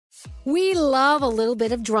We love a little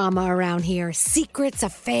bit of drama around here. Secrets,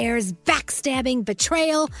 affairs, backstabbing,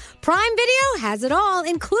 betrayal. Prime Video has it all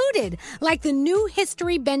included, like the new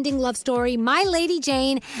history-bending love story, My Lady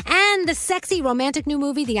Jane, and the sexy romantic new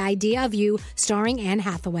movie, The Idea of You, starring Anne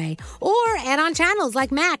Hathaway. Or add-on channels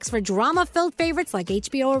like Max for drama-filled favorites like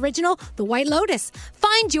HBO original, The White Lotus.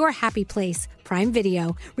 Find your happy place. Prime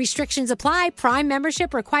Video. Restrictions apply. Prime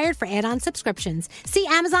membership required for add-on subscriptions. See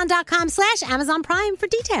Amazon.com/Amazon Prime for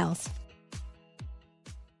details.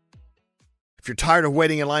 If you're tired of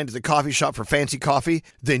waiting in line to the coffee shop for fancy coffee,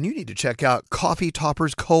 then you need to check out Coffee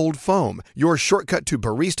Topper's Cold Foam, your shortcut to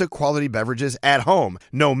barista quality beverages at home.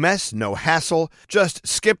 No mess, no hassle. Just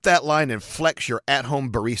skip that line and flex your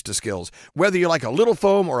at-home barista skills. Whether you like a little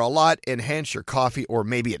foam or a lot, enhance your coffee, or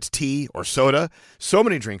maybe it's tea or soda. So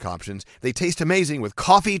many drink options. They taste amazing with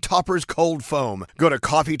Coffee Topper's Cold Foam. Go to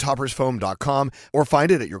coffeetoppersfoam.com or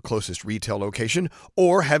find it at your closest retail location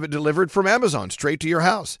or have it delivered from Amazon straight to your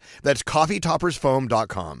house. That's coffeetoppersfoam.com.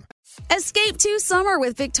 Escape to summer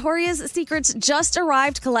with Victoria's Secret's just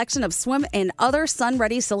arrived collection of swim and other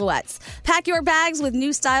sun-ready silhouettes. Pack your bags with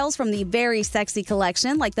new styles from the Very Sexy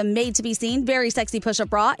collection, like the made-to-be-seen Very Sexy push-up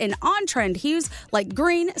bra, and on-trend hues like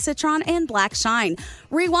green, citron, and black shine.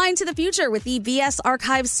 Rewind to the future with the VS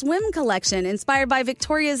Archive Swim collection, inspired by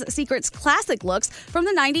Victoria's Secret's classic looks from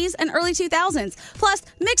the 90s and early 2000s. Plus,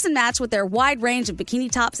 mix and match with their wide range of bikini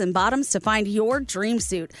tops and bottoms to find your dream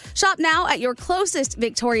suit. Shop now at your closest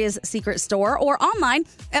Victoria's Secret store or online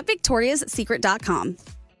at victoriassecret.com.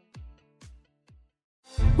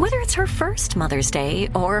 Whether it's her first Mother's Day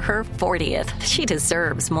or her 40th, she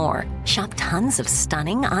deserves more. Shop tons of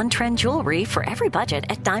stunning on-trend jewelry for every budget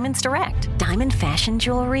at Diamonds Direct. Diamond fashion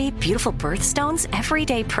jewelry, beautiful birthstones,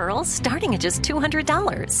 everyday pearls starting at just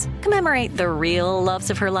 $200. Commemorate the real loves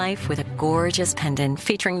of her life with a gorgeous pendant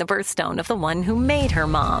featuring the birthstone of the one who made her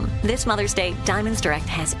mom. This Mother's Day, Diamonds Direct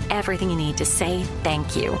has everything you need to say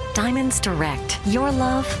thank you. Diamonds Direct. Your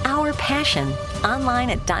love, our passion. Online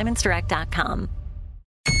at diamondsdirect.com.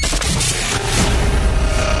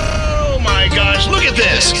 Oh my gosh, look at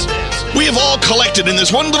this. We have all collected in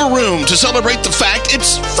this one little room to celebrate the fact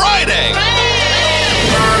it's Friday.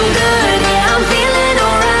 I'm good, yeah, I'm feeling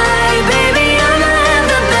alright, baby. I'ma have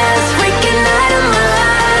the best freaking night of my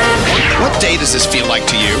life. What day does this feel like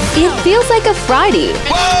to you? It feels like a Friday.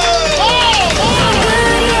 Whoa! I'm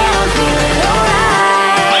good, yeah, I'm feeling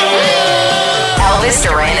alright. Elvis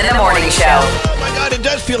Duran in the Morning Show. Oh my God, it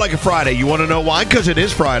does feel like a Friday. You want to know why? Because it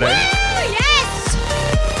is Friday. Yes!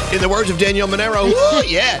 In the words of Danielle Monero, woo,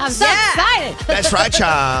 yes. I'm so excited. That's right,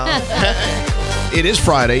 child. It is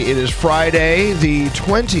Friday. It is Friday, the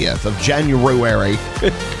 20th of January.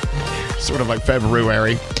 Sort of like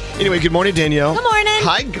February. Anyway, good morning, Danielle. Good morning.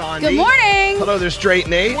 Hi, Gandhi. Good morning. Hello there, Straight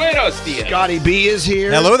Nate. Buenos dias. Scotty B is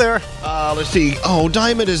here. Hello there. Let's see. Oh,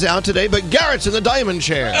 Diamond is out today, but Garrett's in the Diamond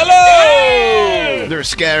chair. Hello. They're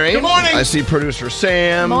scary. Good morning. I see producer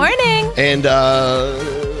Sam. Morning. And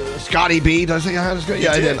Scotty B. Did I say hi to Scotty?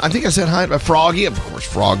 Yeah, I did. I think I said hi to Froggy. Of course,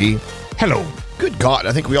 Froggy. Hello. Good God,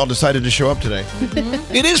 I think we all decided to show up today.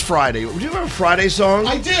 It is Friday. Do you have a Friday song?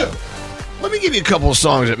 I do. Let me give you a couple of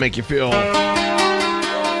songs that make you feel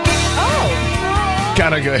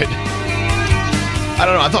kind of good. I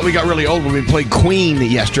don't know. I thought we got really old when we played Queen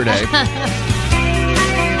yesterday.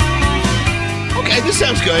 Okay, this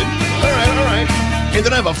sounds good. All right. And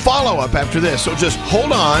then I have a follow-up after this, so just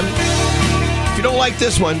hold on. If you don't like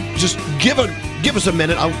this one, just give us a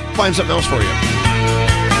minute. I'll find something else for you.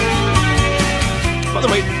 By the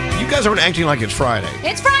way, you guys aren't acting like it's Friday.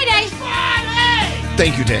 It's Friday.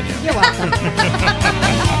 Thank you, Danielle. You're welcome.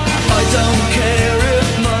 I don't care if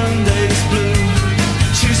Monday's blue,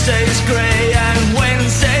 Tuesday's grey and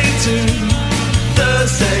Wednesday too.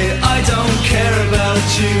 Thursday, I don't care about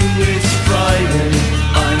you. It's Friday,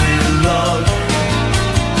 I'm in love.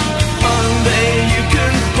 Monday, you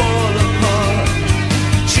can fall apart.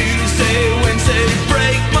 Tuesday, Wednesday,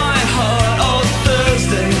 break my heart. Oh,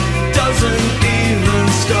 Thursday doesn't even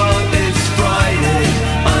start. It's Friday,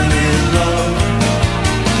 I'm in love.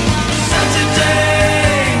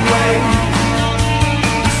 Saturday, wait.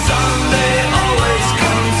 Sunday always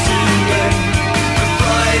comes too late.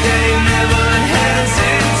 Friday never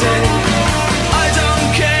hesitate. I don't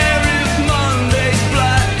care if Monday's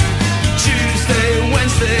black. Tuesday,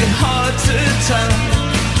 Wednesday, hard to tell.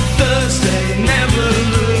 Thursday, never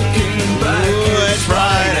looking back. Ooh, it's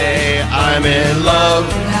Friday, I'm in love.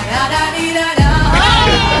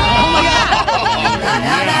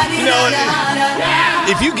 You know,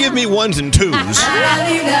 if you give me ones and twos,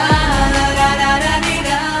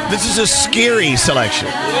 this is a scary selection.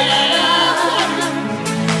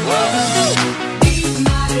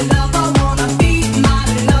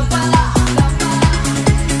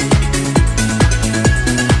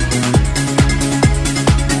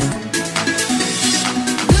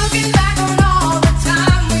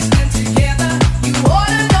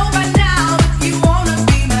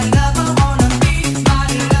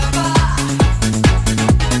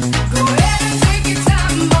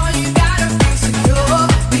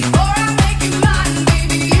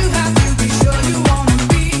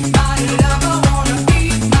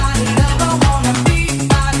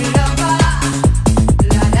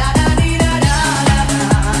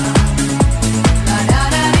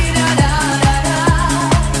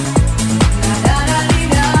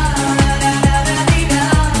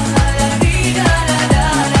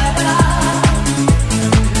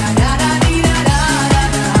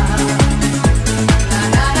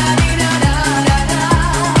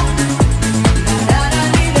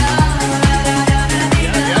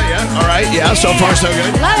 So far, so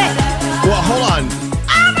good. Love it. Well, hold on.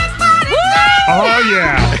 Oh,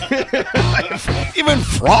 yeah. Even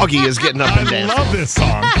Froggy is getting up and I dancing. love this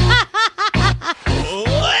song.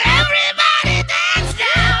 Everybody dance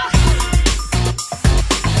now.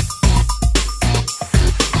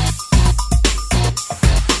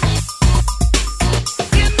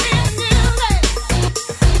 Give me music.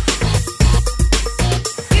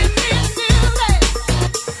 Give me music.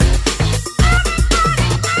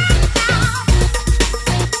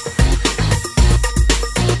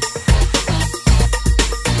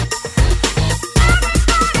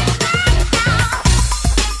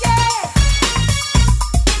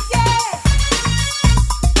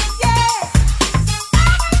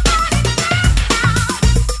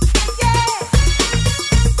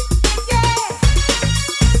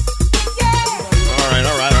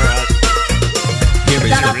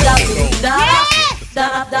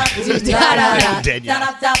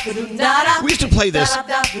 We used to play this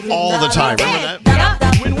all the time. Remember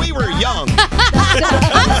that? When we were young.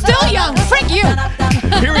 I'm still young. Frick you.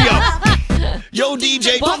 Here we go. Yo,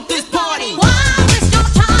 DJ. Bump this party. Why waste your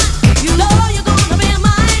time? You know you're gonna be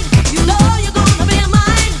mine. You know you're gonna be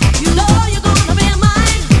mine. You know you're gonna be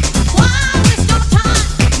mine. Why waste your time?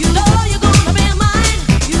 You know you're gonna be mine.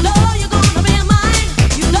 You know you're gonna be mine.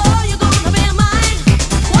 You know you're gonna be mine.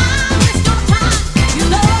 Why waste your time? You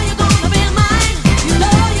know you're gonna be mine. You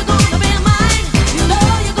know you're gonna be mine. You know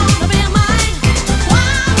you're gonna be mine. Why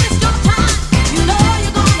waste your time? You know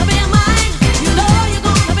you're gonna be mine. You know you're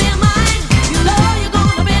gonna be mine. You know you're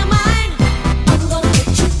gonna be mine. I'm gonna get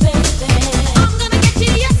you, baby. I'm gonna get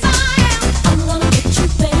you, yes I am. I'm gonna get you,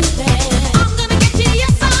 baby. I'm gonna get you,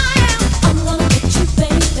 yes I am. I'm gonna get you,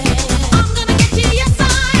 baby. I'm gonna get you, yes I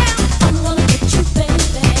am. I'm gonna get you,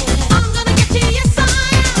 baby. I'm gonna get you, yes I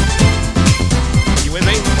am. You with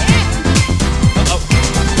me? Uh-oh.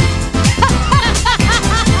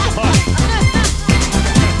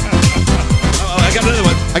 I got another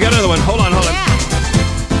one. I got another one. Hold on, hold on.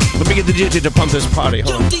 Let me get the DJ to pump this party.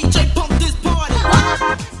 Hold on. DJ, pump this party.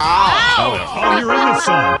 Oh, you're in this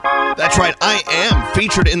song. That's right. I am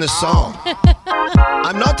featured in the song.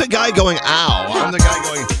 I'm not the guy going, ow. I'm the guy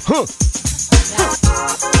going, huh.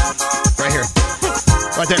 Right here.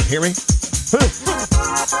 Right there. Hear me? Huh.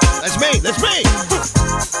 That's me. That's me.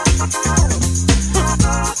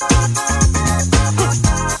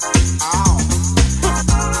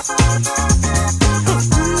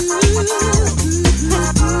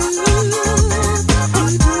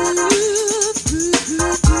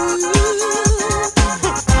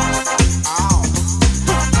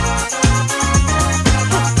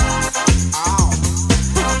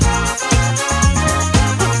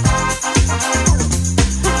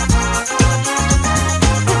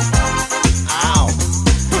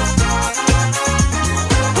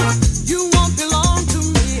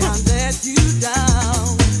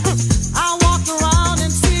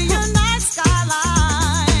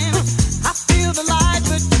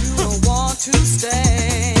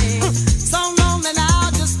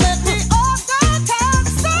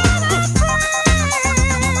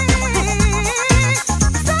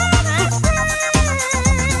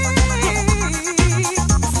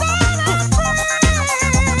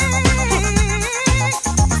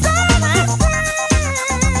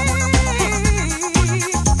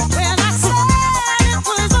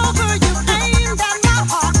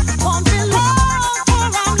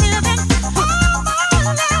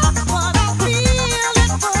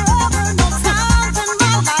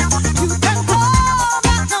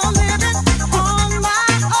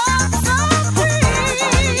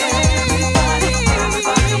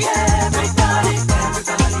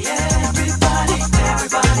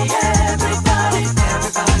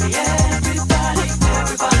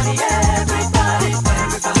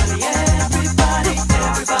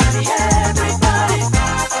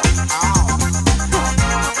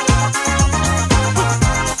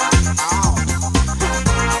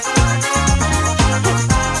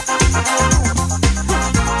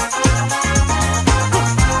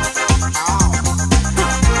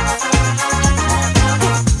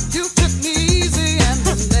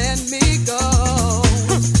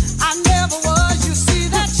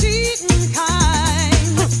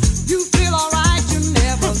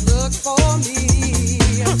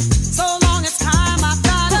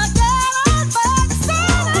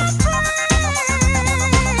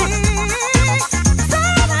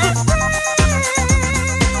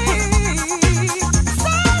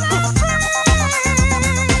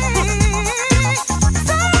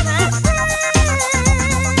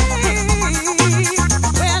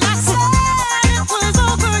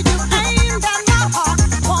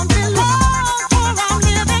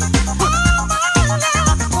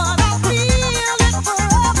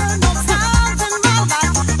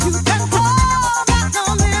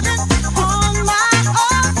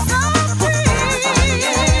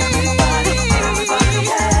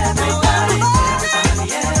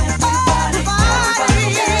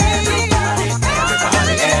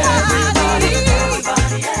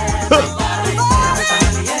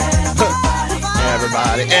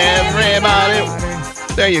 everybody.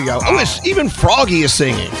 There you go. Oh, even Froggy is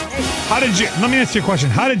singing. Let me ask you a question.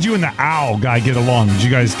 How did you and the owl guy get along? Did you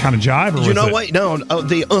guys kind of jive? Or You know what? No,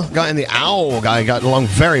 the guy and the owl guy got along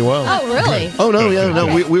very well. Oh, really? Oh no, yeah,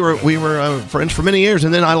 no. We were friends for many years,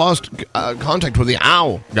 and then I lost contact with the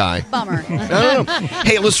owl guy. Bummer. No.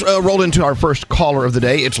 Hey, let's roll into our first caller of the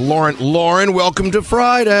day. It's Lauren. Lauren, welcome to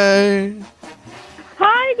Friday.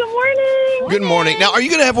 Hi, good morning. Good morning. Now, are you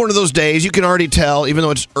going to have one of those days? You can already tell, even though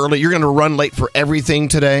it's early, you're going to run late for everything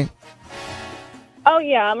today. Oh,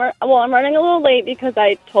 yeah. I'm running a little late because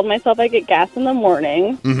I told myself I'd get gas in the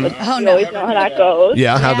morning. Mhm. But you always know how that goes.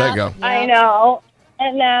 Yeah, how'd that go? I know.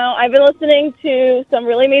 And now I've been listening to some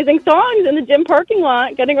really amazing songs in the gym parking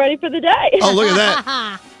lot, getting ready for the day. Oh, look at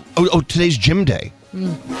that. Oh, today's gym day.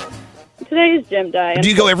 Today's gym day. Do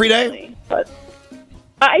you go every day? But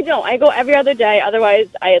I don't. I go every other day. Otherwise,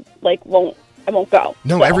 I won't go.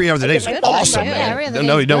 No, So, every other day is I give myself awesome, credit. man.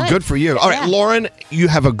 No, good for you. All right, Lauren, you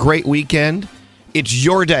have a great weekend. It's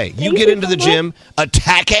your day. You get into the gym,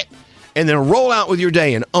 attack it, and then roll out with your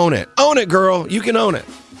day and own it. Own it, girl. You can own it.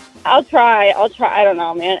 I'll try. I don't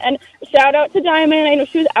know, man. And shout out to Diamond. I know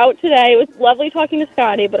she was out today. It was lovely talking to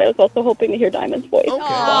Scotty, but I was also hoping to hear Diamond's voice. Okay.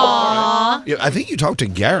 Yeah, I think you talked to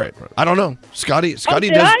Garrett. I don't know. Scotty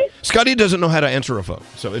did I? Scotty doesn't know how to answer a phone,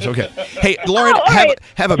 so it's okay. Hey, Lauren, all right.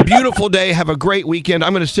 have a beautiful day. Have a great weekend.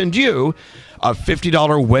 I'm going to send you a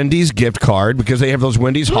 $50 Wendy's gift card because they have those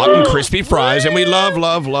Wendy's hot and crispy fries, and we love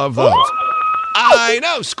those. I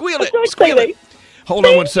know. Squeal it. so Squeal it. exciting. Hold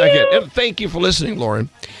on one second. And thank you for listening, Lauren.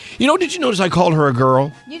 You know, did you notice I called her a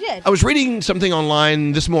girl? You did. I was reading something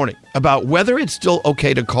online this morning about whether it's still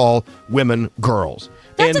okay to call women girls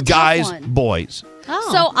That's a and tough guys one. boys.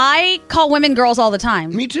 So I call women girls all the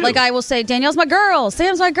time. Me too. Like I will say, Danielle's my girl,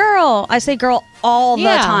 Sam's my girl. I say girl all the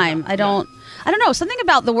time. I don't know. Something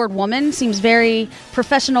about the word woman seems very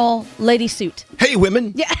professional lady suit. Hey,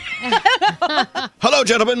 women. Yeah. Hello,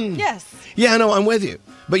 gentlemen. Yes. Yeah, no, I'm with you.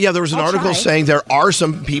 But yeah, there was an I'll article try. saying there are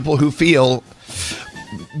some people who feel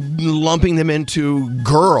lumping them into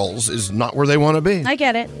girls is not where they want to be. I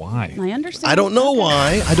get it. Why? I understand. I don't know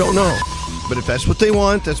why. I don't know. But if that's what they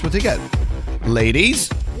want, that's what they get. Ladies.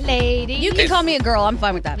 Lady. You can call me a girl. I'm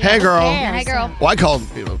fine with that. Hey, girl. Hey, girl. Well, I call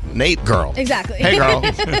Nate girl. Exactly. Hey, girl.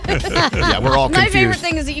 Yeah, we're all My confused. favorite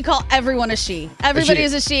thing is that you call everyone a she. Everybody she.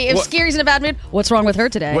 is a she. If What- Scary's in a bad mood, what's wrong with her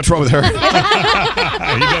today? What's wrong with her? He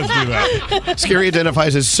does do that. Scary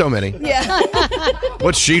identifies as so many. Yeah.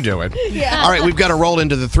 What's she doing? Yeah. All right, we've got to roll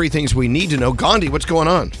into the three things we need to know. Gandhi, what's going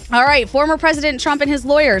on? All right. Former President Trump and his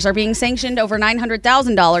lawyers are being sanctioned over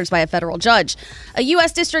 $900,000 by a federal judge. A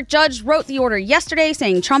U.S. district judge wrote the order yesterday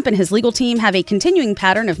saying Trump and his legal team have a continuing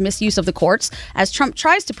pattern of misuse of the courts as Trump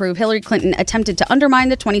tries to prove Hillary Clinton attempted to undermine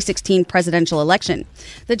the 2016 presidential election.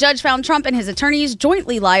 The judge found Trump and his attorneys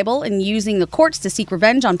jointly liable in using the courts to seek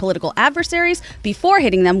revenge on political adversaries before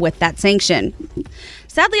hitting them with that sanction.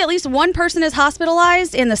 Sadly, at least one person is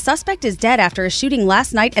hospitalized, and the suspect is dead after a shooting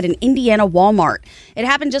last night at an Indiana Walmart. It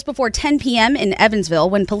happened just before 10 p.m. in Evansville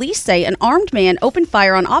when police say an armed man opened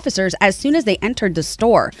fire on officers as soon as they entered the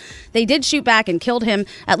store. They did shoot back and killed him.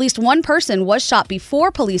 At least one person was shot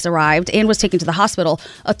before police arrived and was taken to the hospital.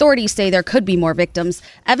 Authorities say there could be more victims.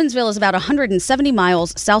 Evansville is about 170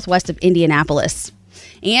 miles southwest of Indianapolis.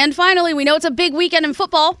 And finally, we know it's a big weekend in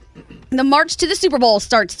football. The march to the Super Bowl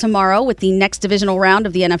starts tomorrow with the next divisional round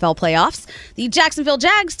of the NFL playoffs. The Jacksonville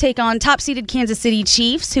Jags take on top-seeded Kansas City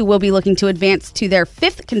Chiefs, who will be looking to advance to their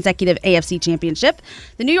 5th consecutive AFC championship.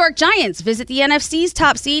 The New York Giants visit the NFC's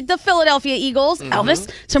top seed, the Philadelphia Eagles,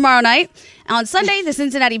 Elvis, tomorrow night. On Sunday, the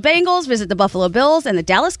Cincinnati Bengals visit the Buffalo Bills, and the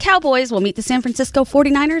Dallas Cowboys will meet the San Francisco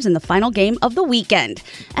 49ers in the final game of the weekend.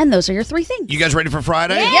 And those are your three things. You guys ready for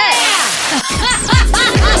Friday?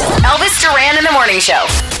 Elvis Duran in the Morning Show.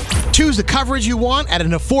 Choose the coverage you want at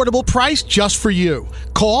an affordable price just for you.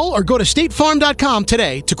 Call or go to statefarm.com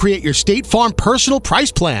today to create your State Farm personal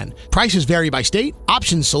price plan. Prices vary by state,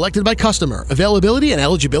 options selected by customer. Availability and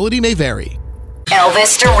eligibility may vary.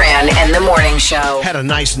 Elvis Duran and the Morning Show. Had a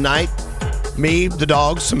nice night. Me, the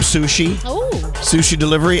dogs, some sushi. Oh. Sushi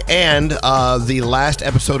delivery, and the last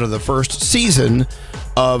episode of the first season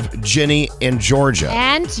of Jenny in Georgia.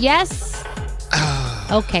 And yes.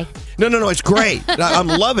 Okay. No, it's great. I'm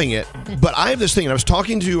loving it. But I have this thing, and I was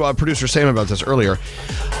talking to producer Sam about this earlier.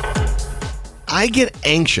 I get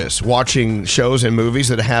anxious watching shows and movies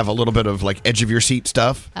that have a little bit of like edge of your seat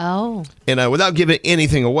stuff. Oh. And without giving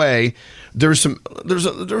anything away, there's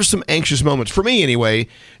some anxious moments for me anyway,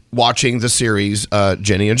 watching the series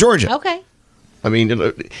Jenny in Georgia. Okay. I mean,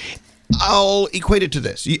 I'll equate it to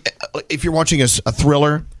this: if you're watching a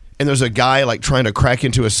thriller and there's a guy like trying to crack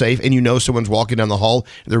into a safe, and you know someone's walking down the hall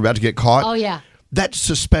and they're about to get caught. Oh, yeah. That's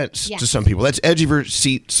suspense Yes. to some people. That's edge of your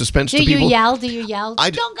seat suspense to people. Do you yell? I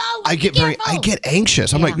Don't go. I get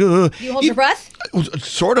anxious. I'm Yeah. like, You hold your breath?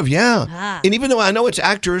 Sort of, yeah. Ah. And even though I know it's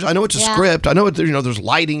actors, I know it's a Yeah. script, I know there's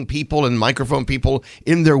lighting people and microphone people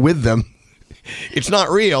in there with them. It's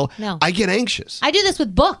not real. No. I get anxious. I do this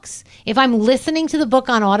with books. If I'm listening to the book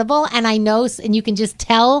on Audible and I know, and you can just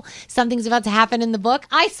tell something's about to happen in the book,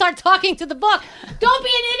 I start talking to the book. Don't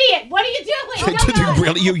be an idiot. What are you doing?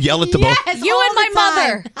 Really? You yell at the book? Yes, You all and my the time.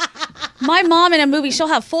 mother. My mom in a movie, she'll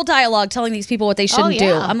have full dialogue telling these people what they shouldn't do.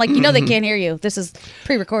 yeah. I'm like, they can't hear you. This is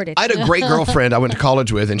pre-recorded. I had a great girlfriend I went to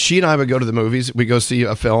college with, and she and I would go to the movies. We go see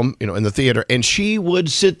a film, in the theater, and she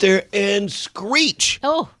would sit there and screech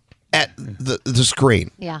at the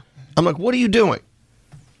screen. Yeah. I'm like, what are you doing?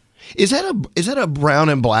 Is that a brown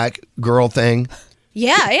and black girl thing?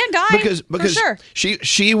 Yeah, and guy. Because for sure.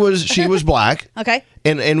 she was black. Okay.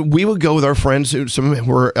 And we would go with our friends who some of them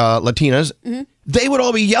were Latinas. Mm-hmm. They would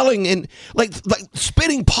all be yelling and like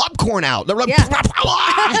spitting popcorn out. They're like,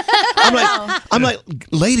 I'm like,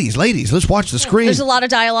 ladies, let's watch the screen. There's a lot of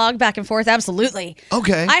dialogue back and forth. Absolutely.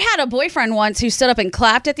 Okay. I had a boyfriend once who stood up and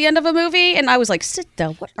clapped at the end of a movie, and I was like, "Sit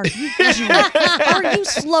down. What are you doing? Are you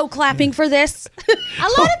slow clapping for this?"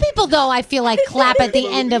 A lot of people, though, I feel like clap at the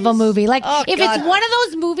end of a movie. Like, if God. it's one of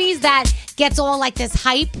those movies that gets all like this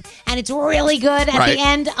hype and it's really good at Right. the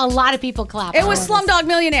end, a lot of people clap. It was Slumdog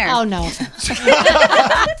Millionaire. Oh, no.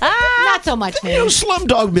 Not so much, man.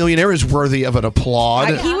 Slumdog Millionaire is worthy of an applaud.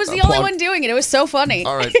 He was the only one doing it. It was so funny.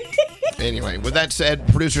 All right. Anyway, with that said,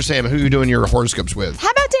 producer Sam, who are you doing your horoscopes with? How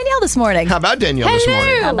about Danielle this morning? How about Danielle this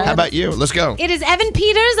morning? Hello. How about you? Let's go. It is Evan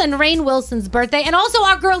Peters and Rainn Wilson's birthday, and also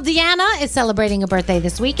our girl Deanna is celebrating a birthday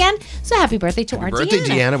this weekend. So happy birthday to our Birthday,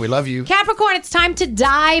 Deanna. We love you. Capricorn, it's time to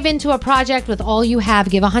dive into a project with all you have.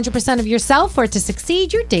 Give 100% of yourself for it to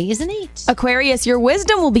succeed. Your day is an 8. Aquarius, your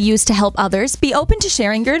wisdom will be used to help others. Be open to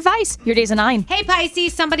sharing your advice. Your day's a 9. Hey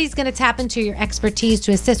Pisces, somebody's going to tap into your expertise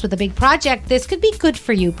to assist with a big project. This could be good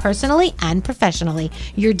for you personally and professionally.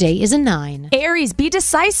 Your day is a 9. Aries, be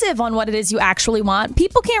decisive on what it is you actually want.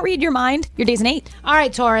 People can't read your mind. Your day's an 8. All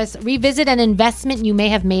right, Taurus, revisit an investment you may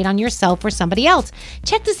have made on yourself or somebody else.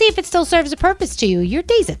 Check to see if it still serves a purpose to you. Your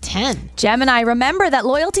day's a 10. Gemini, remember that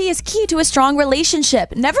loyalty is key to a strong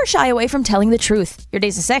relationship. Never shy away from telling the truth. Your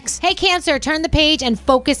day's a 6. Hey, Cancer, turn the page and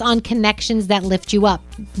focus on connections that lift you up,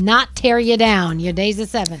 not tear you down. Your day's a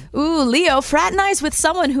 7. Ooh, Leo, fraternize with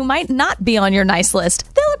someone who might not be on your nice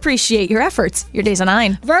list. They'll appreciate your efforts. Your day's a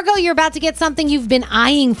 9. Virgo, you're about to get something you've been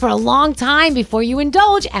eyeing for a long time. Before you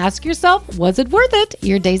indulge, ask yourself, was it worth it?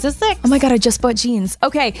 Your day's a 6. Oh my God, I just bought jeans.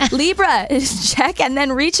 Okay, Libra, check and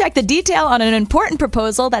then recheck the detail on an important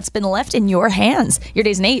proposal that's been left in your hands. Your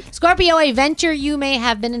day's an 8. Scorpio, a venture you may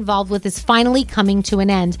have been involved with is finally coming to an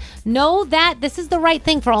end. Know that this is the right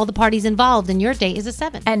thing for all the parties involved, and your day is a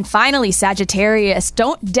 7. And finally, Sagittarius,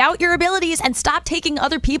 don't doubt your abilities and stop taking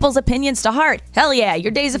other people's opinions to heart. Hell yeah,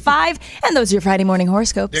 your day's a 5, and those are your Friday morning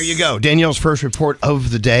horoscopes. There you go. Danielle's first report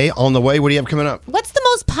of the day on the way. What do you have coming up? What's the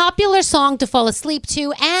most popular song to fall asleep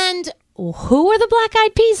to, and who are the Black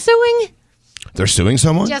Eyed Peas suing? They're suing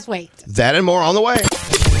someone? Just wait. That and more on the way.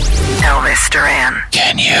 Elvis Duran.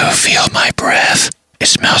 Can you feel my breath? It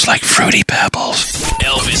smells like Fruity Pebbles.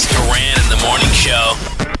 Elvis Duran in the morning show.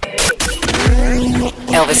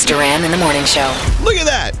 Elvis Duran in the morning show. Look at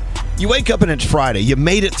that. You wake up and it's Friday. You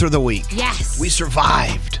made it through the week. Yes. We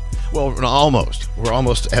survived. Well, almost. We're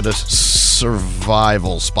almost at a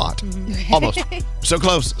survival spot. Almost. So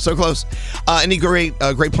close. So close. Any great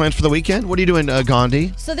plans for the weekend? What are you doing,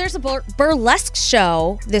 Gandhi? So there's a burlesque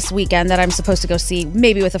show this weekend that I'm supposed to go see,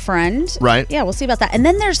 maybe with a friend. Right. Yeah, we'll see about that. And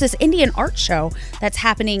then there's this Indian art show that's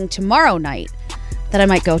happening tomorrow night that I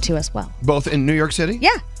might go to as well. Both in New York City?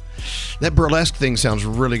 Yeah. That burlesque thing sounds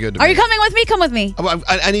really good to me. Are you coming with me? Come with me.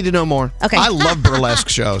 I need to know more. Okay. I love burlesque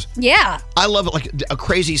shows. Yeah. I love it, like a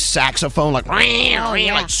crazy saxophone, like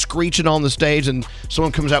screeching on the stage, and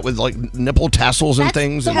someone comes out with like nipple tassels and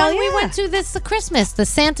things. The And, one we went to this Christmas, the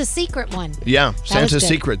Santa Secret one. yeah, That was Santa's good.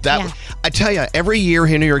 Secret. Yeah. I tell you, every year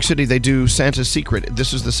here in New York City they do Santa's Secret.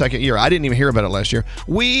 This is the second year. I didn't even hear about it last year.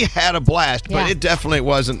 We had a blast, but Yeah. it definitely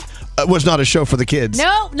wasn't. Was not a show for the kids.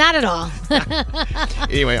 No, not at all.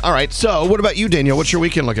 Anyway, all right. So, what about you, Danielle? What's your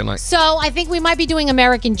weekend looking like? So I think we might be doing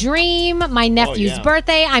American Dream, my nephew's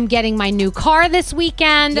birthday. I'm getting my new car this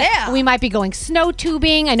weekend. Yeah. We might be going snow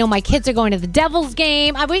tubing. I know my kids are going to the Devils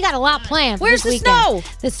game. We got a lot planned for Where's this the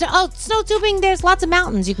weekend. snow? Snow tubing, there's lots of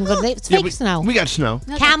mountains. You can go to. It's fake snow. We got snow.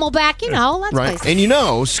 Camelback, lots of Right. places.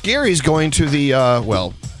 And Scary's going to the,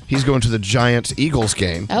 He's going to the Giants-Eagles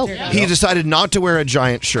game. Oh. He decided not to wear a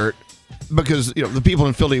Giant shirt because the people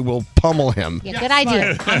in Philly will pummel him. Yeah, good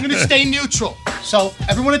idea. I'm going to stay neutral. So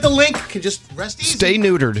everyone at the link can just rest easy. Stay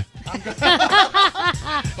neutered.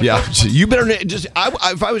 Yeah, so you better just.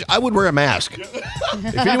 I would wear a mask.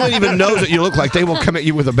 If anyone even knows what you look like, they will come at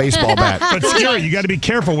you with a baseball bat. But Scary, you got to be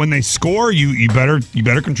careful when they score. You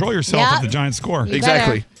better control yourself if the Giants score.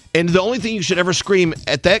 Exactly. And the only thing you should ever scream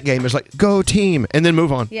at that game is like, "Go team," and then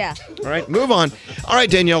move on. Yeah. All right, move on. All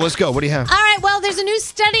right, Danielle, let's go. What do you have? All right, well, there's a new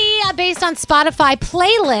study based on Spotify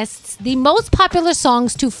playlists, the most popular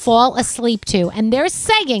songs to fall asleep to. And they're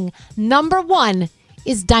saying number 1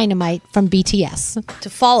 is Dynamite from BTS. To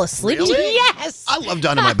fall asleep Really? to? Yes. I love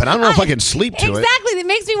Dynamite, but I don't know if I can sleep to it. Exactly. It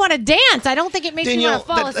makes me want to dance. I don't think it makes me want to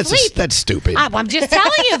fall asleep. That's stupid. I'm just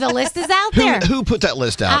telling you, the list is out there. Who put that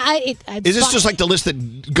list out? Is this just like the list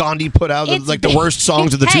that Gandhi put out, It's- like the worst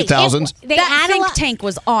songs of the 2000s? That think tank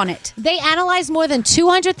was on it. They analyzed more than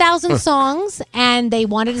 200,000 songs, and they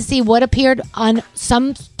wanted to see what appeared on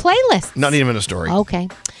some playlists. Not even a story. Okay.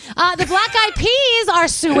 The Black Eyed Peas are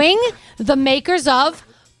suing the makers of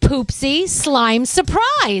Poopsie Slime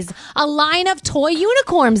Surprise, a line of toy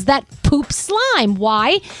unicorns that poop slime.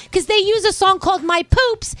 Why? Because they use a song called My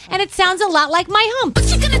Poops, and it sounds a lot like My Hump.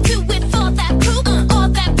 What you gonna do with all that poop? All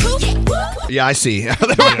that poop? Yeah, I see.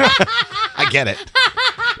 I get it.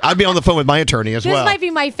 I'd be on the phone with my attorney as This well. might be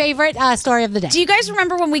my favorite story of the day. Do you guys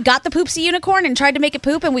remember when we got the Poopsie unicorn and tried to make it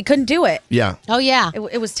poop and we couldn't do it? Yeah. Oh, yeah.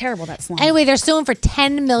 It was terrible, that slime. Anyway, they're suing for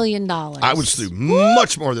 $10 million. I would sue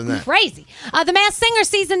much more than that. Crazy. The Masked Singer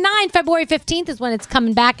Season 9, February 15th is when it's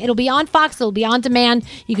coming back. It'll be on Fox. It'll be on demand.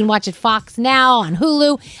 You can watch it Fox Now, on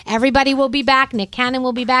Hulu. Everybody will be back. Nick Cannon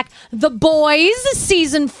will be back. The Boys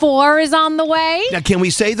Season 4 is on the way. Now, can we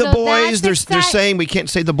say the So boys? that's They're saying we can't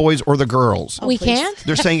say the boys or the girls. We can't?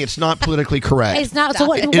 They're saying it's not politically correct. It's not.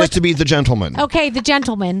 So It has to be the gentleman. Okay, the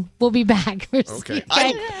gentleman will be back. Okay.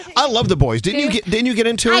 I love the boys. Didn't you get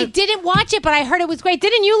into I it? didn't watch it, but I heard it was great.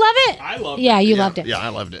 Didn't you love it? I loved Yeah, it. you loved it. Yeah, I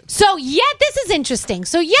loved it. So, this is interesting.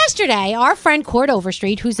 So, yesterday, our friend Cord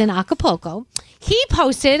Overstreet, who's in Acapulco, he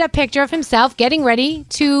posted a picture of himself getting ready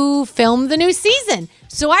to film the new season.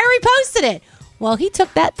 So, I reposted it. Well, he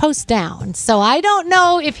took that post down. So, I don't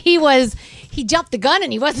know if he jumped the gun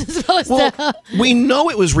and he wasn't supposed to. We know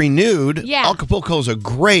it was renewed. Yeah. Acapulco's a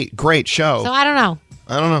great, great show. So, I don't know.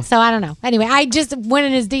 So I don't know. Anyway, I just went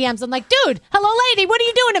in his DMs. I'm like, dude, hello, lady, what are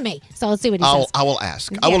you doing to me? So let's see what he says. I will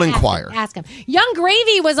ask. I will inquire. Ask him. Young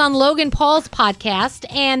Gravy was on Logan Paul's podcast,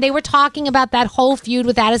 and they were talking about that whole feud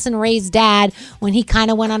with Addison Rae's dad when he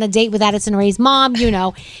kind of went on a date with Addison Rae's mom.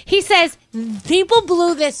 He says people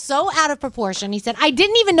blew this so out of proportion. He said, I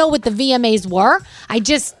didn't even know what the VMAs were. I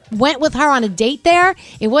just went with her on a date there.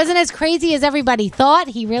 It wasn't as crazy as everybody thought.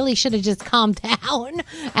 He really should have just calmed down.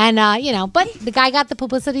 And, but the guy got the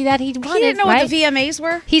publicity that he wanted. He didn't know right? what the VMAs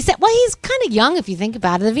were? He said, well, he's kind of young if you think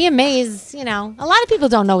about it. The VMAs, a lot of people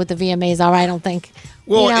don't know what the VMAs are, I don't think.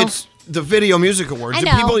 Well, it's the Video Music Awards. I Do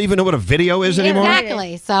know. people even know what a video is anymore?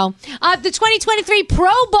 Exactly. So, the 2023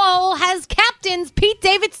 Pro Bowl has captains Pete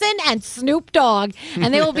Davidson and Snoop Dogg,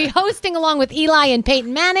 and they will be hosting along with Eli and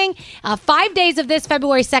Peyton Manning 5 days of this,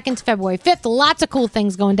 February 2nd to February 5th. Lots of cool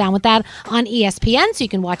things going down with that on ESPN, so you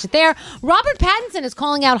can watch it there. Robert Pattinson is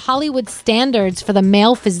calling out Hollywood standards for the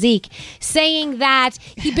male physique, saying that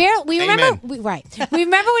he barely. We remember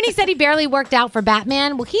when he said he barely worked out for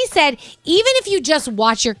Batman. Well, he said even if you just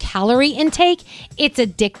watch your calorie intake, it's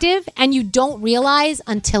addictive and you don't realize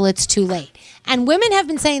until it's too late. And women have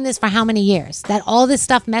been saying this for how many years? That all this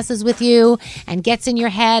stuff messes with you and gets in your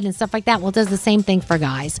head and stuff like that. Well, it does the same thing for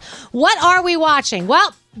guys. What are we watching?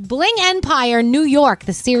 Well, Bling Empire New York,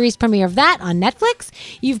 the series premiere of that on Netflix.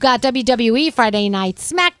 You've got WWE Friday Night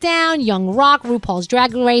SmackDown, Young Rock, RuPaul's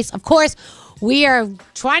Drag Race. Of course, we are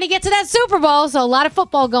trying to get to that Super Bowl, so a lot of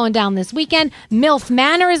football going down this weekend. MILF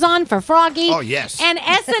Manor is on for Froggy. Oh, yes. And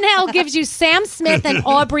SNL gives you Sam Smith and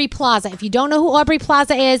Aubrey Plaza. If you don't know who Aubrey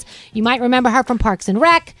Plaza is, you might remember her from Parks and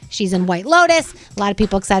Rec. She's in White Lotus. A lot of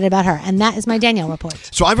people excited about her. And that is my Danielle report.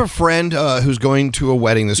 So I have a friend who's going to a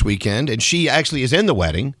wedding this weekend, and she actually is in the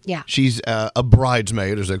wedding. Yeah. She's a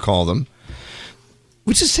bridesmaid, as they call them,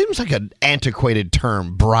 which just seems like an antiquated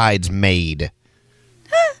term, bridesmaid.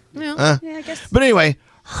 Yeah, I guess. But anyway,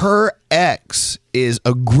 her ex is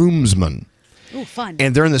a groomsman. Ooh, fun.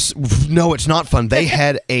 And they're in this. No, it's not fun. They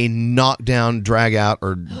had a knockdown, drag out,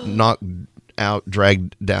 or knock out,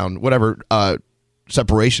 drag down, whatever,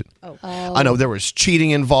 separation. Oh. I know there was cheating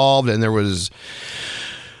involved, and there was.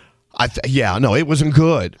 It wasn't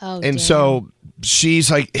good. Oh, and damn. so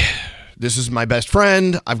she's like, "This is my best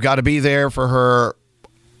friend. I've got to be there for her."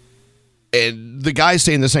 And the guy's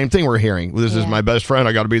saying the same thing we're hearing. This is my best friend.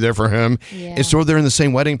 I got to be there for him. Yeah. And so they're in the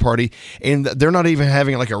same wedding party, and they're not even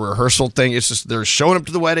having like a rehearsal thing. It's just they're showing up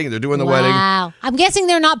to the wedding, and they're doing the wedding. Wow. I'm guessing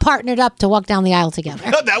they're not partnered up to walk down the aisle together.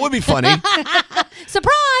 That would be funny.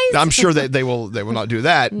 Surprise! I'm sure that they will not do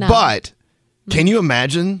that. No. But can you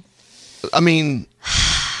imagine? I mean,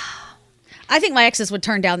 I think my exes would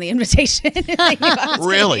turn down the invitation.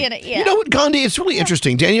 really? You know what, Gandhi? It's really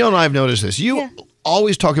interesting. Danielle and I have noticed this. You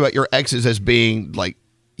always talk about your exes as being like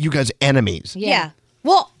you guys enemies. Yeah.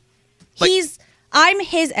 Well, I'm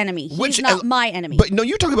his enemy. He's not my enemy. But no,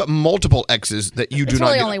 you talk about multiple exes that you do it's not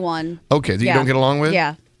really get. only one. Okay, that you don't get along with?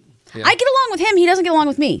 Yeah. I get along with him. He doesn't get along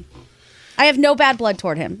with me. I have no bad blood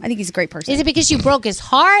toward him. I think he's a great person. Is it because you broke his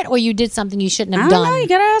heart or you did something you shouldn't have I don't done? know. You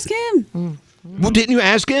got to ask him. Well, didn't you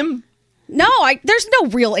ask him? No, there's no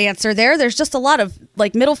real answer there. There's just a lot of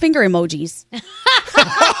like middle finger emojis.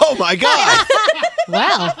 Oh my God.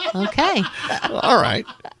 Well, okay. All right.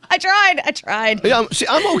 I tried. Yeah, see,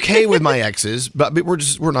 I'm okay with my exes, but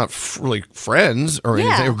we're not really friends or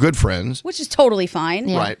anything. We're good friends. Which is totally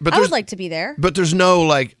fine. Right. But I would there's- like to be there. But there's no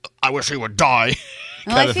like, I wish he would die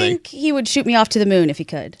Well, kind I of thing. think he would shoot me off to the moon if he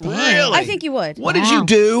could. Really? I think he would. What did you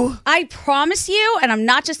do? I promise you, and I'm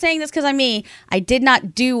not just saying this because I'm me, I did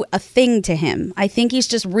not do a thing to him. I think he's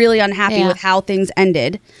just really unhappy with how things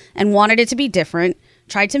ended and wanted it to be different,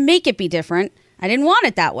 tried to make it be different. I didn't want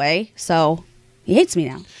it that way, so he hates me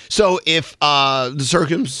now. So if the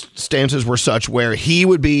circumstances were such where he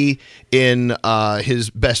would be in his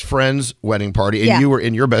best friend's wedding party and you were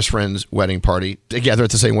in your best friend's wedding party together at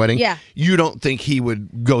the same wedding, you don't think he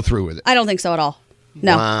would go through with it? I don't think so at all.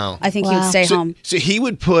 No. Wow. I think he would stay home. So he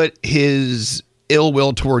would put his ill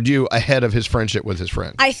will toward you ahead of his friendship with his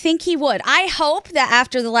friend. I think he would. I hope that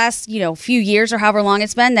after the last, few years or however long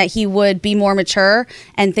it's been, that he would be more mature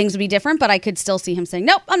and things would be different. But I could still see him saying,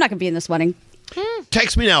 nope, I'm not going to be in this wedding.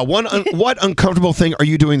 Text me now. What uncomfortable thing are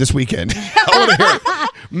you doing this weekend? I want to hear it.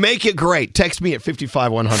 Make it great. Text me at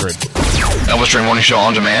 55100. Elvis Duran Morning Show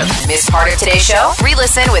on demand. Miss part of today's show?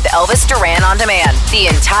 Re-listen with Elvis Duran on demand. The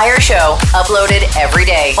entire show uploaded every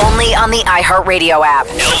day. Only on the iHeartRadio app.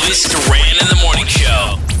 Elvis Duran in the Morning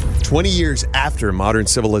Show. 20 years after modern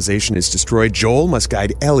civilization is destroyed, Joel must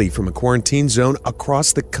guide Ellie from a quarantine zone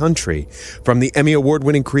across the country. From the Emmy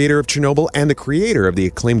Award-winning creator of Chernobyl and the creator of the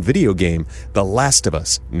acclaimed video game, The Last of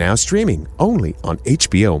Us, now streaming only on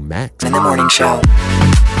HBO Max. In the Morning Show.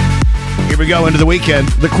 Here we go into the weekend.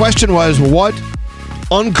 The question was, what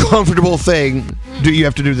uncomfortable thing do you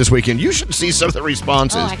have to do this weekend? You should see some of the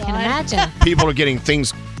responses. Oh, I can imagine. People are getting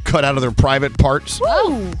things cut out of their private parts.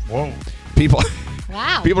 Whoa. People...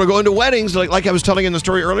 Wow. People are going to weddings, like I was telling in the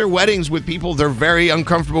story earlier, weddings with people they're very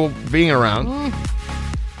uncomfortable being around.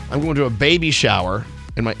 I'm going to a baby shower,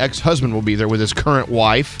 and my ex-husband will be there with his current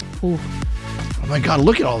wife. Ooh. Oh, my God,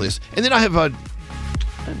 look at all this. And then I have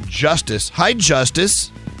Justice. Hi, Justice.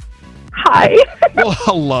 Hi. Well,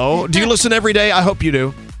 hello. Do you listen every day? I hope you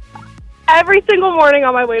do. Every single morning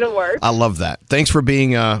on my way to work. I love that. Thanks for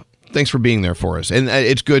being there for us. And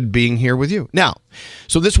it's good being here with you. Now,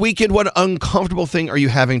 so this weekend, what uncomfortable thing are you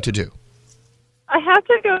having to do? I have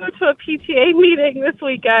to go to a PTA meeting this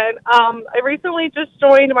weekend. I recently just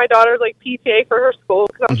joined my daughter's PTA for her school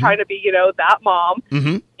because I'm trying to be, that mom.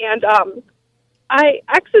 Mm-hmm. And I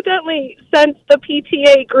accidentally sent the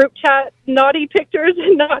PTA group chat naughty pictures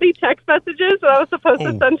and naughty text messages that I was supposed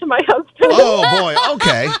to send to my husband. Oh, boy.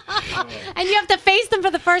 Okay. And you have to face them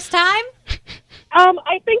for the first time?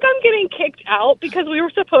 I think I'm getting kicked out because we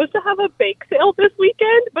were supposed to have a bake sale this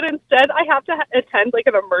weekend, but instead I have to attend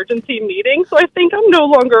an emergency meeting. So I think I'm no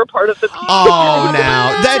longer a part of the PTA. Oh,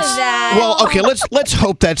 now that's well. Okay, let's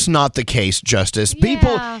hope that's not the case, Justice.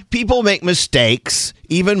 People make mistakes.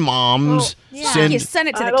 Even moms You send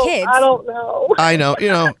it to the kids. I don't know. I know,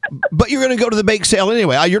 but you're going to go to the bake sale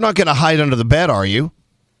anyway. You're not going to hide under the bed, are you?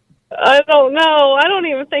 I don't know. I don't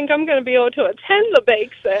even think I'm going to be able to attend the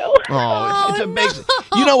bake sale. Oh, it's a bake sale.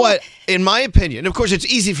 You know what? In my opinion, of course, it's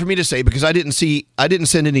easy for me to say because I didn't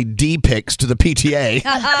send any D pics to the PTA.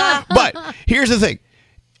 But here's the thing.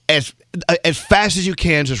 As fast as you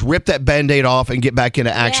can, just rip that Band-Aid off and get back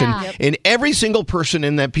into action. Yeah. Yep. And every single person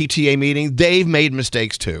in that PTA meeting, they've made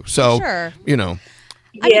mistakes too. So,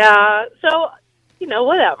 Yeah. So,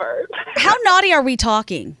 whatever. How naughty are we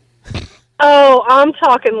talking? Oh, I'm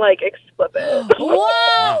talking explicit. Whoa!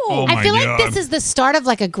 Oh I feel my like God. this is the start of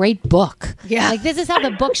a great book. Yeah. This is how the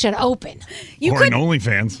book should open. Or an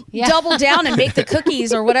OnlyFans. Yeah. Double down and make the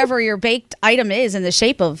cookies or whatever your baked item is in the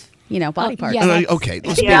shape of body parts. Okay,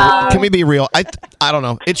 can we be real? I don't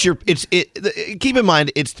know. Keep in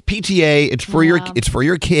mind, it's the PTA. It's for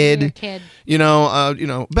your kid.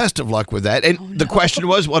 Best of luck with that. And the question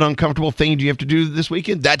was, what uncomfortable thing do you have to do this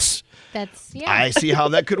weekend? I see how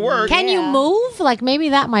that could work. Can you move? Like maybe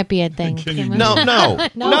that might be a thing. No.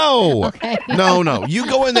 Okay. No. You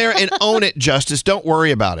go in there and own it, Justice. Don't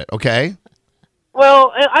worry about it, okay?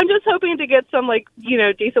 Well, I'm just hoping to get some,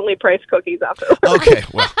 decently priced cookies after. Okay,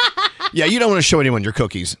 well, yeah, you don't want to show anyone your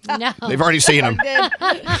cookies. No. They've already seen them.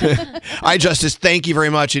 All right, Justice, thank you very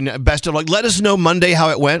much, and best of luck. Let us know Monday how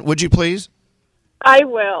it went, would you please? I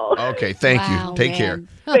will. Okay, thank you. Take care.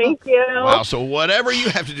 Thank you. Wow, so whatever you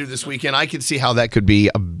have to do this weekend, I can see how that could be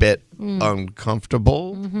a bit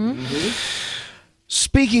uncomfortable.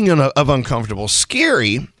 Speaking of uncomfortable,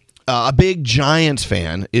 Scary, a big Giants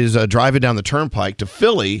fan, is driving down the turnpike to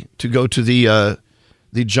Philly to go to the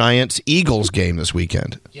Giants-Eagles game this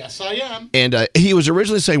weekend. Yes, I am. And he was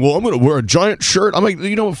originally saying, well, I'm going to wear a Giant shirt. I'm like,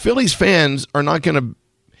 Phillies fans are not going to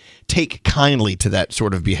take kindly to that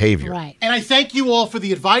sort of behavior. Right. And I thank you all for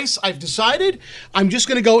the advice. I've decided I'm just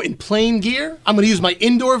going to go in plain gear. I'm going to use my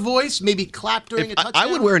indoor voice, maybe clap during a touchdown. I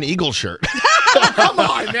would wear an Eagle shirt. Come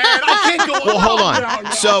on, man. I can't go Well, hold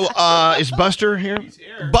on. So, is Buster here?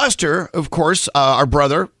 Buster, of course, our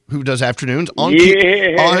brother who does afternoons on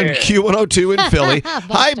Q102 in Philly.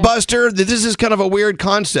 Hi, Buster. This is kind of a weird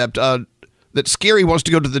concept that Scary wants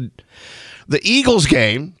to go to the Eagles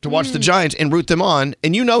game to watch the Giants and root them on,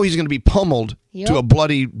 and he's going to be pummeled to a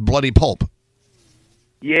bloody pulp.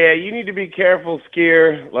 Yeah, you need to be careful,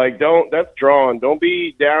 Scare. That's drawn. Don't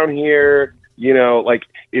be down here,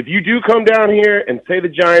 if you do come down here and say the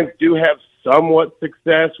Giants do have somewhat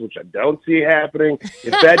success, which I don't see happening,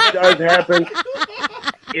 if that does happen,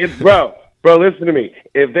 Bro, listen to me.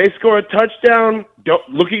 If they score a touchdown, don't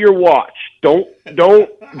look at your watch. Don't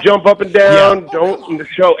jump up and down. Yeah. Don't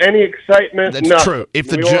show any excitement. That's true.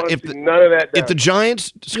 None of that. If the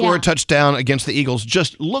Giants score a touchdown against the Eagles,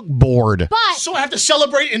 just look bored. So I have to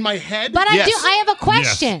celebrate in my head? But I have a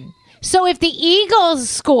question. Yes. So if the Eagles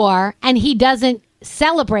score and he doesn't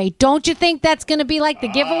celebrate, don't you think that's going to be like the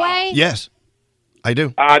giveaway? Yes. I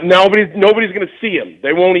do. Nobody's going to see him.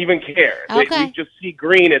 They won't even care. Okay. We just see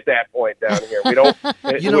green at that point down here. We don't.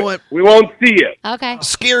 What? We won't see it. Okay.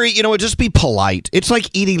 Scary. Just be polite. It's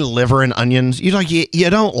like eating liver and onions. You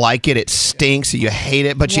don't like it. It stinks. You hate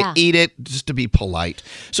it, but you eat it just to be polite.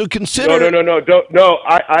 So consider. No.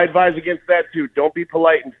 I advise against that too. Don't be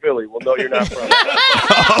polite in Philly. We'll know you're not from.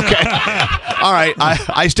 Okay. All right.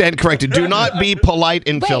 I stand corrected. Do not be polite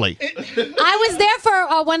in Philly. I was there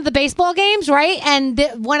for one of the baseball games, right? And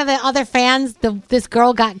one of the other fans, this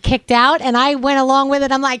girl got kicked out, and I went along with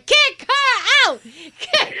it. I'm like, kick her out!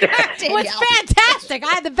 Kick her! It was fantastic.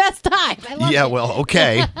 I had the best time. I loved it. Well,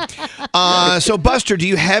 okay. So, Buster, do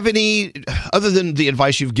you have any, other than the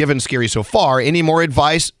advice you've given Scary so far, any more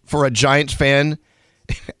advice for a Giants fan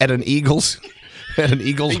at an Eagles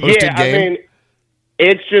hosted game? I mean,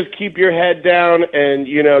 it's just keep your head down and,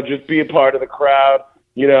 just be a part of the crowd.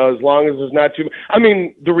 As long as there's not too much. I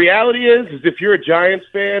mean, the reality is if you're a Giants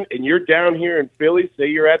fan and you're down here in Philly, say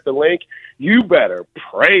you're at the link, you better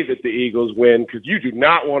pray that the Eagles win because you do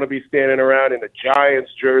not want to be standing around in a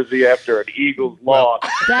Giants jersey after an Eagles loss.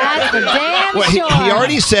 That's for damn sure. He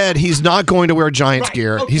already said he's not going to wear Giants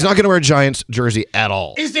gear. Okay. He's not going to wear a Giants jersey at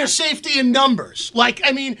all. Is there safety in numbers?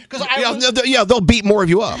 Because they'll beat more of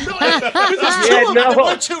you up.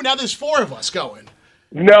 There's two. Now there's four of us going.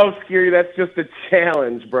 No, Scary, that's just a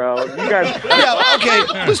challenge, bro. You guys. Okay.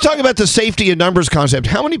 Let's talk about the safety in numbers concept.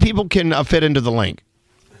 How many people can fit into the link?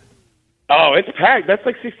 Oh, it's packed. That's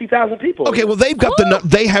like 60,000 people. Okay, well they've got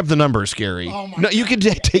they have the numbers, Scary. Oh no, you can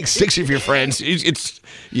take 6 of your friends.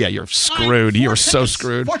 You're screwed. You're so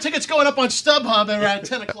screwed. 4 tickets going up on StubHub around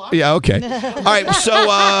 10 o'clock. Yeah, okay. All right, so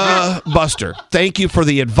Buster, thank you for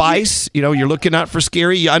the advice. You're looking out for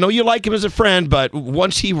Scary. I know you like him as a friend, but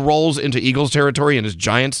once he rolls into Eagles territory in his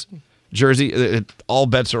Giants jersey, all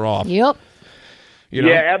bets are off. Yep.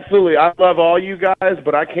 Yeah, absolutely. I love all you guys,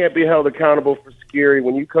 but I can't be held accountable for Scary.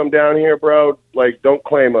 When you come down here, bro, don't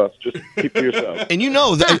claim us. Just keep to yourself.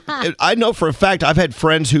 And I know for a fact, I've had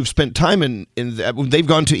friends who've spent time in they've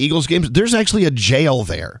gone to Eagles games. There's actually a jail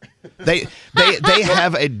there. They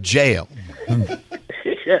have a jail.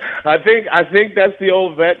 Yeah, I think that's the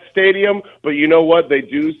old vet stadium, but you know what? They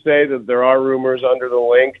do say that there are rumors under the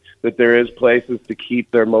link that there is places to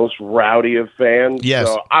keep their most rowdy of fans. Yes.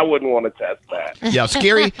 So I wouldn't want to test that. Yeah,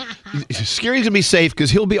 Scary's going to be safe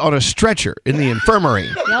because he'll be on a stretcher in the infirmary.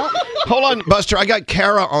 Yep. Hold on, Buster. I got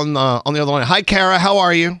Kara on the other line. Hi, Kara. How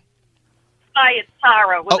are you? Hi, it's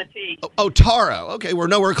Tara with a T. Oh, Tara. Okay, we're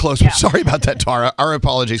nowhere close. Sorry about that, Tara. Our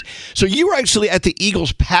apologies. So you were actually at the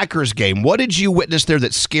Eagles-Packers game. What did you witness there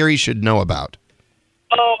that Scary should know about?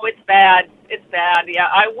 Oh, it's bad. It's bad. Yeah,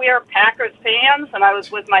 we're Packers fans, and I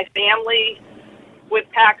was with my family with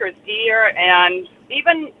Packers gear, and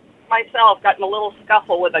even myself got in a little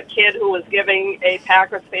scuffle with a kid who was giving a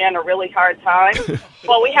Packers fan a really hard time.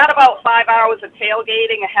 Well, we had about 5 hours of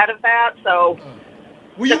tailgating ahead of that, so...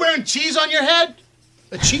 Were you wearing cheese on your head?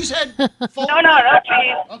 A cheese head? No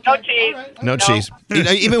cheese. Okay. No cheese. No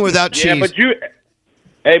cheese. Even without cheese.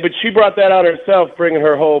 Yeah, but she brought that on herself, bringing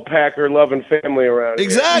her whole Packer-loving family around. here.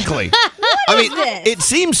 Exactly. I mean, it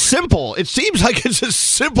seems simple. It seems like it's a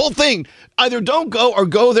simple thing. Either don't go or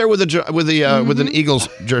go there with an Eagles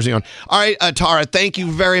jersey on. All right, Tara, thank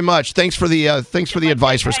you very much. Thanks for the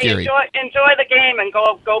advice for Scary. Enjoy the game and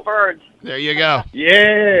go Birds. There you go. Yeah.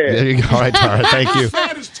 There you go. All right, Tara, thank you.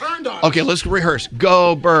 Fan is turned on. Okay, let's rehearse.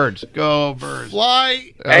 Go Birds. Go Birds.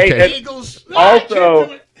 Fly. Okay. Eagles.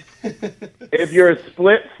 Also, if you're a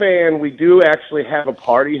Split fan, we do actually have a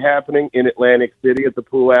party happening in Atlantic City at the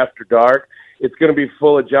pool after dark. It's going to be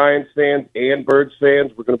full of Giants fans and Birds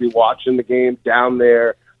fans. We're going to be watching the game down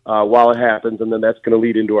there while it happens, and then that's going to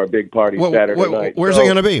lead into our big party Saturday night. Where's it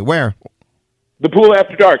going to be? Where? The pool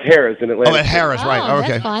after dark, Harris in Atlanta. Oh, at Harris, right. Oh,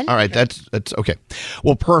 Okay. that's fun. All right, that's okay.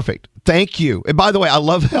 Well, perfect. Thank you. And by the way, I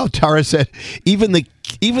love how Tara said even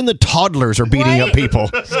the toddlers are beating up people.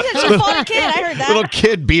 She's a funny kid. I heard that. Little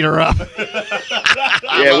kid beat her up.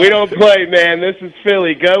 Yeah, we don't play, man. This is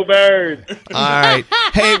Philly. Go Birds. All right.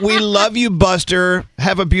 Hey, we love you, Buster.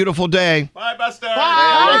 Have a beautiful day. Bye, Buster. Hey,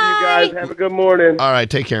 I love you guys. Have a good morning. All right,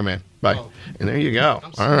 take care, man. Bye. And there you go.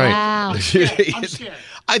 All right. Wow. I'm scared.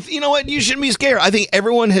 You know what? You shouldn't be scared. I think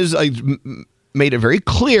everyone has made it very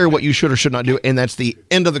clear what you should or should not do, and that's the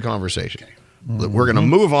end of the conversation. We're going to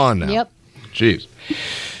move on now. Yep. Jeez.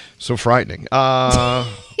 So frightening.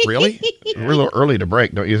 Really? We're a little early to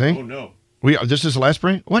break, don't you think? Oh, no. This is the last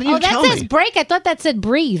break? Why didn't you tell me? That says break. I thought that said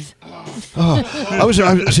breathe. I was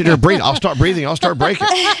sitting there breathing. I'll start breathing. I'll start breaking.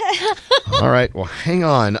 All right. Well, hang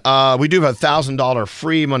on. We do have a $1,000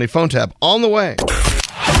 free money phone tap on the way.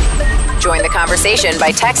 Join the conversation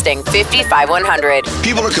by texting 55100.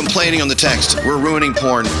 People are complaining on the text. We're ruining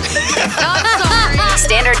porn.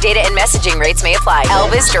 Standard data and messaging rates may apply.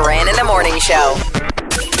 Elvis Duran in the Morning Show.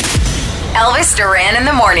 Elvis Duran in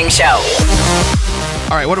the Morning Show.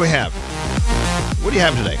 All right, what do we have? What do you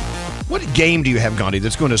have today? What game do you have, Gandhi,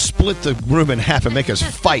 that's going to split the room in half and make us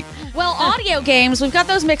fight? Well, audio games, we've got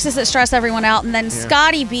those mixes that stress everyone out, and then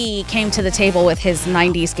Scotty B came to the table with his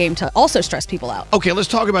 90s game to also stress people out. Okay, let's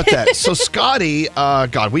talk about that. So Scotty,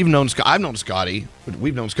 God, we've known I've known Scotty.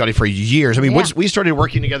 We've known Scotty for years. I mean, we started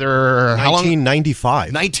working together how long?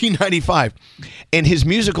 1995. 1995. And his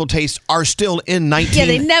musical tastes are still in Yeah,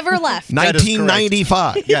 they never left.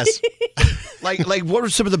 1995. Yes. Like, what are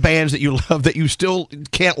some of the bands that you love that you still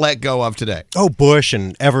can't let go of today? Oh, Bush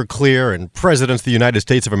and Everclear and Presidents of the United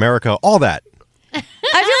States of America, all that. I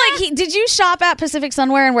feel like did you shop at Pacific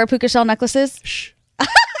Sunwear and wear puka shell necklaces? Shh.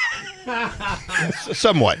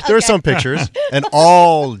 Somewhat. There are some pictures, and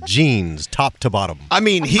all jeans, top to bottom. I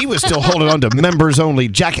mean, he was still holding on to members-only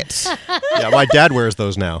jackets. Yeah, my dad wears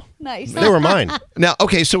those now. Nice. They were mine. Now,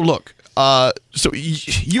 okay, so look.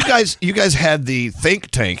 You guys had the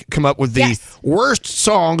think tank come up with the worst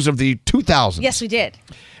songs of the 2000s. Yes, we did.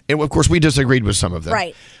 And of course, we disagreed with some of them.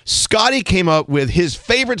 Right. Scotty came up with his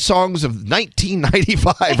favorite songs of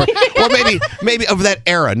 1995, or maybe of that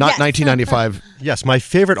era, not 1995. Yes, my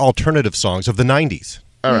favorite alternative songs of the 90s.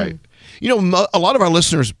 All right. You know, a lot of our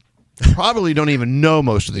listeners probably don't even know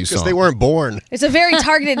most of these songs. Because they weren't born. It's a very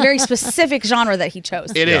targeted, very specific genre that he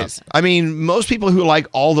chose. It is. I mean, most people who like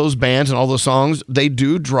all those bands and all those songs, they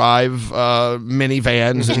do drive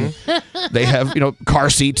minivans and they have, car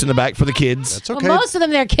seats in the back for the kids. That's okay. Well, most of them,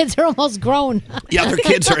 their kids are almost grown. Yeah, their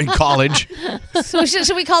kids are in college. So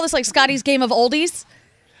should we call this like Scotty's game of oldies?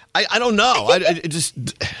 I don't know. I just...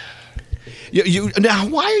 Now,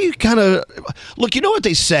 why are you kind of... Look, you know what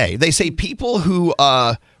they say? They say people who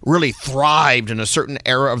really thrived in a certain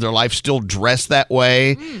era of their life still dress that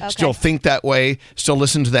way, still think that way, still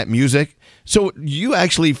listen to that music. So you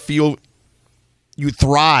actually feel you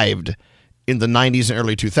thrived in the 90s and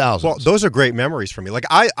early 2000s. Well, those are great memories for me. Like,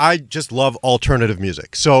 I just love alternative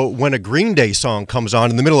music. So when a Green Day song comes on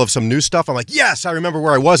in the middle of some new stuff, I'm like, yes, I remember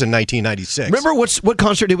where I was in 1996. Remember what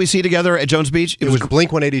concert did we see together at Jones Beach? It was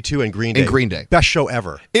Blink-182 and Green Day. And Green Day. Best show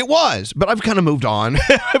ever. It was, but I've kind of moved on.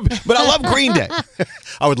 But I love Green Day.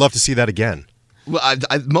 I would love to see that again. Well,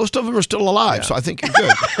 most of them are still alive, so I think you're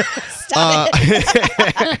good. All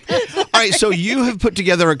right, so you have put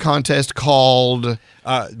together a contest called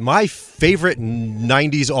My Favorite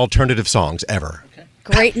 90s Alternative Songs Ever.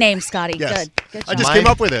 Great name, Scotty. Yes. Good. I just came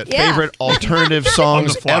up with it. Yeah. Favorite alternative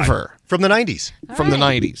songs ever. From the 90s. From the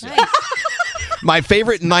 90s. My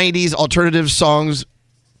favorite 90s alternative songs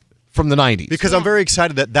from the 90s. Because I'm very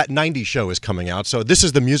excited that 90s show is coming out, so this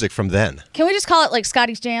is the music from then. Can we just call it like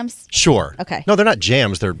Scotty's Jams? Sure. Okay. No, they're not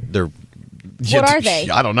jams. They're What are they?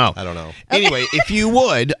 I don't know. Anyway, if you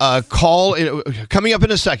would call, coming up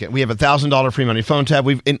in a second, we have a $1,000 free money phone tab.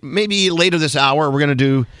 Maybe later this hour, we're going to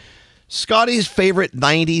do Scotty's favorite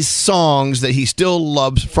 90s songs that he still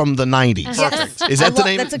loves from the 90s. Perfect. Is that the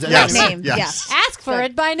name? That's a great name. Yes. Ask for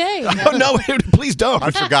it by name. Oh, no, please don't.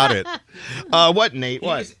 I forgot it. What, Nate?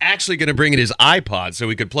 What? He's actually going to bring in his iPod so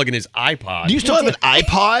we could plug in his iPod. Do you still have an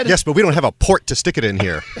iPod? Yes, but we don't have a port to stick it in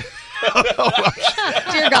here.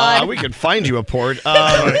 Dear God. We could find you a port.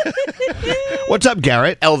 What's up,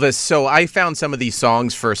 Garrett? Elvis, so I found some of these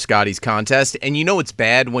songs for Scotty's contest, and you know it's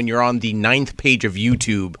bad when you're on the 9th page of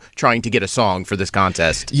YouTube trying to get a song for this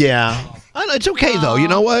contest. Yeah. It's okay, though. You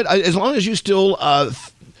know what? As long as you still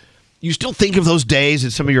think of those days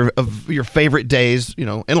as some of your favorite days,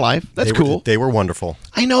 in life, that's cool. They were wonderful.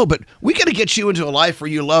 I know, but we got to get you into a life where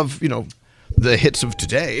you love, the hits of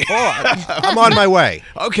today. I'm on my way.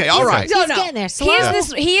 Okay, all right. No. getting there slow.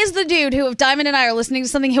 He is the dude who, if Diamond and I are listening to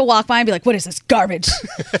something, he'll walk by and be like, "What is this garbage?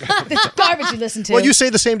 This garbage you listen to." Well, you say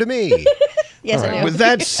the same to me. Yes, All I right. do. With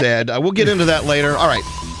that said, we'll get into that later. All right.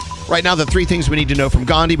 Right now, the 3 things we need to know from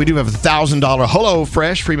Gandhi. We do have a $1,000 Hello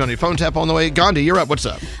Fresh free money phone tap on the way. Gandhi, you're up. What's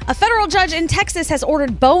up? A federal judge in Texas has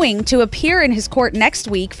ordered Boeing to appear in his court next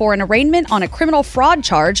week for an arraignment on a criminal fraud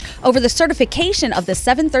charge over the certification of the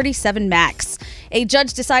 737 MAX. A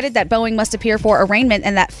judge decided that Boeing must appear for arraignment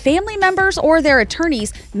and that family members or their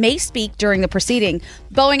attorneys may speak during the proceeding.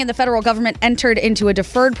 Boeing and the federal government entered into a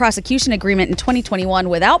deferred prosecution agreement in 2021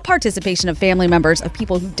 without participation of family members of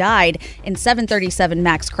people who died in 737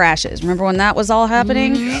 MAX crashes. Remember when that was all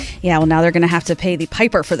happening? Yeah, well, now they're going to have to pay the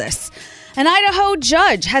piper for this. An Idaho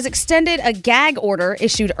judge has extended a gag order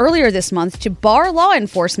issued earlier this month to bar law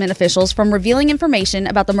enforcement officials from revealing information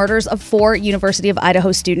about the murders of 4 University of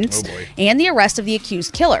Idaho students and the arrest of the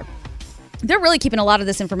accused killer. They're really keeping a lot of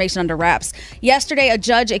this information under wraps. Yesterday, a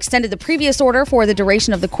judge extended the previous order for the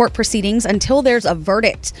duration of the court proceedings until there's a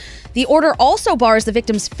verdict. The order also bars the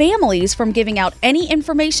victims' families from giving out any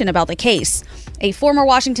information about the case. A former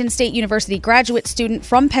Washington State University graduate student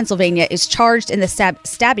from Pennsylvania is charged in the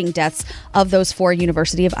stabbing deaths of those 4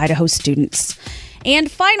 University of Idaho students. And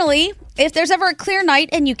finally, if there's ever a clear night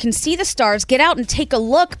and you can see the stars, get out and take a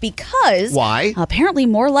look because... Why? Apparently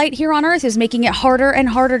more light here on Earth is making it harder and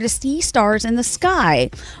harder to see stars in the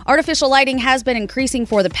sky. Artificial lighting has been increasing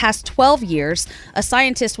for the past 12 years. A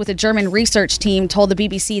scientist with a German research team told the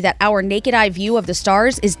BBC that our naked eye view of the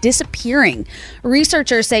stars is disappearing.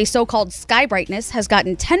 Researchers say so-called sky brightness has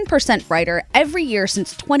gotten 10% brighter every year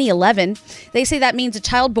since 2011. They say that means a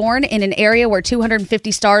child born in an area where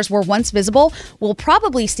 250 stars were once visible will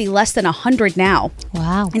probably see less than 100 now.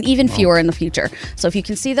 Wow. And even fewer in the future. So if you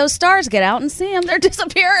can see those stars, get out and see them. They're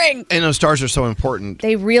disappearing. And those stars are so important.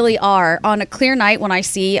 They really are. On a clear night when I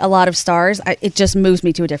see a lot of stars, it just moves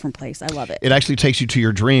me to a different place. I love it. It actually takes you to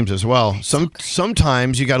your dreams as well.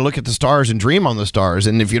 Sometimes you got to look at the stars and dream on the stars.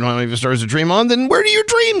 And if you don't have any stars to dream on, then where do your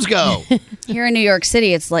dreams go? Here in New York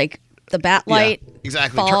City, it's like the bat light,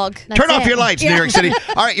 exactly. fog. Turn off your lights, New York City.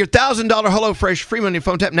 All right, your $1,000 HelloFresh free money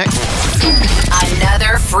phone tap next.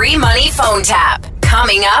 Another free money phone tap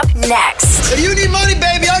coming up next. If you need money,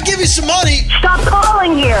 baby, I'll give you some money. Stop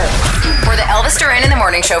calling here. For the Elvis Duran in the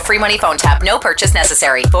Morning Show free money phone tap, no purchase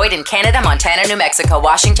necessary. Void in Canada, Montana, New Mexico,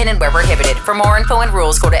 Washington, and where prohibited. For more info and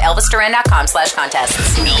rules, go to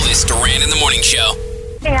elvisduran.com/contests. Elvis Duran in the Morning Show.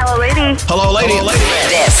 Hey, hello, lady. Hello, lady.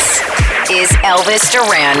 This is Elvis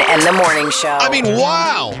Duran and the Morning Show. I mean,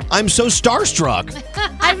 wow. I'm so starstruck.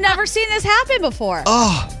 I've never seen this happen before.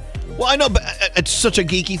 Oh, well, I know, but it's such a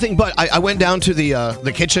geeky thing. But I went down to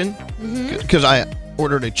the kitchen because I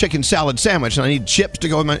ordered a chicken salad sandwich and I need chips to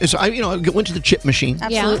go in my. So I went to the chip machine.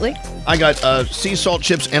 Absolutely. I got sea salt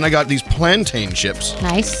chips and I got these plantain chips.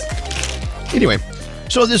 Nice. Anyway,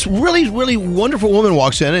 so this really, really wonderful woman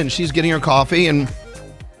walks in and she's getting her coffee and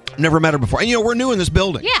never met her before. And we're new in this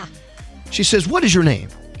building. Yeah. She says, "What is your name?"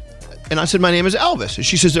 And I said, "My name is Elvis." And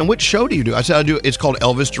she says, "And which show do you do?" I said, "I do. It's called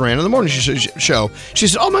Elvis Duran in the Morning Show." She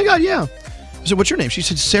said, "Oh my God, yeah." I said, "What's your name?" She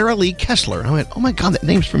said, "Sarah Lee Kessler." And I went, "Oh my God, that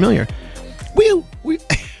name's familiar." We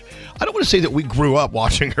I don't want to say that we grew up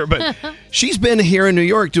watching her, but she's been here in New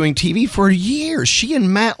York doing TV for years. She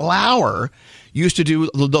and Matt Lauer used to do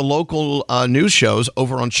the local news shows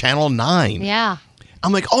over on Channel 9. Yeah.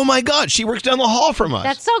 I'm like, oh my God, she works down the hall from us.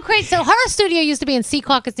 That's so crazy. So her studio used to be in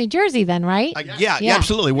Secaucus, New Jersey then, right? Yeah,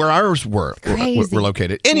 absolutely. Where ours were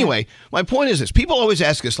located. Anyway, my point is this. People always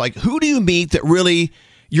ask us, like, who do you meet that really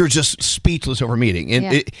you're just speechless over meeting?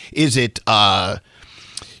 And is it, Rihanna?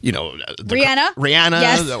 Rihanna,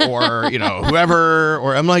 Yes. or, whoever.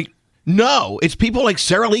 Or I'm like, no, it's people like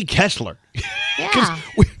Sarah Lee Kessler. Yeah.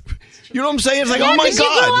 You know what I'm saying? It's like, Yeah, oh my 'cause you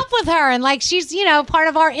God. grew up with her, and like she's part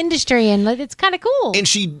of our industry, and it's kind of cool. And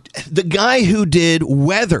the guy who did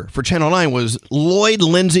weather for Channel 9 was Lloyd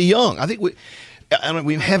Lindsay Young. I think we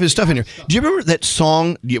have his stuff in here. Do you remember that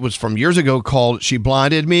song? It was from years ago called "She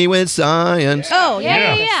Blinded Me with Science." Oh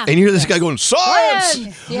yeah. And you hear this guy going,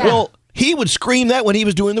 "Science!" Yeah. Well, he would scream that when he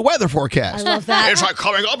was doing the weather forecast. I love that. It's like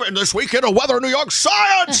coming up in this weekend of weather in New York,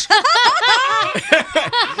 science.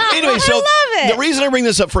 Anyway, so love it. the reason I bring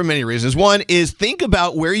this up for many reasons. One is think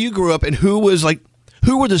about where you grew up and who were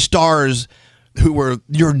the stars who were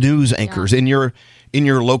your news anchors in your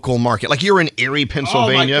local market. Like you're in Erie,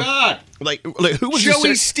 Pennsylvania. Oh my God. Like who was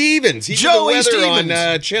Joey Stevens. He did the Joey weather Stevens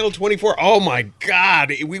on Channel 24. Oh my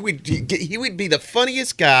God, he would be the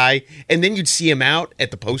funniest guy, and then you'd see him out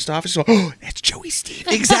at the post office. So, that's Joey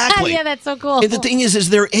Stevens. Exactly. Yeah, that's so cool. And the thing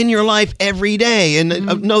is they're in your life every day.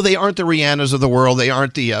 And no, they aren't the Rihannas of the world. They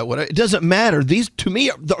aren't the it doesn't matter. These to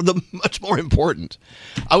me are the much more important.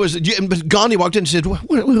 But Gandhi walked in and said,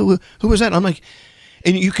 "Who was that?" And I'm like.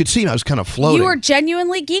 And you could see I was kind of floating. You were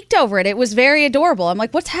genuinely geeked over it. It was very adorable. I'm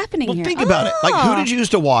like, what's happening here? Think about it. Like, who did you used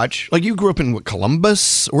to watch? Like, you grew up in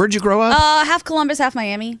Columbus? Where'd you grow up? Half Columbus, half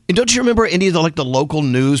Miami. And don't you remember any of the local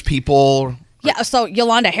news people? Yeah, so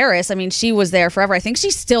Yolanda Harris, I mean, she was there forever. I think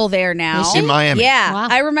she's still there now. In Miami. Yeah. Wow.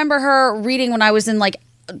 I remember her reading when I was in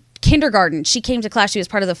kindergarten. She came to class. She was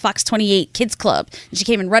part of the Fox 28 Kids Club. And she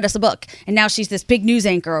came and read us a book. And now she's this big news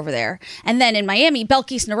anchor over there. And then in Miami,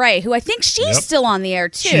 Belkis Naray, who I think she's still on the air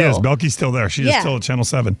too. She is. Belky's still there. She's still at Channel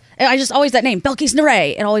 7. And I just always that name, Belkis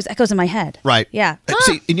Naray. It always echoes in my head. Right. Yeah.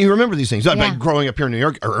 See, and you remember these things. Yeah. Like growing up here in New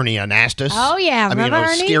York, Ernie Anastas. Oh, yeah. Remember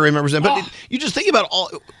Ernie? Scary remembers them. But you just think about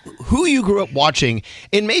who you grew up watching,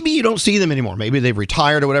 and maybe you don't see them anymore. Maybe they've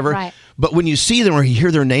retired or whatever. Right. But when you see them or you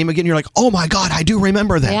hear their name again, you're like, oh my God, I do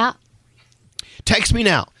remember that. Yeah. Text me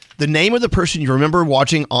now. The name of the person you remember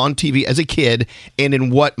watching on TV as a kid, and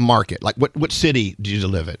in what market? Like what city did you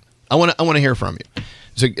live in? I want to hear from you.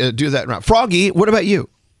 So do that now. Froggy, what about you?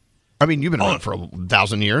 I mean, you've been around for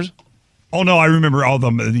 1,000 years. Oh, no, I remember all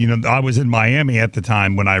them. I was in Miami at the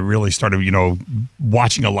time when I really started,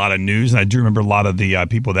 watching a lot of news. And I do remember a lot of the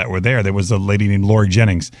people that were there. There was a lady named Lori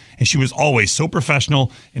Jennings, and she was always so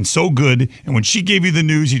professional and so good. And when she gave you the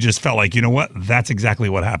news, you just felt like, you know what? That's exactly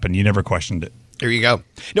what happened. You never questioned it. There you go.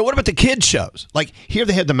 Now, what about the kids' shows? Like, here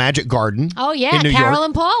they had the Magic Garden. Oh, yeah. in New Carol York.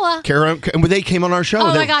 and Paula. And they came on our show.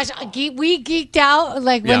 Oh, my gosh. We geeked out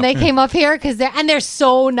when they came up here because they're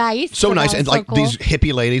so nice. So nice. And cool. These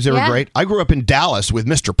hippie ladies, they were great. I grew up in Dallas with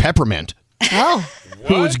Mr. Peppermint. Oh.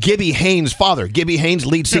 Who was Gibby Haynes' father. Gibby Haynes,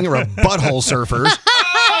 lead singer of Butthole Surfers.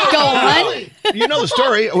 Go on. You know the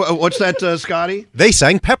story. What's that, Scotty? They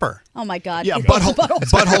sang Pepper. Oh, my God. Yeah, Butthole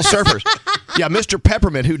Surfers. Yeah, Mr.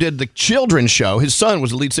 Peppermint, who did the children's show, his son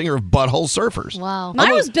was the lead singer of Butthole Surfers. Wow.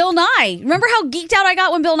 Mine was Bill Nye. Remember how geeked out I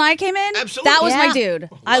got when Bill Nye came in? Absolutely. That was my dude.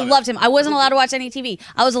 I loved him. I wasn't allowed to watch any TV.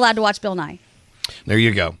 I was allowed to watch Bill Nye. There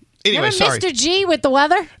you go. Anyway, Remember sorry. Mr. G with the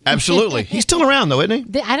weather? Absolutely. He's still around, though,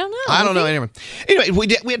 isn't he? I don't know. I don't know. Anyway,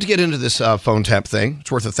 we have to get into this phone tap thing.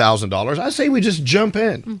 It's worth $1,000. I say we just jump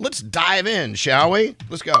in. Let's dive in, shall we?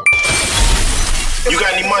 Let's go. You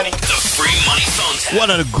got any money? The free money phone tap.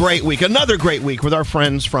 What a great week. Another great week with our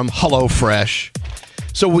friends from HelloFresh.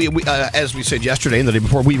 So we as we said yesterday and the day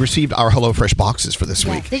before, we received our HelloFresh boxes for this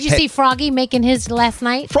week. Did you see Froggy making his last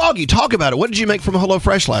night? Froggy, talk about it. What did you make from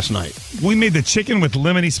HelloFresh last night? We made the chicken with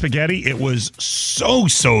lemony spaghetti. It was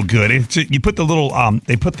so good. You put the little,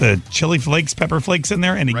 they put the chili flakes, pepper flakes in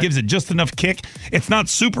there, and it gives it just enough kick. It's not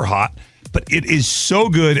super hot, but it is so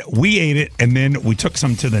good. We ate it, and then we took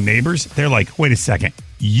some to the neighbors. They're like, wait a second.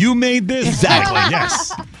 You made this? Exactly.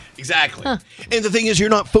 Yes. Exactly. And the thing is, you're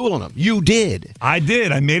not fooling them. You did. I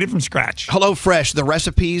did. I made it from scratch. HelloFresh, the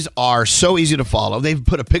recipes are so easy to follow. They've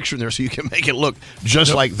put a picture in there so you can make it look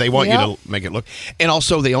just like they want you to make it look. And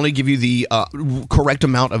also, they only give you the correct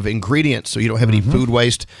amount of ingredients so you don't have any food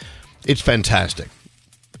waste. It's fantastic.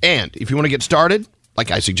 And if you want to get started,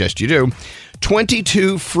 like I suggest you do,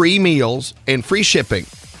 22 free meals and free shipping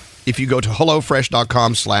if you go to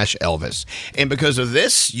HelloFresh.com/Elvis. And because of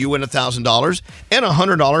this, you win $1,000 and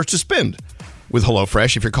 $100 to spend. with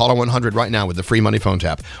HelloFresh if you're calling 100 right now with the free money phone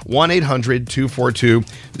tap.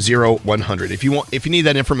 1-800-242-0100. If you need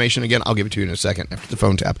that information again, I'll give it to you in a second after the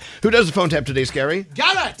phone tap. Who does the phone tap today, Scary?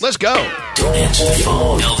 Got it! Let's go. Don't answer the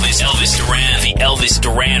phone. Elvis Duran, the Elvis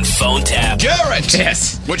Duran phone tap. Garrett!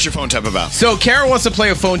 Yes. What's your phone tap about? So Karen wants to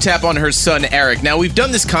play a phone tap on her son Eric. Now we've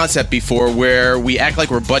done this concept before where we act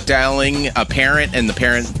like we're butt dialing a parent and the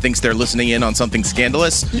parent thinks they're listening in on something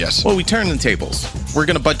scandalous. Yes. Well, we turn the tables. We're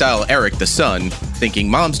going to butt dial Eric, the son, thinking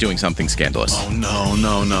mom's doing something scandalous. Oh,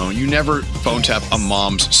 no. You never phone tap a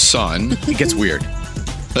mom's son. It gets weird.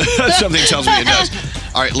 Something tells me it does.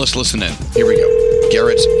 All right, let's listen in. Here we go.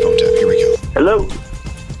 Garrett's phone tap. Here we go. Hello?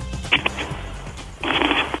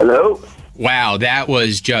 Hello? Wow, that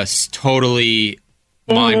was just totally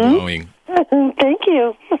mind-blowing. Thank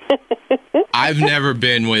you. I've never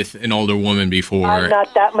been with an older woman before. I'm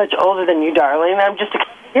not that much older than you, darling. I'm just a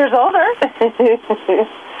couple years older.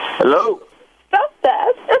 Hello? Stop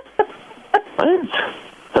that.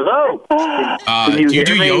 Hello? Do you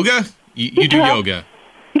do yoga? You do yoga.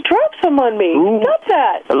 You dropped some on me. Stop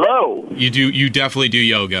that. Hello? You definitely do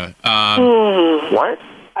yoga. What?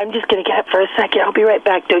 I'm just going to get up for a second. I'll be right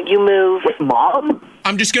back. Don't you move. Wait, Mom?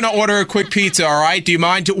 I'm just going to order a quick pizza, all right? Do you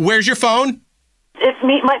mind? Where's your phone? It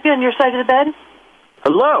might be on your side of the bed.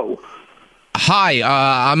 Hello? Hi,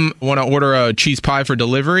 I want to order a cheese pie for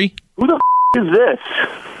delivery. Who the is this?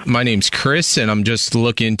 My name's Chris, and I'm just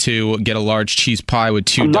looking to get a large cheese pie with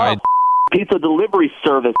two Not pizza delivery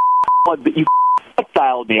service. You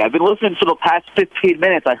dialed me. I've been listening for the past 15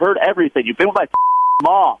 minutes. I heard everything. You've been with my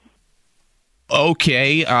mom.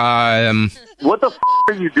 Okay, What the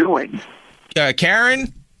are you doing?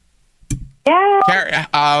 Karen? Yeah? Karen,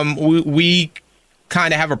 we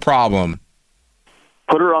kind of have a problem.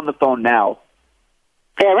 Put her on the phone now.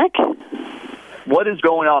 Eric? What is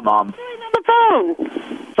going on, Mom? I'm on the phone.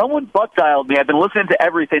 Someone butt dialed me. I've been listening to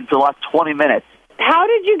everything for the last 20 minutes. How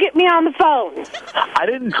did you get me on the phone? I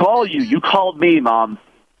didn't call you. You called me, Mom.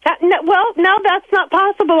 No, that's not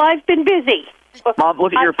possible. I've been busy. Mom,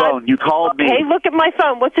 look at your phone. You called me. Hey, look at my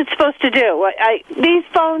phone. What's it supposed to do? These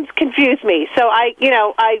phones confuse me, so I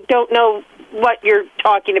don't know what you're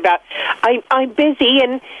talking about. I'm busy,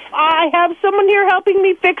 and I have someone here helping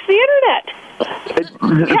me fix the internet. It's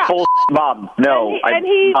full Mom. No.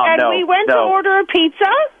 We went to order a pizza.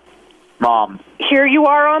 Mom. Here you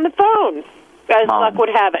are on the phone, as Mom, luck would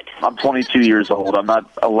have it. I'm 22 years old. I'm not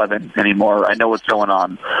 11 anymore. I know what's going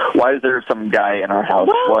on. Why is there some guy in our house?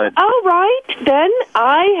 Well, What? all right. Then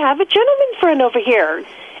I have a gentleman friend over here,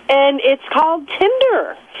 and it's called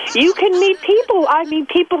Tinder. You can meet people. I mean,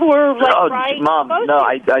 people who are right. Mom, no,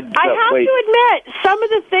 I have wait. to admit, some of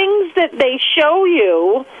the things that they show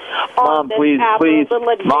you on this app are a little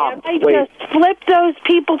advanced. Mom, I just flip those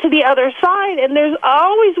people to the other side, and there's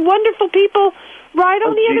always wonderful people right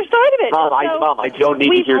on the other side of it. Mom, I don't need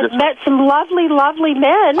to hear this. We've met some lovely, lovely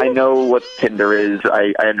men. I know what Tinder is.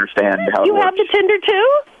 I understand how it You works. have the Tinder,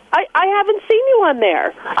 too? I haven't seen you on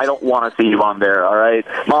there. I don't want to see you on there, all right?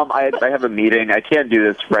 Mom, I have a meeting. I can't do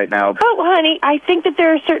this right now. Oh, honey, I think that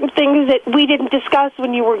there are certain things that we didn't discuss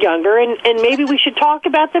when you were younger, and maybe we should talk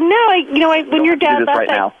about them now. When you're down, do this right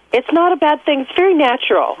now. It's not a bad thing. It's very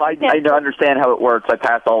natural. I don't understand how it works. I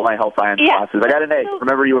passed all my health science classes. I got an A.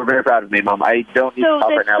 Remember, you were very proud of me, Mom. I don't need to stop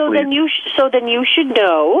right now, please. Then you should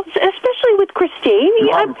know, especially with Christine.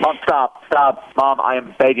 Mom, stop. Mom, I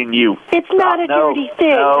am begging you. It's not a dirty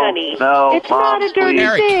thing, honey. No, it's Mom, not a dirty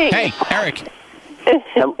thing. Hey, Eric.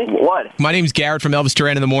 What? My name's Garrett from Elvis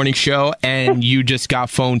Duran in the Morning Show, and you just got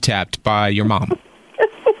phone tapped by your mom.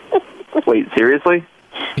 Wait, seriously?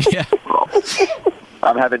 Yeah.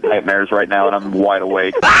 I'm having nightmares right now, and I'm wide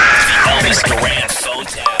awake. Elvis Duran phone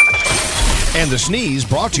tap. And the sneeze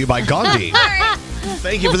brought to you by Gandhi.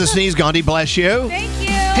 Thank you for the sneeze, Gandhi. Bless you. Thank you.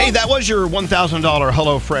 Hey, that was your $1,000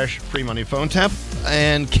 HelloFresh free money phone tap.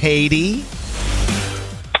 And Katie.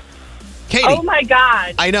 Oh, my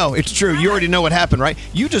God. I know, it's true. You already know what happened, right?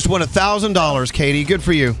 You just won $1,000, Katie. Good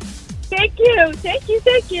for you. Thank you.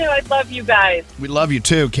 I love you guys. We love you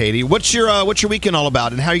too, Katie. What's your weekend all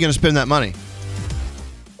about, and how are you going to spend that money?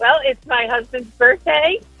 Well, it's my husband's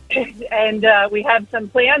birthday, and we have some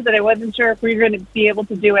plans that I wasn't sure if we were going to be able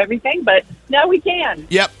to do everything, but now we can.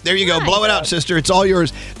 Yep, there you go. Blow it out, sister. It's all yours.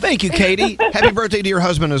 Thank you, Katie. Happy birthday to your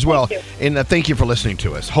husband as well. Thank you. And thank you for listening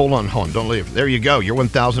to us. Hold on. Don't leave. There you go. Your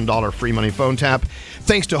 $1,000 free money phone tap.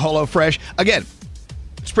 Thanks to HelloFresh. Again,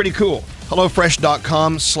 it's pretty cool.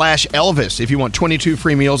 HelloFresh.com/Elvis if you want 22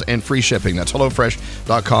 free meals and free shipping. That's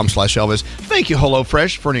HelloFresh.com/Elvis. Thank you,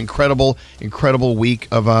 HelloFresh, for an incredible week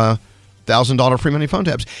of $1,000 free money phone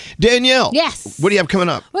taps. Danielle. Yes. What do you have coming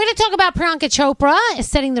up? We're going to talk about Priyanka Chopra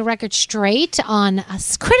setting the record straight on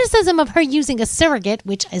criticism of her using a surrogate,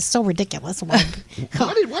 which is so ridiculous. Why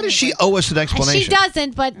does she owe us an explanation? She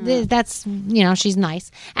doesn't, but that's, she's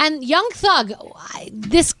nice. And Young Thug,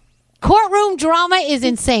 this courtroom drama is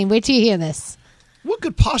insane. Wait till you hear this. What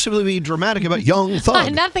could possibly be dramatic about Young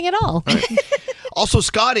Thug? Nothing at all. Also,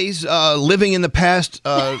 Scotty's living in the past.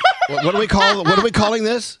 What do we calling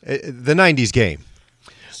this? The 90s game.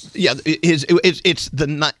 Yeah, it's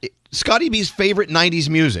Scotty B's favorite 90s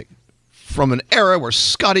music from an era where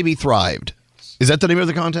Scotty B thrived. Is that the name of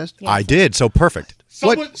the contest? Yes. I did, so perfect.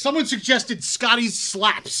 Someone suggested Scotty's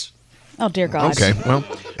slaps. Oh, dear God. Okay, well,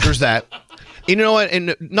 there's that. You know what?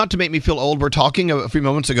 And not to make me feel old, we're talking a few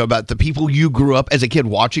moments ago about the people you grew up as a kid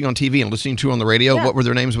watching on TV and listening to on the radio. Yeah. What were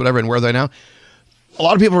their names, whatever, and where are they now? A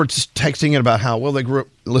lot of people are just texting in about how, well, they grew up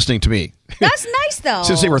listening to me. That's nice, though.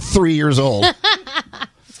 Since they were 3 years old.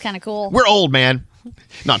 It's kind of cool. We're old, man.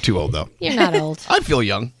 Not too old, though. You're not old. I feel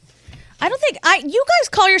young. I don't think you guys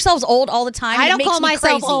call yourselves old all the time. I It don't makes call me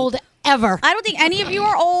myself crazy. old ever. I don't think any of you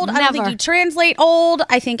are old. I don't think Never. you translate old.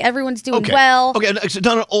 I think everyone's doing Okay. well. Okay, it's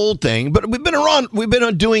not an old thing, but we've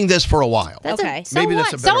been doing this for a while. Okay. So Maybe what?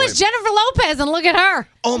 that's a better So way is to- Jennifer Lopez, and look at her.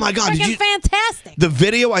 Oh my God! Freaking fantastic. The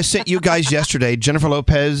video I sent you guys yesterday, Jennifer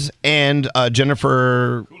Lopez and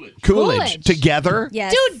Jennifer Coolidge together.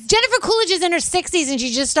 Yes. Dude, Jennifer Coolidge is in her 60s, and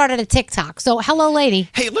she just started a TikTok. So, hello, lady.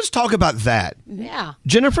 Hey, let's talk about that. Yeah.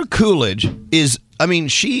 Jennifer Coolidge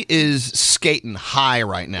she is skating high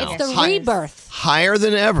right now. It's the rebirth. Higher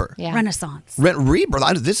than ever. Yeah. Renaissance.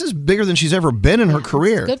 Rebirth. This is bigger than she's ever been in her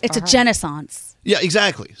career. It's a genaissance. Yeah,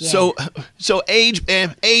 exactly. Yeah. So age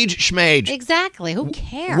schmage. Exactly. Who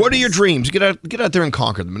cares? What are your dreams? Get out there and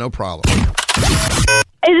conquer them. No problem.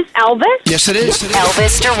 Is this Elvis? Yes, it is.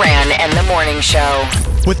 Elvis Duran and the Morning Show.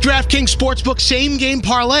 With DraftKings Sportsbook same-game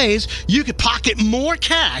parlays, you could pocket more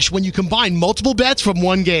cash when you combine multiple bets from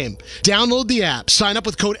one game. Download the app, sign up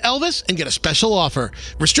with code Elvis, and get a special offer.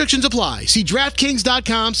 Restrictions apply. See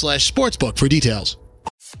DraftKings.com/sportsbook for details.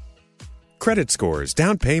 Credit scores,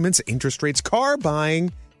 down payments, interest rates, car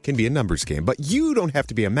buying can be a numbers game, but you don't have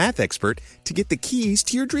to be a math expert to get the keys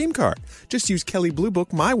to your dream car. Just use Kelley Blue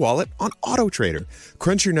Book My Wallet on AutoTrader.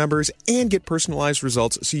 Crunch your numbers and get personalized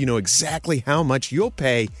results so you know exactly how much you'll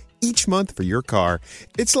pay each month for your car.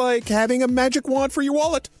 It's like having a magic wand for your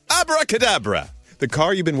wallet. Abracadabra! The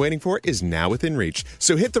car you've been waiting for is now within reach,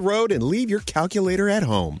 so hit the road and leave your calculator at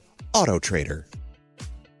home. AutoTrader.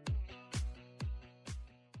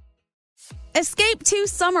 Escape to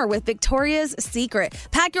summer with Victoria's Secret.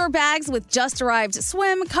 Pack your bags with just arrived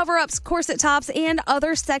swim, cover-ups, corset tops, and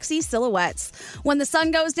other sexy silhouettes. When the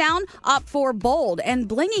sun goes down, opt for bold and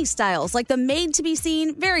blingy styles like the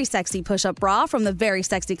made-to-be-seen, very sexy push-up bra from the Very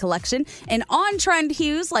Sexy collection and on-trend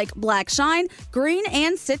hues like black shine, green,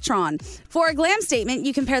 and citron. For a glam statement,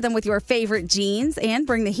 you can pair them with your favorite jeans and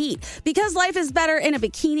bring the heat. Because life is better in a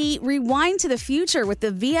bikini, rewind to the future with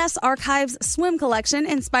the VS Archives swim collection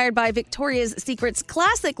inspired by Victoria's Secret's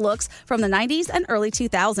classic looks from the 90s and early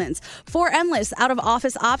 2000s. For endless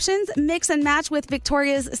out-of-office options, mix and match with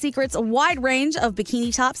Victoria's Secret's wide range of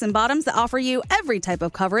bikini tops and bottoms that offer you every type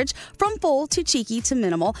of coverage, from full to cheeky to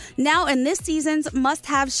minimal, now in this season's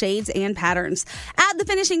must-have shades and patterns. Add the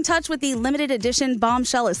finishing touch with the limited edition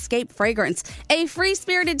Bombshell Escape fragrance, a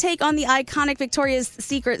free-spirited take on the iconic Victoria's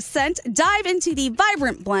Secret scent. Dive into the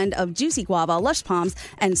vibrant blend of juicy guava, lush palms,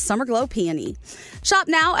 and summer glow peony. Shop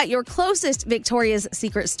now at your closest Victoria's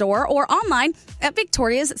Secret store or online at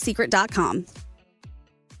victoriassecret.com.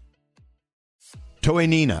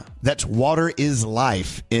 Toenina. That's water is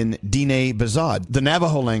life in Diné Bazad, the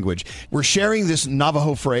Navajo language. We're sharing this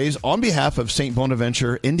Navajo phrase on behalf of St.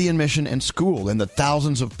 Bonaventure Indian Mission and School and the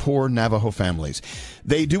thousands of poor Navajo families.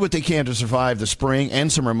 They do what they can to survive the spring and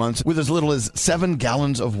summer months with as little as 7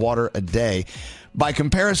 gallons of water a day. By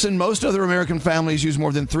comparison, most other American families use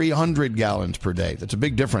more than 300 gallons per day. That's a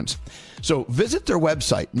big difference. So visit their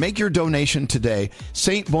website. Make your donation today,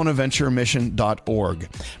 stbonaventuremission.org.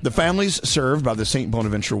 The families served by the St.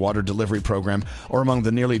 Bonaventure Water Delivery Program are among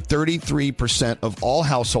the nearly 33% of all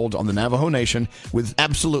households on the Navajo Nation with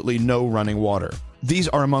absolutely no running water. These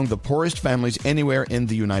are among the poorest families anywhere in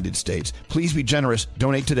the United States. Please be generous.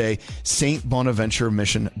 Donate today,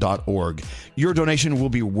 stbonaventuremission.org. Your donation will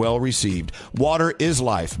be well received. Water is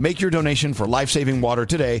life. Make your donation for life-saving water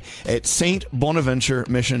today at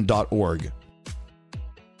stbonaventuremission.org.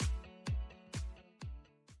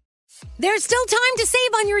 There's still time to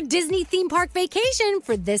save on your Disney theme park vacation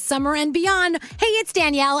for this summer and beyond. Hey, it's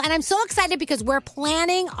Danielle, and I'm so excited because we're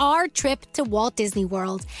planning our trip to Walt Disney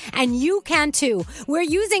World. And you can too. We're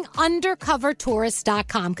using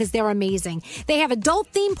undercovertourist.com because they're amazing. They have adult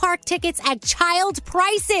theme park tickets at child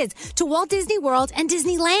prices to Walt Disney World and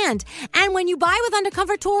Disneyland. And when you buy with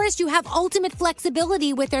Undercover Tourist, you have ultimate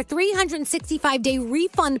flexibility with their 365-day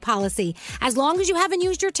refund policy. As long as you haven't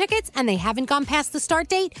used your tickets and they haven't gone past the start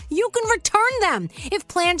date, you can return them. If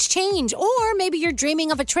plans change, or maybe you're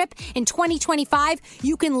dreaming of a trip in 2025,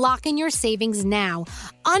 you can lock in your savings now.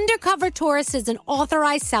 Undercover Tourist is an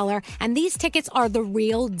authorized seller, and these tickets are the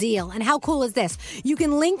real deal. And how cool is this? You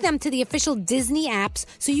can link them to the official Disney apps,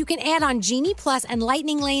 so you can add on Genie Plus and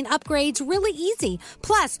Lightning Lane upgrades really easy.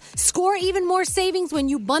 Plus, score even more savings when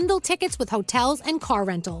you bundle tickets with hotels and car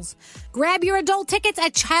rentals. Grab your adult tickets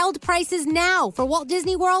at child prices now for Walt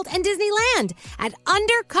Disney World and Disneyland at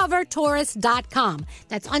undercovertourist.com.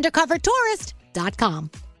 That's undercovertourist.com.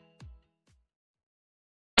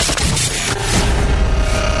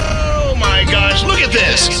 Oh my gosh, look at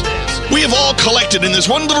this. We have all collected in this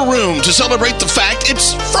one little room to celebrate the fact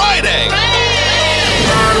it's Friday.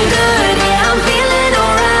 I'm good, yeah, I'm feeling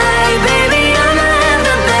alright, baby. I'ma have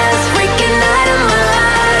the best freaking night of my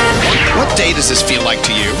life. What day does this feel like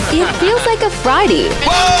to you? It feels like a Friday. I'm good,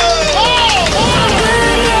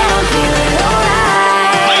 yeah, I'm feeling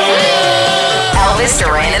alright. Elvis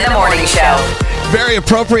Duran in the Morning Show. Very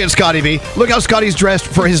appropriate, Scotty B. Look how Scotty's dressed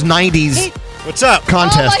for his 90s. What's up?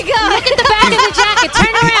 Contest. Oh my God! Look at the back of the jacket.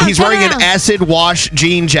 Turn around. He's wearing an acid wash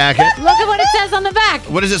jean jacket. Look at what it says on the back.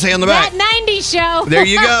 What does it say on the back? That 90s show. There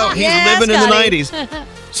you go. He's Yeah, living Scotty. in the 90s.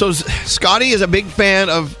 So Scotty is a big fan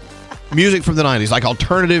of music from the 90s, like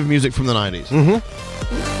alternative music from the 90s.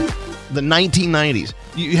 Mm-hmm. The 1990s.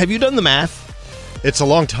 Have you done the math? It's a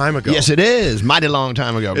long time ago. Yes, it is. Mighty long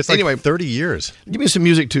time ago. It's like anyway, 30 years. Give me some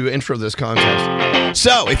music to intro this contest.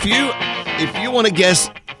 So, if you want to guess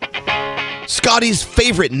Scotty's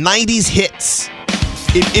favorite 90s hits,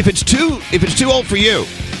 if it's too old for you,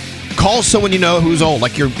 call someone you know who's old,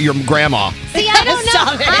 like your grandma. See, I don't know.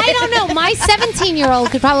 I don't know. My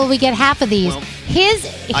 17-year-old could probably get half of these.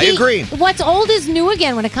 I agree. What's old is new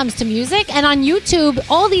again when it comes to music, and on YouTube,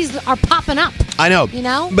 all these are popping up. I know. You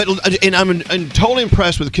know? But I'm totally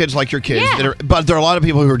impressed with kids like your kids. Yeah. But there are a lot of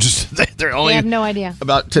people who are just, they're only I have no idea.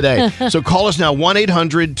 about today. So call us now,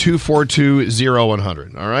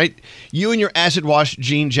 1-800-242-0100. All right? You and your acid wash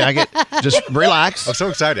jean jacket, just relax. I'm so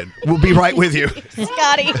excited. We'll be right with you.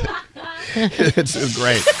 Scotty. It's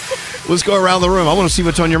great. Let's go around the room. I want to see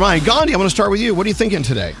what's on your mind. Gandhi, I want to start with you. What are you thinking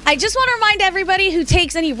today? I just want to remind everybody who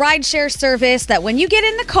takes any rideshare service that when you get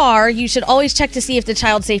in the car, you should always check to see if the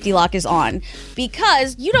child safety lock is on,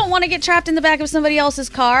 because you don't want to get trapped in the back of somebody else's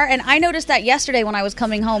car. And I noticed that yesterday when I was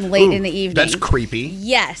coming home late in the evening. That's creepy.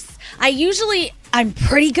 Yes. I'm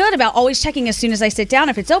pretty good about always checking as soon as I sit down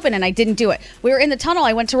if it's open, and I didn't do it. We were in the tunnel.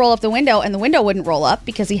 I went to roll up the window, and the window wouldn't roll up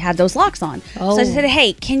because he had those locks on. Oh. So I said,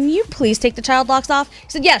 hey, can you please take the child locks off? He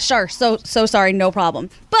said, yeah, sure. So sorry, no problem.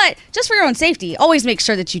 But just for your own safety, always make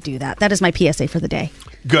sure that you do that. That is my PSA for the day.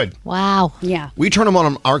 Good. Wow. Yeah. We turn them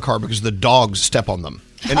on our car because the dogs step on them.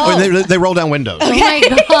 And Oh. they roll down windows. Oh my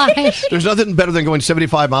gosh. There's nothing better than going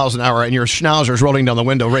 75 miles an hour and your schnauzer's rolling down the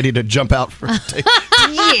window ready to jump out for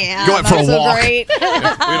Yeah. go out for a not so walk. great. We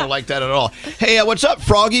don't like that at all. Hey, what's up,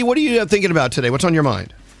 Froggy? What are you thinking about today? What's on your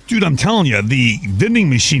mind? Dude, I'm telling you, the vending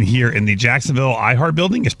machine here in the Jacksonville iHeart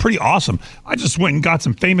building is pretty awesome. I just went and got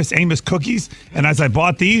some Famous Amos cookies, and as I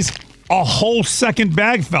bought these, a whole second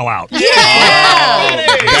bag fell out. Today's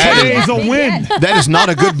a win. That is not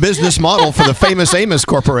a good business model for the Famous Amos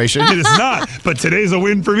Corporation. It is not, but today's a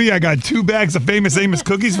win for me. I got 2 bags of Famous Amos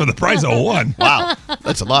cookies for the price of 1. Wow,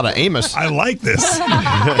 that's a lot of Amos. I like this.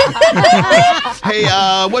 Hey,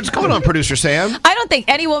 what's going on, Producer Sam? I don't think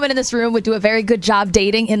any woman in this room would do a very good job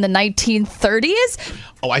dating in the 1930s.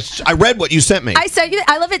 Oh, I read what you sent me. I sent you.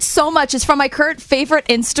 I love it so much. It's from my current favorite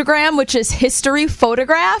Instagram, which is History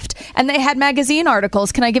Photographed, and they had magazine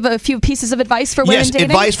articles. Can I give a few pieces of advice for women Yes,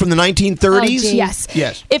 dating? advice from the 1930s? Yes.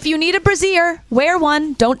 Yes. If you need a brassiere, wear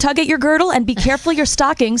one. Don't tug at your girdle, and be careful your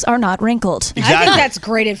stockings are not wrinkled. I think that's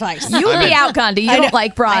great advice. You would be out, Gandhi. You I don't know.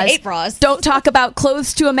 like bras. I hate bras. Don't talk about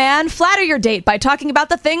clothes to a man. Flatter your date by talking about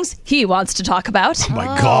the things he wants to talk about. Oh, my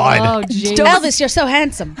God. Elvis, you're so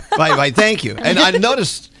handsome. Right, thank you. And I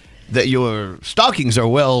noticed that your stockings are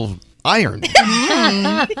well ironed.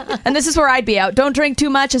 And this is where I'd be out. Don't drink too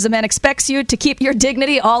much as a man expects you to keep your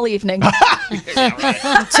dignity all evening.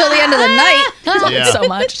 Until the end of the night. Yeah. So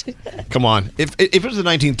much. Come on. If it was the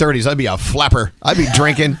 1930s, I'd be a flapper. I'd be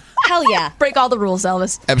drinking. Hell yeah. Break all the rules,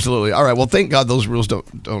 Elvis. Absolutely. All right. Well, thank God those rules don't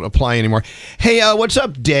apply anymore. Hey, what's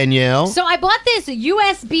up, Danielle? So I bought this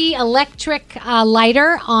USB electric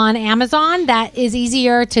lighter on Amazon that is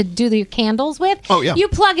easier to do your candles with. Oh, yeah. You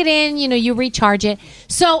plug it in, you recharge it.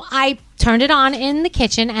 So I turned it on in the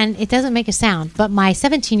kitchen, and it doesn't make a sound. But my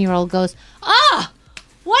 17-year-old goes,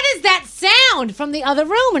 what is that sound from the other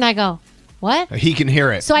room? And I go, what? He can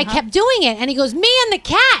hear it. So I kept doing it, and he goes, me and the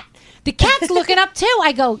cat. The cat's looking up too.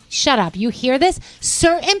 I go, shut up. You hear this?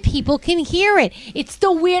 Certain people can hear it. It's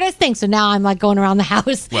the weirdest thing. So now I'm like going around the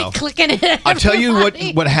house clicking it. I'll tell you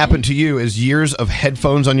what happened to you is years of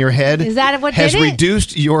headphones on your head. Is that what has did it?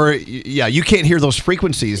 reduced your? Yeah, you can't hear those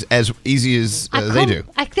frequencies as easy as they do.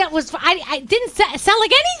 I didn't sound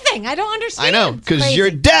like anything. I don't understand. I know, It's because crazy. you're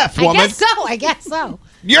deaf, woman. I guess so.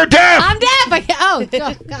 You're deaf. I'm deaf. Oh,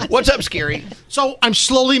 God. What's up, Scary? So I'm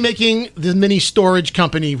slowly making the mini storage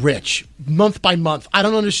company rich, month by month. I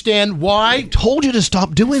don't understand why. I told you to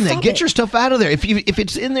stop doing that. Get your stuff out of there. If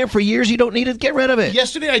it's in there for years, you don't need it. Get rid of it.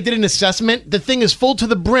 Yesterday I did an assessment. The thing is full to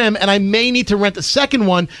the brim, and I may need to rent a second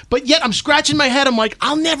one. But yet I'm scratching my head. I'm like,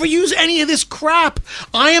 I'll never use any of this crap.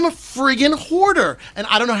 I am a friggin' hoarder, and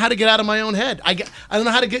I don't know how to get out of my own head. I don't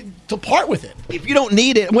know how to get to part with it. If you don't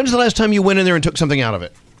need it, when's the last time you went in there and took something out of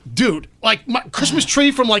it? Dude, like my Christmas tree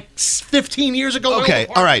from like 15 years ago. Okay,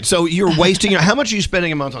 all right. So you're wasting how much are you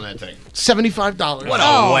spending a month on that thing? $75. What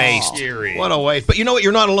a waste. What a waste. But you know what?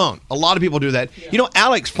 You're not alone. A lot of people do that. Yeah. You know,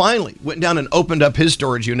 Alex finally went down and opened up his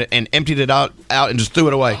storage unit and emptied it out and just threw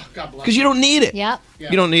it away. Because you don't need it. Yep. You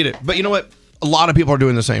don't need it. But you know what? A lot of people are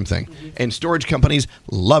doing the same thing. And storage companies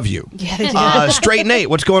love you. Yeah, they do. Straight Nate,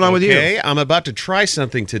 what's going on with you? Okay, I'm about to try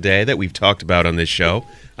something today that we've talked about on this show.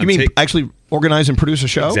 You mean actually organize and produce a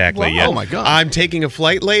show? Exactly, Wow. yeah. Oh, my God. I'm taking a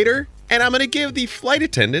flight later, and I'm going to give the flight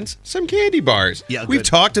attendants some candy bars. Yeah, We've good.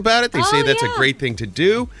 talked about it. They say that's yeah. a great thing to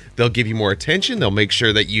do. They'll give you more attention. They'll make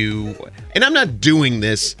sure that you... And I'm not doing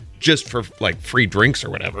this just for, like, free drinks or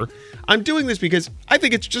whatever. I'm doing this because I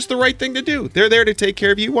think it's just the right thing to do. They're there to take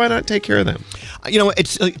care of you. Why not take care of them? You know,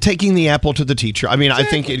 it's like taking the apple to the teacher. I mean, I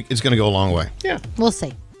think it's going to go a long way. Yeah. We'll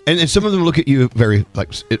see. And some of them look at you very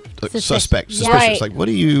suspect, suspicious. Right. Like, what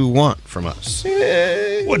do you want from us?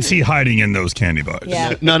 What's he hiding in those candy bars?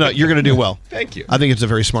 Yeah. No, you're going to do well. Thank you. I think it's a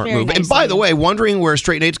very smart Very move. nice And by of the you. way, wondering where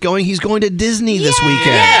Straight Nate's going, he's going to Disney this weekend.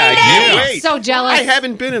 Yeah, I can't wait. So jealous. I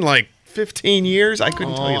haven't been in like 15 years. I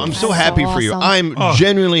couldn't tell you. I'm that. so happy for you. awesome. I'm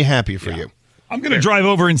genuinely happy for you. I'm going to drive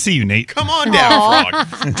over and see you, Nate. Come on down,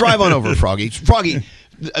 Frog. Drive on over, Froggy. Froggy,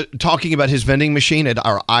 talking about his vending machine at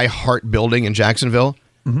our iHeart building in Jacksonville.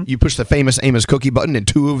 You pushed the famous Amos cookie button and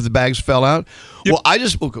 2 of the bags fell out. Yep. Well,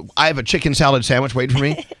 I have a chicken salad sandwich waiting for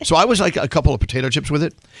me. So I was like a couple of potato chips with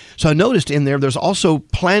it. So I noticed in there's also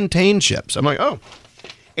plantain chips. I'm like, oh.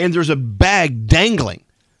 And there's a bag dangling.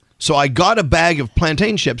 So I got a bag of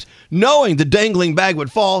plantain chips knowing the dangling bag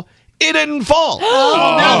would fall. It didn't fall.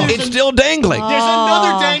 Now It's still dangling. There's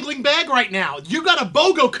another dangling bag right now. You got a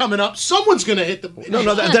BOGO coming up. Someone's gonna hit the. No,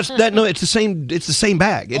 no, it's the same. It's the same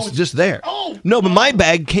bag. It's just there. Oh. No, but my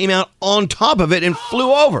bag came out on top of it and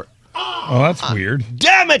flew over. Oh, that's weird.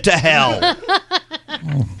 Damn it to hell!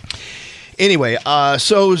 Anyway,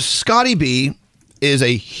 so Scotty B is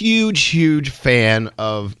a huge fan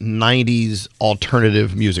of '90s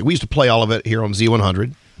alternative music. We used to play all of it here on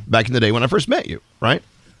Z100 back in the day when I first met you. Right?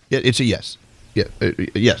 It's a yes. Yeah,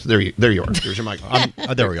 yes. There you are. There's your mic.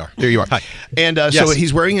 There we are. There you are. Hi. And so Yes.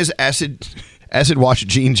 he's wearing his acid wash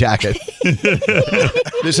jean jacket.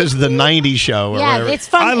 This is the '90s show. Or Yeah, whatever. it's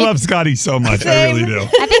from. I love Scotty so much. I really do.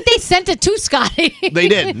 I think they sent it to Scotty. They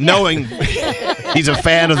did, knowing he's a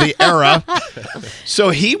fan of the era. So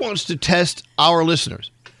he wants to test our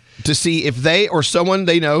listeners to see if they or someone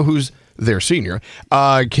they know who's their senior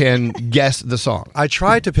can guess the song. I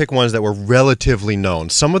tried to pick ones that were relatively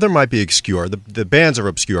known. Some of them might be obscure. The bands are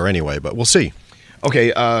obscure anyway, but we'll see.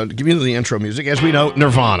 Okay, give me the intro music. As we know,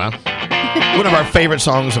 Nirvana, one of our favorite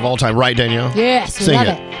songs of all time, right, Danielle? Yes, we Sing love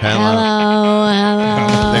it. it. Hello.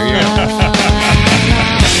 There you go.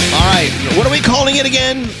 All right, what are we calling it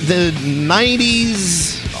again? The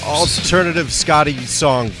 '90s Alternative Scotty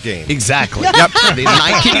song game. Exactly. Yep. Can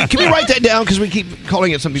we write that down because we keep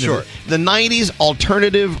calling it something Sure. different? The '90s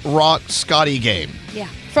alternative rock Scotty game Yeah.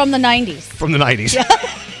 From the 90s. from the '90s.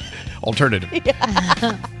 Alternative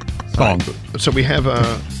Song. So we have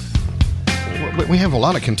a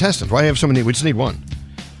lot of contestants. Why have so many? We just need one.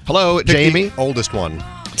 Hello, Pick the Jamie. oldest one.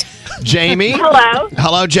 Jamie. Hello.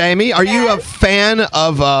 Hello, Jamie. Are you a fan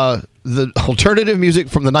of the alternative music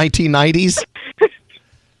from the 1990s?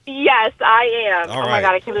 Yes, I am. All oh my right.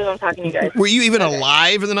 god, I can't believe I'm talking to you guys. Were you even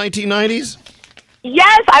alive in the 1990s?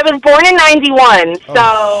 Yes, I was born in 91,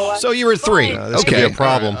 so... So you were 3. This could be a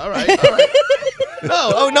problem. All right.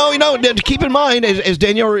 No. Keep in mind, as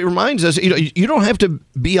Danielle reminds us, you don't have to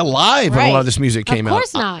be alive when a lot of this music came out. Of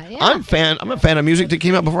course not. Yeah. I'm a fan of music that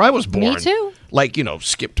came out before I was born. Me too. Like,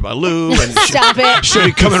 Skip to My Lou and Stop it. Should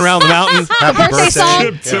Be Coming Around the Mountain. Happy birthday song.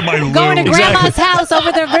 Skip to My Lou. Going to Grandma's house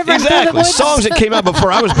over the river. and through the Exactly. woods. Songs that came out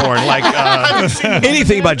before I was born, like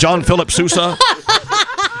anything by John Philip Sousa.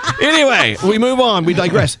 Anyway, we move on. We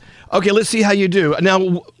digress. Okay, let's see how you do.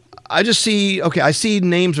 Now, I see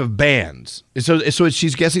names of bands. So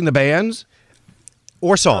she's guessing the bands?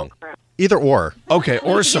 Or song. Either or. Okay,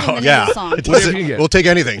 or song. Yeah. Whatever you can get. We'll take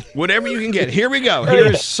anything. Whatever you can get. Here we go.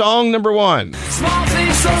 Here's song number 1. Small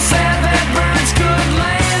thing so sad that birds could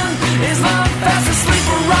land. Is love fast asleep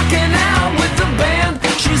or rocking out with the band?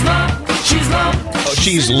 She's lump. Oh,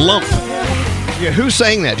 she's lump. Yeah, who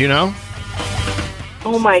sang that? Do you know?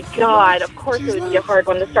 Oh, my God. Of course it would be a hard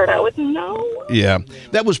one to start out with. No. Yeah.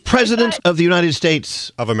 That was President of the United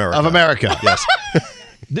States of America. Yes.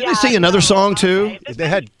 Didn't they sing another song, too? They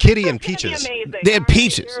had Kitty and Peaches. They had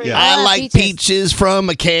Peaches. Yeah. I like peaches from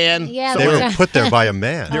a can. Yeah, They were put there by a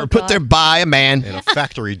man. They were put there by a man. In a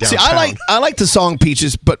factory See, downtown. I like the song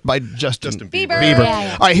Peaches, but by Justin Bieber.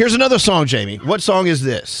 Yeah. All right, here's another song, Jamie. What song is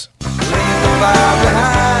this? Or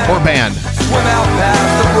band? Swim out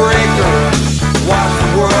past the breaker. Watch the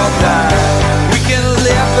world die. We can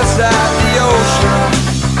live beside the ocean.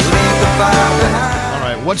 Leave the fire behind. All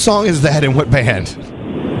right, what song is that and what band?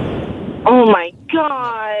 Oh, my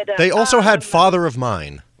God. They also had Father of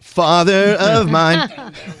Mine. Father of Mine.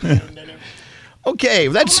 Okay,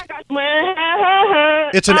 that's...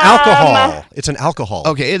 It's an alcohol. It's an alcohol.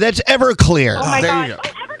 Okay, that's Everclear. Oh, my there God. you go.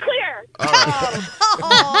 Everclear.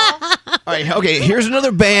 All right, okay, here's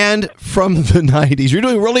another band from the 90s. You're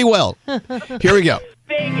doing really well. Here we go.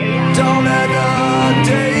 Don't let the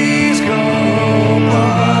days go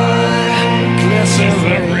by.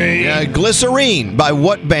 Glycerine. Glycerine. By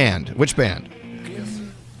what band? Which band?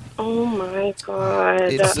 Oh, my God.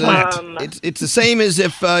 It's the same as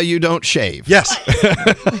if you don't shave. Yes.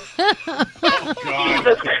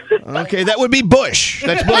 Okay, that would be Bush.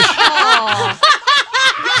 That's Bush.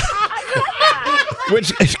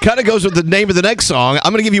 Which kind of goes with the name of the next song.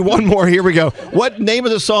 I'm going to give you one more. Here we go. What name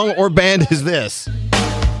of the song or band is this?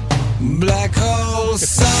 Black hole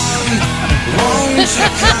sun, won't you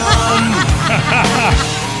come?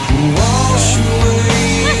 Wash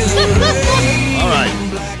away the rain. All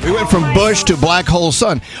right. We went from Bush to Black Hole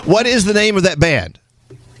Sun. What is the name of that band?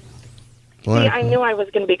 See, I knew I was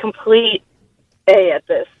going to be complete A at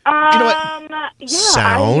this. You know what? Yeah,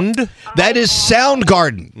 Sound? That is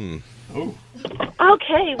Soundgarden.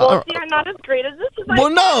 Okay, well, see, I'm not as great as this as I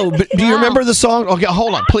Well, no, but do you remember the song? Okay,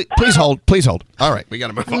 hold on. Please hold. Please hold. All right, we got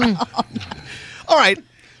to move on. All right,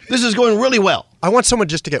 this is going really well. I want someone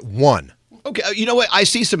just to get one. Okay, you know what? I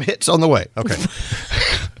see some hits on the way. Okay.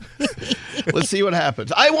 Let's see what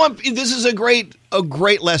happens. This is a great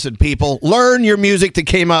lesson, people. Learn your music that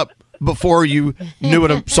came up before you knew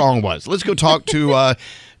what a song was. Let's go talk to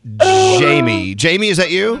Jamie. Jamie, is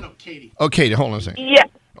that you? No, Katie. Oh, Katie, hold on a second. Yeah.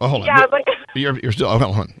 Oh, hold on. Yeah, I was like... You're still. Oh,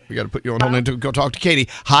 hold on. We got to put you on hold on to go talk to Katie.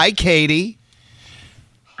 Hi, Katie.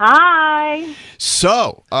 Hi.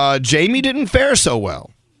 So, Jamie didn't fare so well.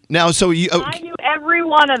 Now, so you. I knew every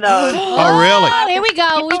one of those. Oh, really? Oh, here we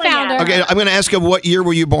go. We found her. Okay, I'm going to ask him what year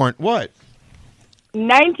were you born? What?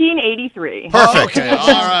 1983. Perfect. Okay,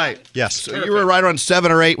 all right. Yes. So you were right around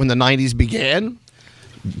 7 or 8 when the 90s began,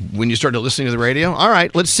 when you started listening to the radio. All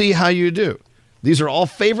right, let's see how you do. These are all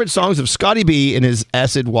favorite songs of Scotty B in his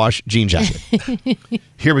acid wash jean jacket.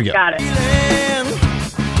 Here we go. Got it.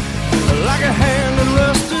 Like a hand and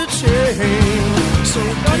rusted chain. So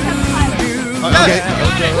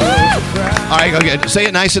All right, okay. Say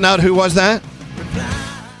it nice and loud. Who was that?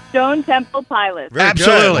 Stone Temple Pilots. Very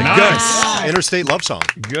Absolutely. Good. Nice. Interstate love song.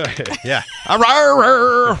 Good. Yeah.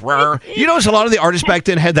 You notice a lot of the artists back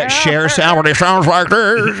then had that share sound where they sounds like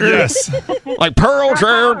this. Yes. Like Pearl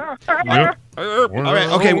Jam. Yep. All right,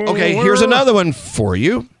 okay. Here's another one for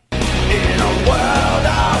you. in a world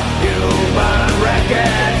of human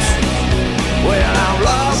wreckage. Well, I'm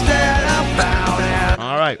lost and I'm found.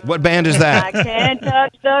 All right, what band is that? I can't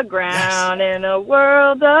touch the ground in a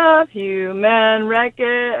world of human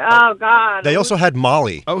wreckage. Oh, God. They also had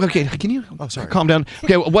Molly. Oh, okay. Can you calm down?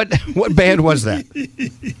 Okay, what band was that?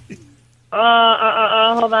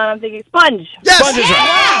 Hold on. I'm thinking Sponge. Yes! Sponge is right.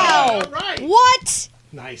 Wow. Right. What?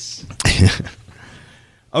 Nice.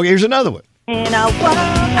 Okay, here's another one. In a world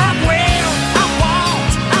of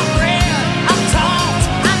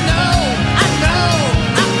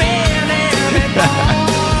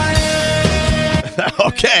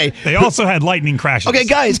Okay. They also had lightning crashes. Okay,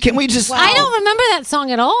 guys, can we just... I don't remember that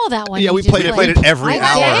song at all. That one. Yeah, you we just played it every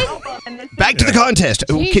hour. Back to the contest.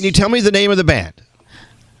 Jeez. Can you tell me the name of the band?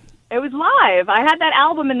 It was live. I had that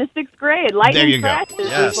album in the 6th grade. There Lightning you go. Crashes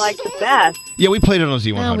Yes. was like the best. Yeah, we played it on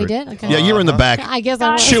Z100. Oh, we did? Okay. Yeah, you were in the back. I guess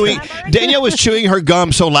I was. Chewing. Danielle was chewing her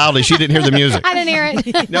gum so loudly she didn't hear the music. I didn't hear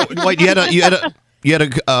it. No, wait. You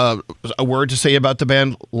had a word to say about the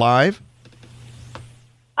band live?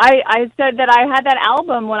 I said that I had that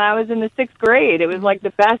album when I was in the 6th grade. It was like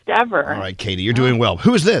the best ever. All right, Katie, you're doing well.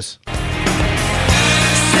 Who is this?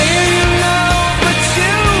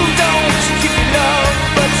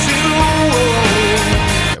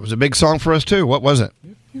 It was a big song for us too. What was it?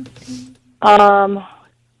 Can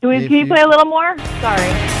you play a little more?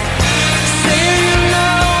 Sorry.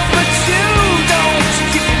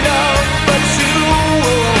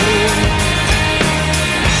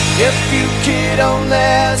 If you could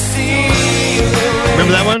only see.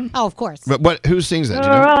 Remember that one? Oh, of course. But who sings that? Do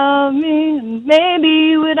you know? Around me, maybe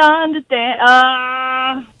you would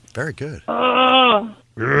understand. Very good.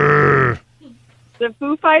 The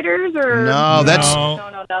Foo Fighters or No, that's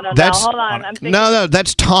no. that's Hold on, I'm thinking. no,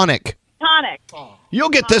 that's Tonic. Tonic. You'll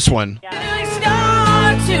get this one.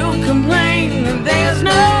 Start to complain that there's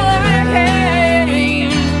no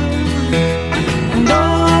rain. And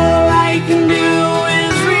all I can do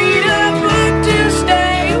is read a book to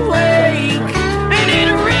stay awake. And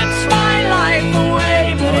it rips my life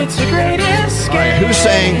away, but it's a great escape. All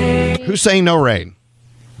right, who's saying No Rain?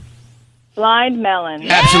 Blind Melon.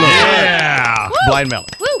 Absolutely. Yeah. Blind Melon.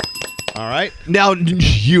 Woo. All right. Now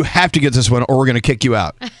you have to get this one or we're going to kick you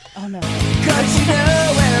out. Oh no. 'Cause you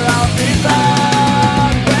know where I'll be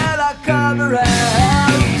found when I come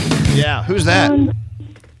around. Yeah. Who's that?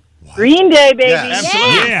 Green Day, baby. Yeah,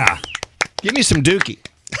 absolutely. Yeah. Give me some Dookie.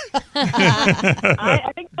 I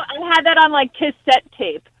think I had that on like cassette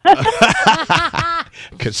tape.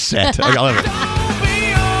 Cassette. I love it.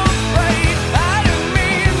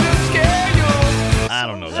 I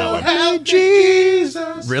don't know that one. Hey,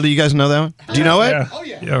 Jesus. Really? You guys know that one? Do you know it? Yeah. Oh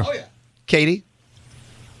yeah. Yeah. Oh yeah. Katie?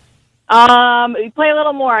 Play a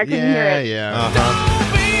little more. I couldn't hear it. Yeah.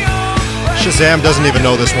 Shazam doesn't even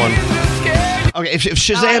know this one. Okay, if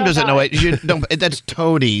Shazam doesn't know it, you don't, that's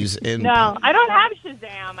Toadies. And No, I don't have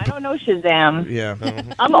Shazam. I don't know Shazam. Yeah.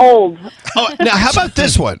 I'm old. Oh, now how about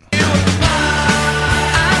this one?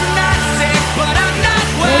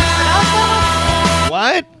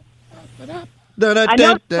 What? I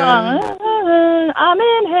know the song. I'm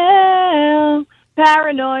in hell.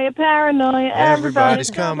 Paranoia, paranoia. Everybody's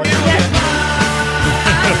coming. So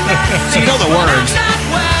you know the words.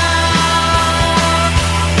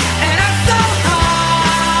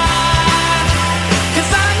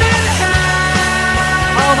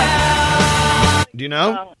 Do you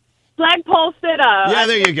know? Flagpole Sitta. Yeah,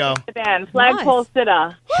 there you go. The band Flagpole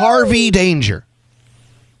Sitta. Harvey Danger.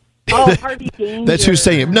 Oh, Harvey Danger. That's who's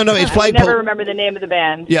saying it. No, it's I never Flagpole. remember the name of the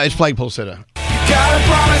band. Yeah, it's Flagpole Sitta. Gotta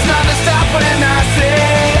promise not to stop when I say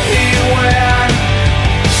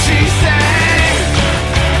when she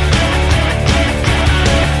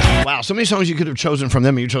sang. Wow, so many songs you could have chosen from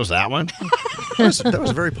them, and you chose that one. That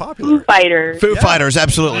was very popular. Foo Fighters. Foo Fighters,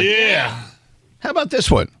 absolutely. Yeah. How about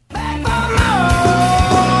this one?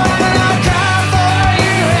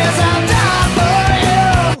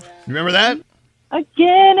 You remember that?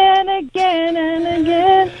 Again and again and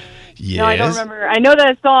again. Yes. No, I don't remember. I know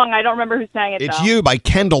that song. I don't remember who sang it, It's though. You by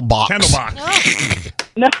Candlebox. Candlebox.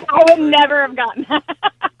 No, I would never have gotten that.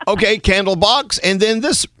 Okay, Candlebox, and then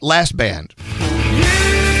this last band.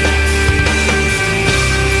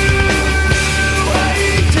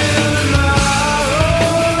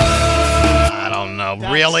 I don't know.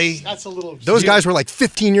 Really? That's a little. Those guys were like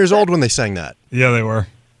 15 years old when they sang that. Yeah, they were.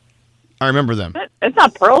 I remember them. It's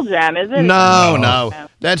not Pearl Jam, is it? No.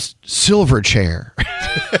 That's Silverchair.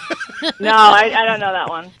 No, I don't know that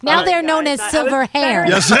one. Now they're known as Silver Hair.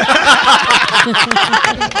 Yes.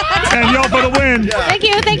 Danielle for the win. Thank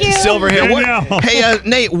you. Silver Hair. Danielle. Hey,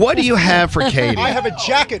 Nate, what do you have for Katie? I have a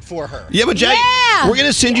jacket for her. You have a jacket? Yeah. We're going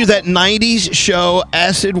to send you that 90s show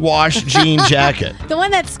acid wash jean jacket. The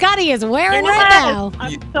one that Scotty is wearing Yes, right now.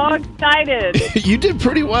 I'm so excited. You did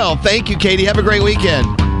pretty well. Thank you, Katie. Have a great weekend.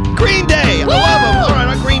 Green Day. I love them. All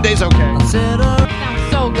right, Green Day's okay.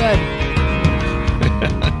 Sounds so good.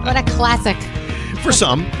 What a classic. For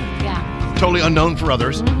some. Yeah. Totally unknown for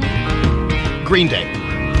others. Green Day.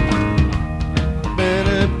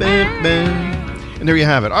 And there you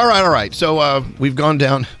have it. All right. So we've gone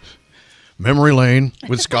down memory lane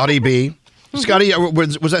with Scotty B. Scotty,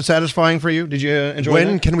 was that satisfying for you? Did you enjoy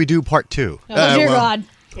When that? can we do part 2? Oh, dear God.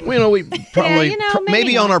 Well, we probably,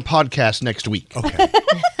 maybe maybe on our podcast next week. Okay.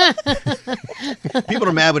 People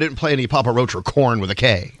are mad we didn't play any Papa Roach or Corn with a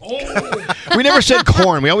K. We never said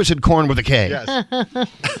corn. We always said corn with a K. Yes.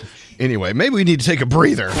 Anyway, maybe we need to take a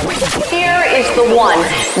breather. Here is the one,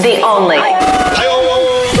 the only.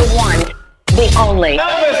 The one, the only.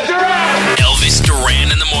 Elvis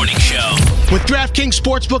Duran in the morning show. With DraftKings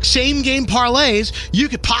Sportsbook same-game parlays, you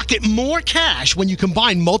could pocket more cash when you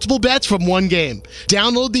combine multiple bets from one game.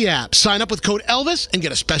 Download the app, sign up with code Elvis, and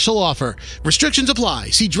get a special offer. Restrictions apply.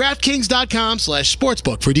 See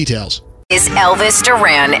DraftKings.com/sportsbook for details. Is Elvis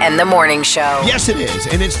Duran and the morning show. Yes, it is.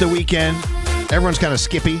 And it's the weekend. Everyone's kind of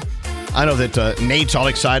skippy. I know that Nate's all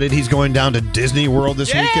excited. He's going down to Disney World this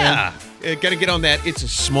weekend. Yeah. Got to get on that It's a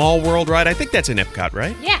Small World ride. I think that's in Epcot,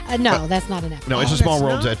 right? Yeah. No, that's not an Epcot. No, It's a Small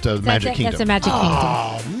World at Magic Kingdom. That's a Magic Kingdom.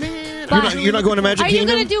 Oh, man. You're not going to Magic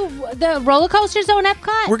Kingdom? Are you going to do the roller coasters on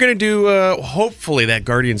Epcot? We're going to do, hopefully, that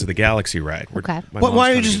Guardians of the Galaxy ride. Okay.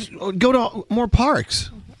 Why don't you just go to more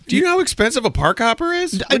parks? Do you know how expensive a park hopper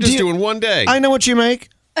is? We're just doing one day. I know what you make.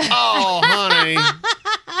 Oh, honey.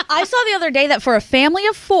 I saw the other day that for a family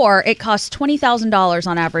of 4, it costs $20,000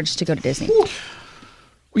 on average to go to Disney. Well,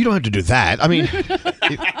 you don't have to do that. I mean,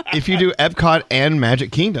 if you do Epcot and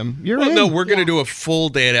Magic Kingdom, you're in. No, we're going to do a full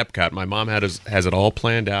day at Epcot. My mom has it all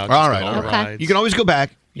planned out. All right. Rides. You can always go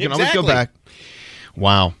back. You can always go back.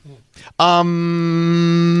 Wow.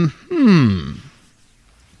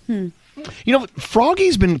 You know,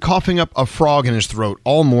 Froggy's been coughing up a frog in his throat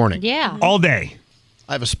all morning. Yeah. All day.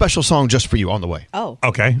 I have a special song just for you on the way. Oh.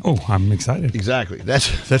 Okay. Oh, I'm excited. Exactly.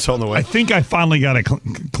 That's on the way. I think I finally got it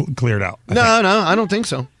cleared out. No, I don't think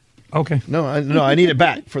so. Okay. No, I need it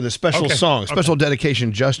back for the special song, special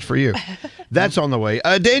dedication just for you. That's on the way.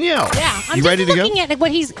 Danielle. Yeah. I'm you just ready to go? looking at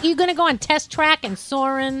what you're going to go on Test Track and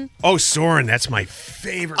Soarin'. Oh, Soarin', that's my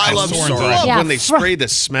favorite. I love Soarin'. Yeah, when they spray the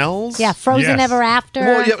smells. Yeah, Frozen Ever After.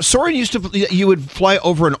 Well, yeah, Soarin' used to, you would fly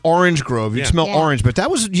over an orange grove. You'd smell orange, but that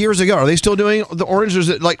was years ago. Are they still doing the orange? Or is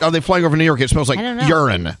it like, are they flying over New York? It smells like I don't know.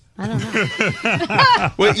 urine. I don't know.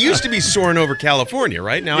 Well, it used to be soaring over California,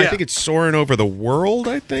 right? Now I think it's soaring over the world,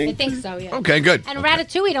 I I think. think so, yeah. Okay, good. And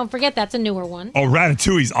Ratatouille, don't forget, that's a newer one. Oh,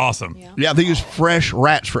 Ratatouille's awesome. Yeah, they use fresh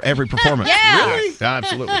rats for every performance. Yeah. Really? Yeah,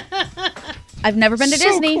 absolutely. I've never been to So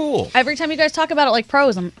Disney. cool. Every time you guys talk about it like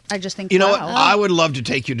pros, I just think, You know wow. what? I would love to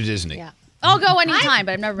take you to Disney. Yeah. I'll go anytime,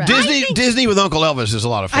 but I've never been. Disney with Uncle Elvis is a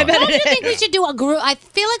lot of fun. I bet Don't it you is. think we should do a group? I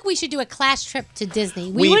feel like we should do a class trip to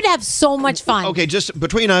Disney. We would have so much fun. Okay, just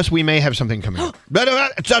between us, we may have something coming up.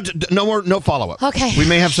 No follow-up. Okay. We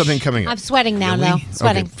may have something coming up. I'm sweating now, though.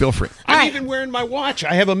 Sweating. Okay, feel free. I'm even wearing my watch.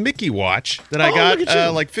 I have a Mickey watch that I look at got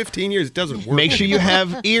you. like 15 years. It doesn't work. Make sure you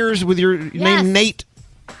have ears with your name Nate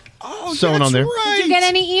sewn on there. Right. Did you get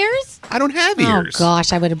any ears? I don't have ears. Oh,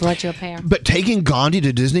 gosh, I would have brought you a pair. But taking Gandhi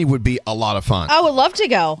to Disney would be a lot of fun. I would love to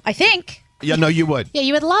go. I think Yeah, no, you would. Yeah,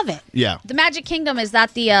 you would love it. Yeah. the Magic Kingdom is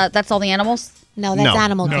that the that's all the animals. No, that's No.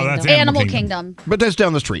 Animal No, Kingdom. that's Animal Kingdom. But that's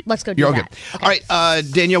down the street. Let's go do You're all that. good. All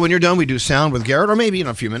right, Danielle, when you're done, we do sound with Garrett, or maybe in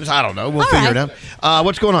a few minutes. I don't know. We'll All figure right. it out.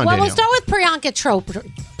 What's going on, Well, Danielle? we'll start with Priyanka Chopra.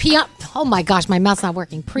 Oh my gosh, my mouth's not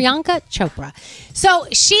working. Priyanka Chopra. So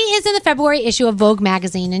she is in the February issue of Vogue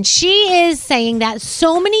magazine, and she is saying that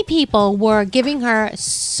so many people were giving her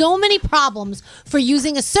so many problems for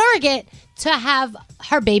using a surrogate to have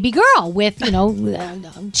her baby girl with,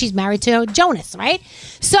 she's married to Jonas, right?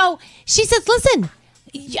 So she says, listen,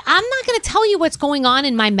 I'm not going to tell you what's going on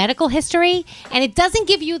in my medical history, and it doesn't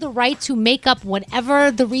give you the right to make up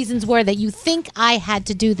whatever the reasons were that you think I had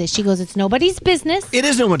to do this. She goes, it's nobody's business. It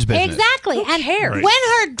is no one's business. Exactly. And cares? when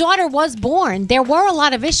her daughter was born, there were a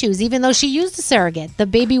lot of issues, even though she used a surrogate. The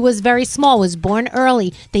baby was very small, was born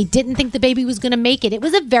early. They didn't think the baby was going to make it. It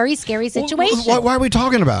was a very scary situation. Why are we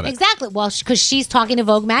talking about it? Exactly. Well, because she's talking to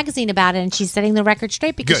Vogue magazine about it, and she's setting the record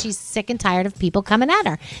straight because Good. she's sick and tired of people coming at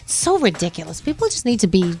her. It's so ridiculous. People just need to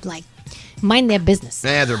be like, mind their business.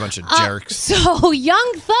 They're a bunch of jerks. So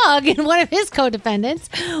Young Thug and one of his co-defendants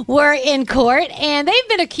were in court, and they've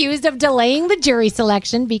been accused of delaying the jury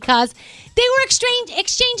selection because they were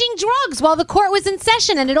exchanging drugs while the court was in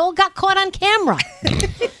session, and it all got caught on camera.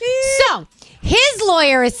 So his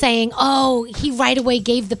lawyer is saying, he right away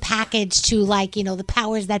gave the package to the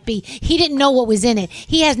powers that be. He didn't know what was in it.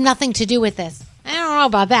 He has nothing to do with this. I don't know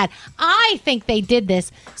about that. I think they did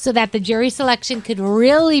this so that the jury selection could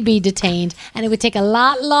really be detained and it would take a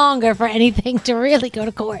lot longer for anything to really go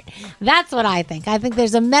to court. That's what I think. I think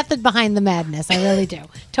there's a method behind the madness. I really do.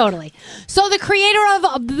 Totally. So the creator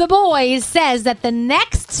of The Boys says that the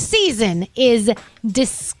next season is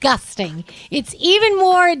disgusting. It's even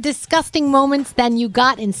more disgusting moments than you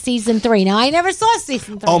got in season 3. Now, I never saw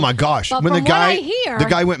season 3. Oh my gosh! But When from what I hear, the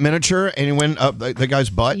guy went miniature and he went up the guy's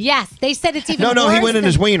butt. yes, they said it's even No, worse. he went in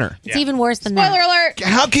his wiener. It's even worse than that. Spoiler alert.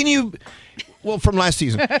 How can you? Well, from last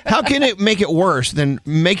season, how can it make it worse than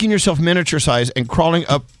making yourself miniature size and crawling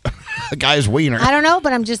up a guy's wiener? I don't know,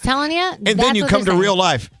 but I'm just telling you. And then you come to real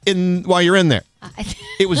life while you're in there.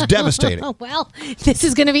 It was devastating. Well, this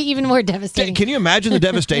is going to be even more devastating. Can you imagine the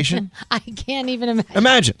devastation? I can't even imagine.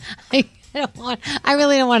 Imagine. I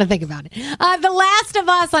really don't want to think about it. The Last of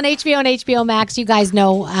Us on HBO and HBO Max. You guys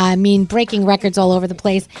know, breaking records all over the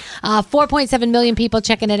place. 4.7 million people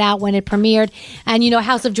checking it out when it premiered. And,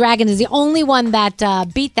 House of Dragon is the only one that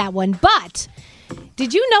beat that one. But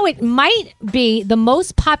did you know it might be the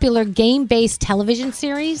most popular game-based television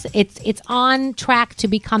series? It's on track to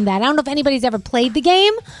become that. I don't know if anybody's ever played the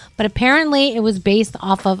game, but apparently it was based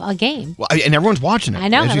off of a game. Well, and everyone's watching it. I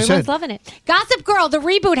know, as you everyone's said. loving it. Gossip Girl, the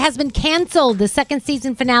reboot has been canceled. The second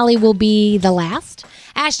season finale will be the last.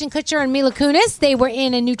 Ashton Kutcher and Mila Kunis, they were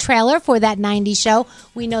in a new trailer for that 90s show.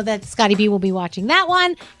 We know that Scotty B will be watching that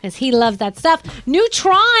one because he loves that stuff. New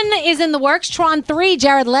Tron is in the works. Tron 3,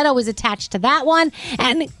 Jared Leto is attached to that one.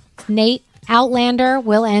 And Nate, Outlander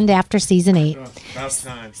will end after season 8. About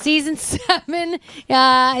time. Season 7,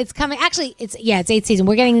 it's coming. Actually, it's 8th season.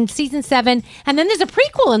 We're getting season 7, and then there's a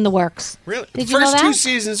prequel in the works. Really? Did The you know first that? 2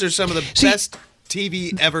 seasons are some of the best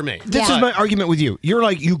TV ever made. This is my argument with you. You're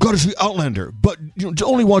like, you got to see Outlander, but to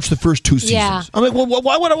only watch the first 2 seasons. Yeah. I'm like, well,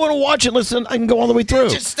 why would I want to watch it? Listen, I can go all the way through.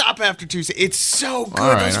 Just stop after 2 seasons. It's so good, All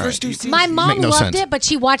right, those all first right. 2 seasons. My mom Make no loved sense. it, but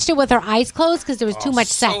she watched it with her eyes closed because there was too much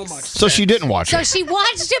sex. So she didn't watch So it. she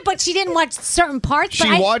watched it, but she didn't watch certain parts.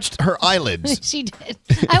 She watched her eyelids. She did.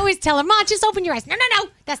 I always tell her, Mom, just open your eyes. No,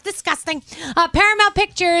 that's disgusting. Paramount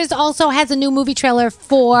Pictures also has a new movie trailer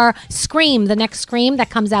for Scream, the next Scream that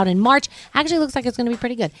comes out in March. Actually looks like it's going to be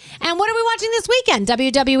pretty good. And what are we watching this weekend?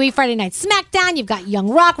 WWE Friday Night SmackDown. You've got Young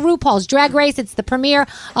Rock, RuPaul's Drag Race. It's the premiere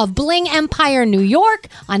of Bling Empire New York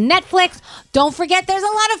on Netflix. Don't forget there's a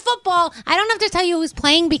lot of football. I don't have to tell you who's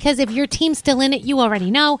playing because if your team's still in it, you already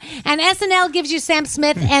know. And SNL gives you Sam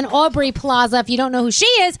Smith and Aubrey Plaza. If you don't know who she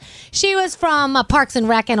is, she was from Parks and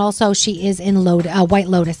Rec, and also she is in White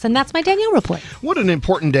Lotus. And that's my Danielle report. What an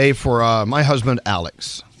important day for my husband,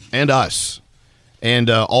 Alex, and us, and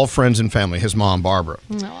all friends and family, his mom, Barbara.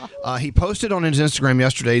 He posted on his Instagram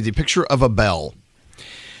yesterday the picture of a bell.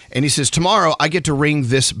 And he says, tomorrow I get to ring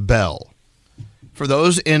this bell. For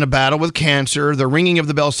those in a battle with cancer, the ringing of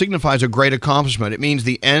the bell signifies a great accomplishment. It means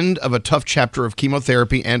the end of a tough chapter of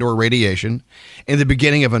chemotherapy and or radiation and the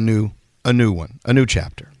beginning of a new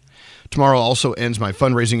chapter. Tomorrow also ends my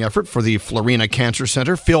fundraising effort for the Florina Cancer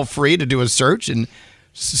Center. Feel free to do a search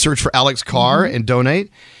for Alex Carr and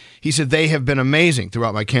donate. He said, they have been amazing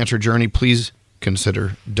throughout my cancer journey. Please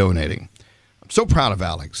consider donating. I'm so proud of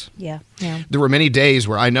Alex. Yeah. There were many days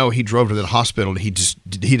where I know he drove to the hospital and he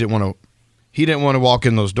didn't want to walk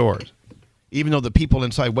in those doors. Even though the people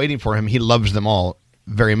inside waiting for him, he loves them all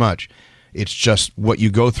very much. It's just what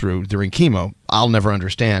you go through during chemo. I'll never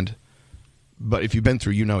understand. But if you've been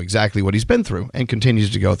through, you know exactly what he's been through and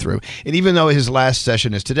continues to go through. And even though his last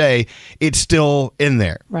session is today, it's still in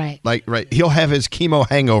there. Right. Right. He'll have his chemo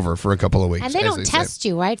hangover for a couple of weeks. And they don't test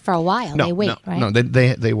you, right, for a while. No, they wait, right? No,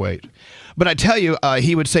 they wait. But I tell you,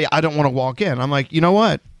 he would say, I don't want to walk in. I'm like, you know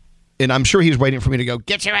what? And I'm sure he's waiting for me to go,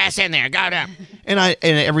 get your ass in there, go down. And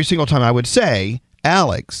every single time I would say,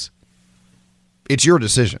 Alex, it's your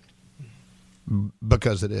decision.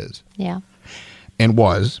 Because it is. Yeah. And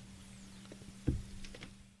was.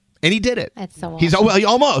 And he did it. That's so awesome. He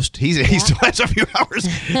almost. He still has a few hours.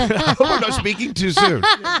 I hope I'm not speaking too soon.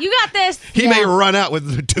 You got this. He may run out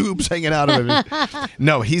with the tubes hanging out of him.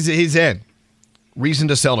 No, he's in. Reason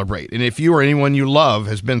to celebrate. And if you or anyone you love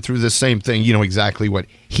has been through this same thing, you know exactly what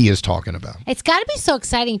he is talking about. It's got to be so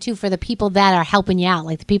exciting, too, for the people that are helping you out,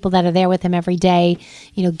 like the people that are there with him every day,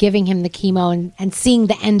 giving him the chemo and seeing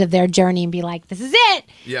the end of their journey and be like, this is it.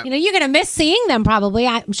 Yeah. You're going to miss seeing them probably.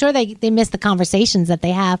 I'm sure they miss the conversations that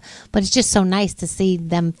they have, but it's just so nice to see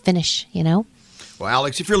them finish, Well,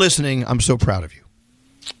 Alex, if you're listening, I'm so proud of you.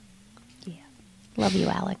 Love you,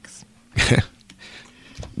 Alex.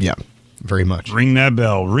 Yeah. Very much. Ring that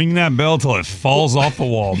bell. Ring that bell till it falls off the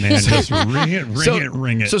wall, man. Just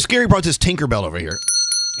ring it. So Scary brought this Tinkerbell over here.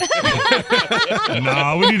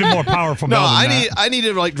 No, we need a more powerful No, bell. than I that. need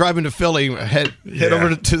to like drive into Philly, head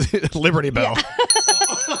over to the Liberty Bell.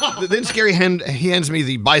 Then Scary he hands me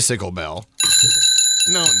the bicycle bell.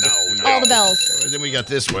 No. All the bells. Then we got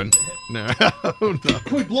this one. No. Can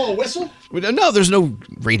we blow a whistle? No, there's no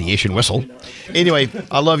radiation whistle. Anyway,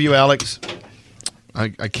 I love you, Alex. I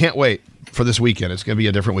can't wait for this weekend. It's going to be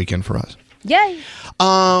a different weekend for us. Yay.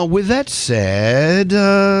 With that said,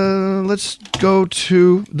 let's go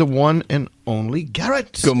to the one and only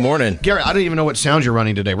Garrett. Good morning. Garrett, I don't even know what sound you're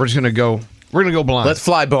running today. We're just going to go... We're going to go blind. Let's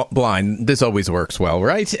fly blind. This always works well,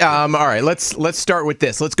 right? All right, let's start with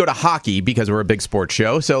this. Let's go to hockey because we're a big sports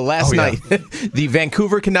show. So last night, the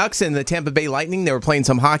Vancouver Canucks and the Tampa Bay Lightning, they were playing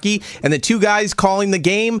some hockey, and the two guys calling the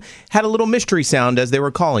game had a little mystery sound as they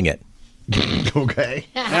were calling it. Okay.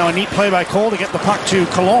 Now a neat play by Cole to get the puck to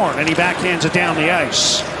Killorn, and he backhands it down the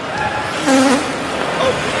ice.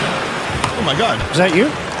 Oh my God. Is that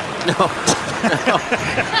you?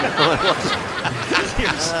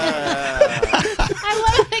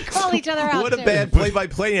 I love they call each other out. What a too. bad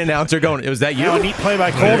play-by-play announcer going. Was that you? Now a neat play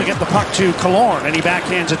by Cole to get the puck to Killorn, and he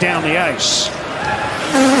backhands it down the ice.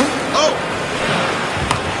 Oh!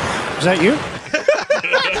 Is that you?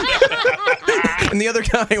 And the other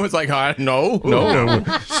guy was like, no.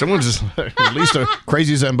 Someone just released a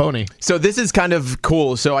crazy Zamboni. So this is kind of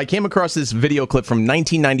cool. So I came across this video clip from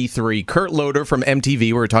 1993. Kurt Loder from MTV,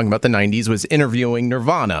 we were talking about the 90s, was interviewing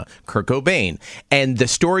Nirvana, Kurt Cobain. And the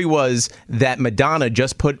story was that Madonna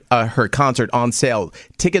just put her concert on sale.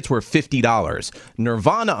 Tickets were $50.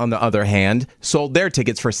 Nirvana, on the other hand, sold their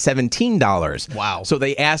tickets for $17. Wow. So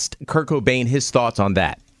they asked Kurt Cobain his thoughts on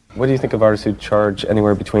that. What do you think of artists who charge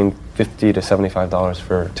anywhere between $50 to $75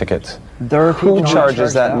 for tickets? There are people Who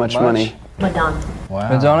charges that much money? Madonna. Wow.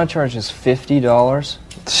 Madonna charges $50.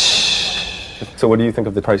 So what do you think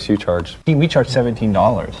of the price you charge? We charge $17.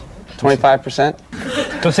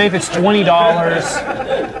 25%? So say if it's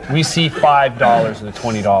 $20, we see $5 of the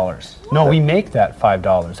 $20. No, we make that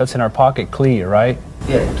 $5. That's in our pocket clear, right?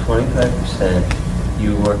 Yeah, 25%.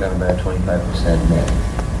 You work on about 25% net.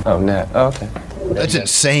 Oh, net. Oh, okay. That's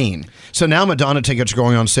insane. So now Madonna tickets are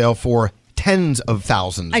going on sale for tens of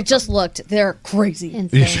thousands. I just looked. They're crazy.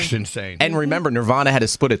 It's just insane. And remember, Nirvana had to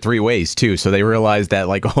split it 3 ways, too. So they realized that,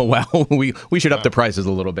 like, oh, well, we should up the prices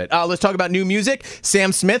a little bit. Let's talk about new music.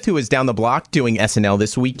 Sam Smith, who is down the block doing SNL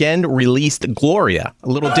this weekend, released Gloria. A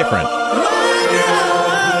little different.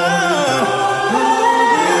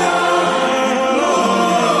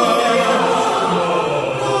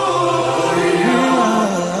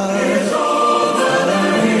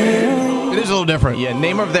 Different. Yeah,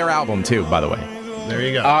 name of their album too, by the way. There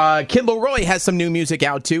you go. Kid Laroi has some new music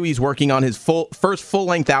out too. He's working on his first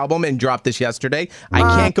full-length album and dropped this yesterday. I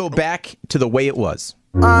Can't Go Back to the Way It Was.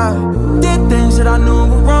 I did things that I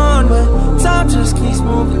knew were wrong, but time just keeps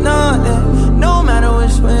moving on. And no matter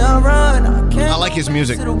which way I run, I like his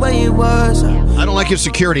music. the way it was. I don't like his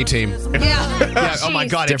security team. Yeah. Oh my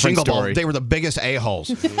God! At Different Jingle Ball, story. they were the biggest a-holes.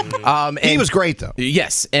 And He was great though.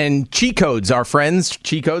 Yes, and Cheat Codes, our friends,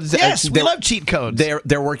 Cheat Codes. Yes, we love Cheat Codes.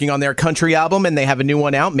 They're working on their country album, and they have a new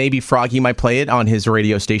one out. Maybe Froggy might play it on his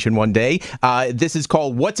radio station one day. This is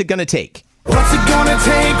called "What's It Gonna Take." What's it gonna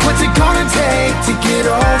take? What's it gonna take to get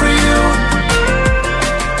over you?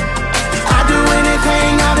 I'll do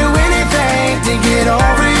anything to get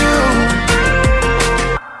over you.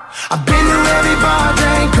 I've been to every bar,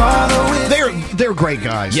 drank all the whiskey. They're great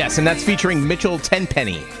guys. Yes, and that's featuring Mitchell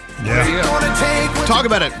Tenpenny. Yeah. Talk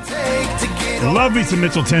about it. Love me some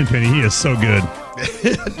Mitchell Tenpenny. He is so good.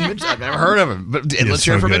 I've never heard of him, but let's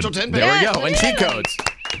hear it for Mitchell Tenpenny. There we go. And Cheat Codes.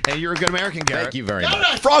 And you're a good American, Garrett. Thank you very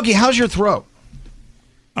much. Froggy, how's your throat?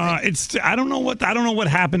 I don't know what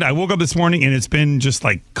happened. I woke up this morning and it's been just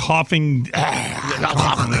like coughing.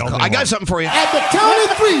 I got something for you. At the count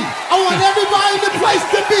of 3, I want everybody in the place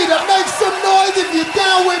to be to make some noise if you're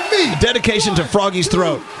down with me. Dedication to Froggy's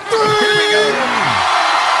throat. 3.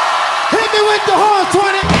 Hit me with the horn,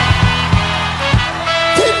 20.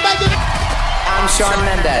 Keep making it. I'm Shawn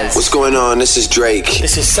Mendes. What's going on? This is Drake.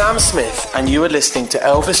 This is Sam Smith, and you are listening to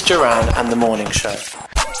Elvis Duran and the Morning Show.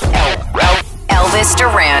 Elvis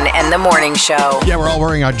Duran and the Morning Show. Yeah, we're all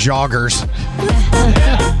wearing our joggers.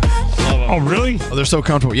 Oh, really? Oh, they're so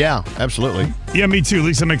comfortable. Yeah, absolutely. Yeah, me too.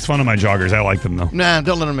 Lisa makes fun of my joggers. I like them, though. Nah,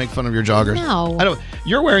 don't let them make fun of your joggers. No. I don't.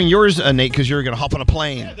 You're wearing yours, Nate, because you're going to hop on a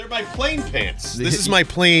plane. Yeah, they're my plane pants. This is my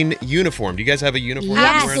plane uniform. Do you guys have a uniform?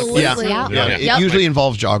 Yes. You're wearing a Absolutely. plane? Yeah. It usually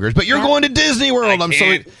involves joggers, but you're going to Disney World. I'm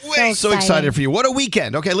so excited for you. What a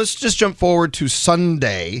weekend. Okay, let's just jump forward to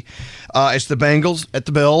Sunday. It's the Bengals at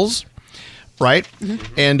the Bills, right?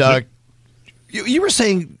 Mm-hmm. And you were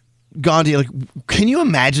saying Gandhi, like, can you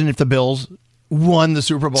imagine if the Bills won the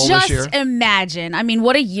Super Bowl Just this year? imagine. I mean,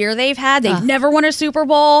 what a year they've had. They've never won a Super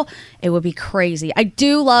Bowl. It would be crazy. I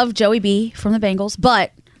do love Joey B from the Bengals,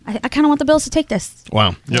 but I kind of want the Bills to take this.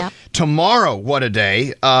 Wow. Yep. Tomorrow, what a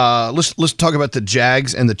day. Let's talk about the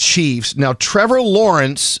Jags and the Chiefs. Now, Trevor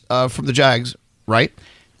Lawrence from the Jags, right,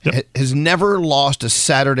 has never lost a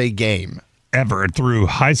Saturday game. Ever. Through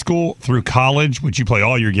high school, through college, which you play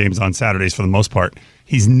all your games on Saturdays for the most part.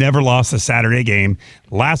 He's never lost a Saturday game.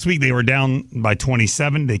 Last week, they were down by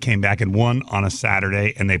 27. They came back and won on a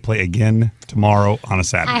Saturday, and they play again tomorrow on a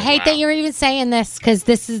Saturday. I hate that you're even saying this because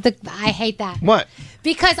I hate that. What?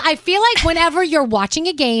 Because I feel like whenever you're watching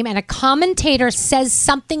a game and a commentator says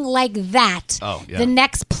something like that, the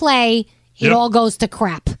next play, it all goes to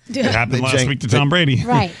crap. It happened last week to Tom Brady.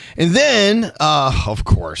 Right. And then, of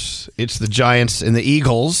course, it's the Giants and the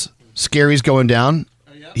Eagles. Scary's going down.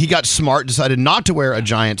 He got smart, decided not to wear a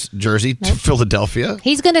Giants jersey to Philadelphia.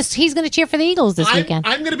 He's gonna cheer for the Eagles this weekend.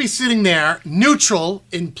 I'm going to be sitting there, neutral,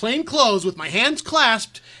 in plain clothes, with my hands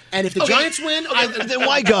clasped, and if the Giants win... then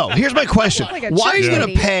why go? Here's my question. Why are you going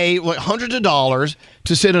to pay hundreds of dollars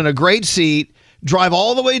to sit in a great seat, drive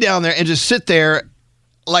all the way down there, and just sit there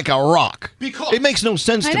like a rock? Because it makes no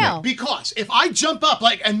sense to me. Because if I jump up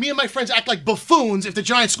and me and my friends act like buffoons if the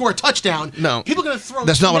Giants score a touchdown, No. people are going to throw...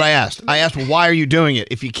 That's not what I asked. I asked, why are you doing it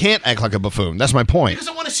if you can't act like a buffoon? That's my point. Because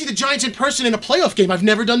I want to see the Giants in person in a playoff game. I've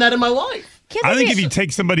never done that in my life. I think if you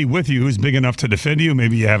take somebody with you who's big enough to defend you,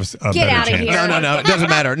 maybe you have a Get better out of chance. here. No, it doesn't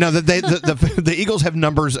matter. No, the Eagles have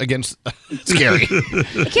numbers against Scary. Can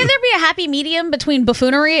there be a happy medium between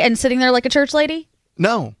buffoonery and sitting there like a church lady?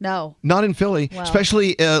 No. No. Not in Philly, Well.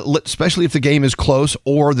 especially if the game is close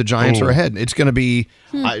or the Giants are ahead. It's going to be.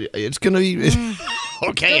 It's going to be.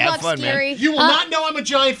 Okay, Good have luck, fun, Scary. man. You will not know I'm a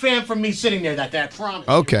Giant fan from me sitting there. That promise.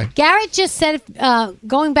 Okay. Garrett just said,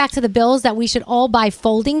 going back to the Bills, that we should all buy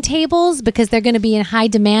folding tables because they're going to be in high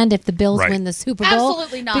demand if the Bills Right. win the Super Bowl.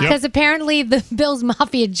 Absolutely not. Because apparently the Bills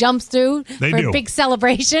Mafia jumps through They for do. a big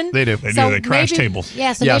celebration. They do. They do. They crash maybe- tables.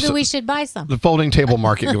 Yeah, so maybe we should buy some. The folding table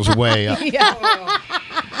market goes way up.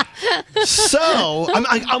 So,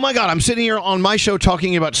 oh my God, I'm sitting here on my show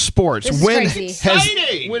talking about sports. This is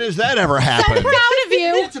crazy. When has that ever happened? of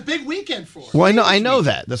you. It's a big weekend for us. Well, I know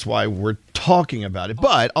that. That's why we're talking about it.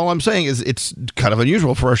 But all I'm saying is it's kind of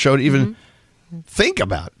unusual for our show to even think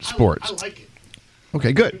about sports. I like it.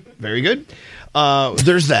 Okay, good. Very good.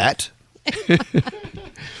 There's that.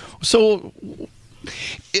 So,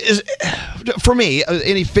 for me,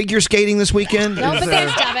 any figure skating this weekend? No, but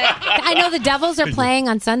stop it. I know the Devils are playing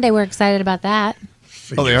on Sunday. We're excited about that.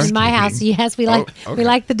 Oh, they are? In my house, yes, we like okay. we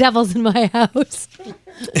like the Devils in my house.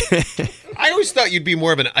 I always thought you'd be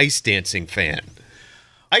more of an ice dancing fan.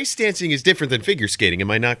 Ice dancing is different than figure skating. Am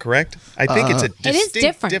I not correct? I think it's a It is distinct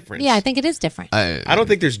different. difference. Yeah, I think it is different. I don't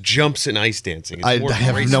think there's jumps in ice dancing. It's I more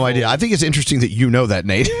have graceful. no idea. I think it's interesting that you know that,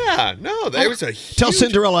 Nate. Yeah, no, there was a Tell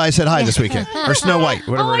Cinderella I said hi this weekend. Or Snow White,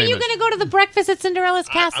 whatever Oh, her are name you is. going to go to the breakfast at Cinderella's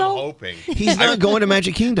castle? hoping. He's not going to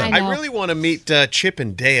Magic Kingdom. I really want to meet Chip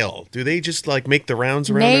and Dale. Do they just like make the rounds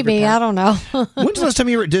around? Maybe, I don't know. When's the last time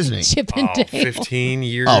you were at Disney? Chip and Dale. 15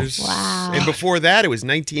 years. Oh. Wow. And before that, it was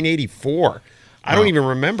 1984. I don't even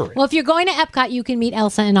remember it. Well, if you're going to Epcot, you can meet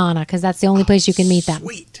Elsa and Anna because that's the only place you can meet them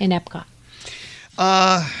in Epcot.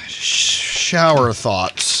 Shower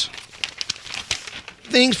thoughts.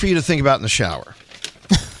 Things for you to think about in the shower.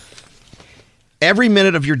 Every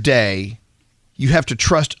minute of your day, you have to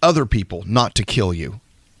trust other people not to kill you.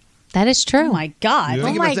 That is true. Oh my God. Yeah. Oh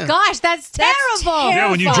Think my about that. gosh, that's terrible. Yeah,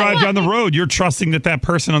 when you drive down the road, you're trusting that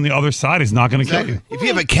person on the other side is not going to kill you. If you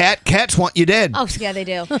have a cat, cats want you dead. Oh, yeah, they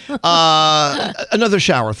do. Another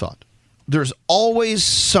shower thought. There's always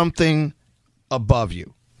something above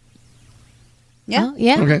you. Yeah. Oh,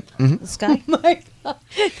 yeah. Okay. Mhm. The sky. Oh my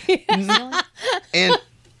God. And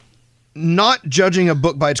not judging a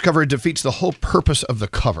book by its cover defeats the whole purpose of the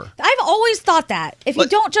cover. I've always thought that. If you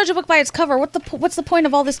don't judge a book by its cover, what's the point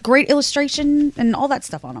of all this great illustration and all that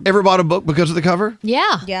stuff on them? Ever bought a book because of the cover?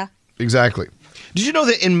 Yeah. Yeah. Exactly. Did you know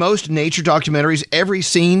that in most nature documentaries, every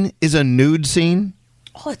scene is a nude scene?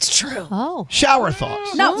 Oh, it's true. Oh. Shower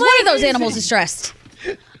thoughts. Not one of those animals is dressed.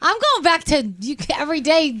 I'm going back to every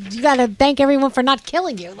day. You got to thank everyone for not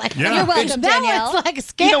killing you. Like Yeah. You're welcome, that Danielle. was like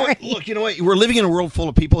scary. You know what? Look, you know what? We're living in a world full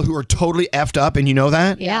of people who are totally effed up, and you know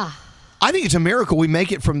that? Yeah. I think it's a miracle we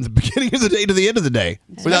make it from the beginning of the day to the end of the day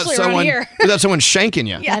Especially around here. without someone shanking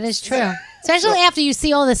you. That is true. Especially after you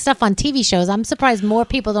see all this stuff on TV shows. I'm surprised more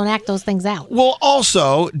people don't act those things out. Well,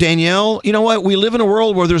 also, Danielle, you know what? We live in a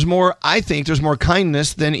world where I think there's more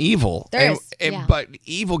kindness than evil. There is. But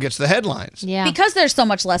evil gets the headlines. Yeah. Because there's so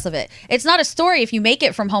much less of it. It's not a story if you make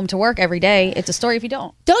it from home to work every day. It's a story if you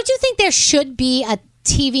don't. Don't you think there should be a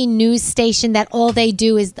TV news station that all they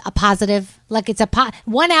do is a positive? Like it's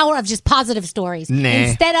 1 hour of just positive stories. Nah.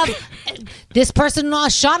 Instead of this person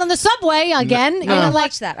shot on the subway again. I wouldn't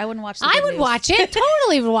watch that. I wouldn't watch that. I would watch it.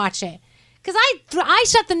 Totally would watch it. Because I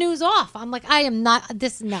shut the news off. I'm like, I am not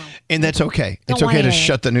this. No. And that's okay. Don't It's okay wanna to hear it.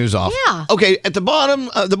 shut the news off. Yeah. Okay, at the bottom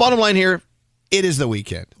line here, it is the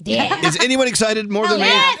weekend. Yeah. Is anyone excited more than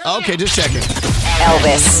me? Okay, just checking.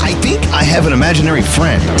 Elvis. I think I have an imaginary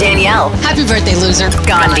friend. Danielle. Happy birthday, loser.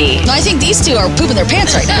 Gandhi. No, I think these two are pooping their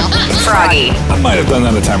pants right now. Froggy. I might have done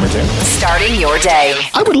that a time or two. Starting your day.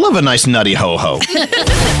 I would love a nice nutty ho-ho.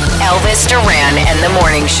 Elvis Duran and the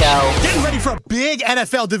Morning Show. Getting ready for a big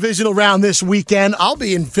NFL divisional round this weekend. I'll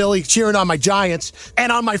be in Philly cheering on my Giants.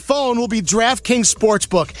 And on my phone will be DraftKings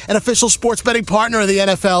Sportsbook, an official sports betting partner of the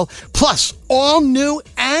NFL. Plus, all new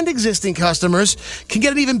and existing customers can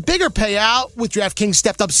get an even bigger payout with DraftKings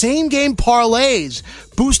stepped up same-game parlays,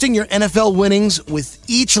 boosting your NFL winnings with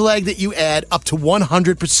each leg that you add up to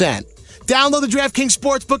 100%. Download the DraftKings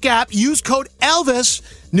Sportsbook app. Use code ELVIS.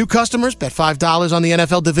 New customers bet $5 on the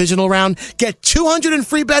NFL divisional round. Get 200 in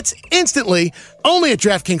free bets instantly. Only at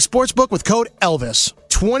DraftKings Sportsbook with code ELVIS.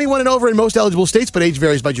 21 and over in most eligible states, but age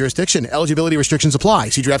varies by jurisdiction. Eligibility restrictions apply.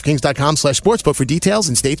 See DraftKings.com/sportsbook for details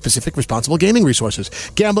and state-specific responsible gaming resources.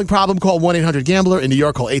 Gambling problem? Call 1-800-GAMBLER. In New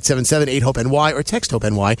York, call 877-8-HOPE-NY or text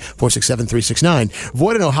HOPE-NY 467-369.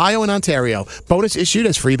 Void in Ohio and Ontario. Bonus issued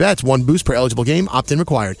as free bets. 1 boost per eligible game. Opt-in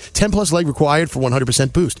required. 10-plus leg required for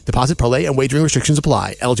 100% boost. Deposit, parlay, and wagering restrictions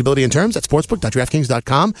apply. Eligibility and terms at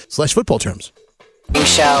sportsbook.draftkings.com/football terms.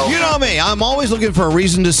 Show. You know me. I'm always looking for a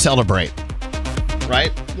reason to celebrate.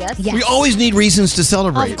 Right? Yes. We always need reasons to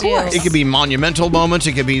celebrate. Of course. It could be monumental moments.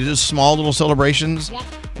 It could be just small little celebrations. Yeah.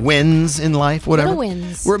 Wins in life, whatever. Little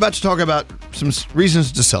wins. We're about to talk about some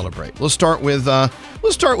reasons to celebrate. Let's start with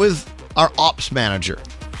our ops manager.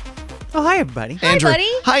 Oh, hi, everybody. Andrew. Hi, buddy.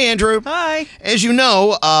 Hi, Andrew. Hi. As you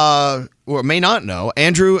know, or may not know,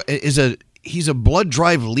 Andrew he's a blood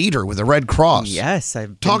drive leader with the Red Cross. Yes.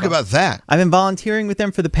 Talk about that. I've been volunteering with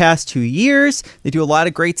them for the past 2 years. They do a lot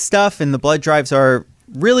of great stuff, and the blood drives are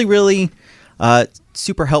really, really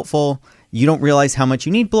super helpful. You don't realize how much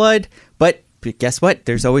you need blood, but guess what?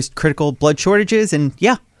 There's always critical blood shortages, and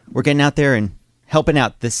yeah, we're getting out there and helping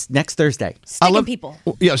out this next Thursday. Sticking people.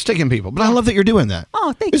 Yeah, sticking people. But I love that you're doing that.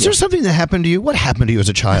 Oh, thank you. Is there something that happened to you? What happened to you as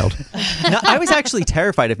a child? No, I was actually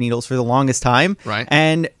terrified of needles for the longest time. Right.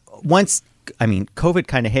 And once COVID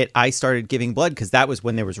kind of hit, I started giving blood because that was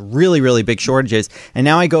when there was really, really big shortages. And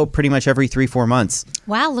now I go pretty much every 3-4 months.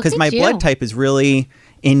 Wow, look at because my blood type is really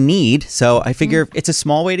in need. So I figure it's a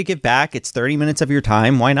small way to give back. It's 30 minutes of your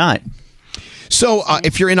time. Why not? So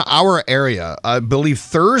if you're in our area, I believe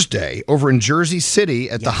Thursday over in Jersey City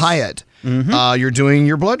at the Hyatt, you're doing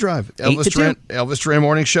your blood drive. Elvis Duran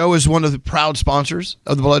Morning Show is one of the proud sponsors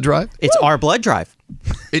of the blood drive. It's our blood drive.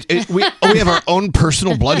 We have our own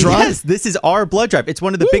personal blood drive? Yes, this is our blood drive. It's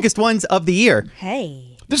one of the biggest ones of the year.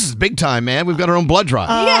 Hey. This is big time, man. We've got our own blood drive.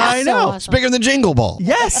 I know. It's bigger than Jingle Ball.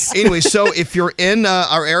 Yes. Anyway, so if you're in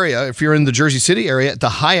our area, if you're in the Jersey City area, at the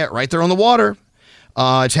Hyatt right there on the water,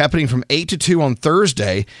 it's happening from 8 to 2 on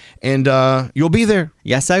Thursday, and you'll be there.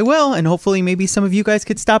 Yes, I will, and hopefully maybe some of you guys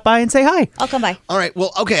could stop by and say hi. I'll come by. All right,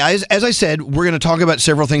 well, okay, as I said, we're going to talk about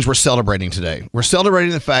several things we're celebrating today. We're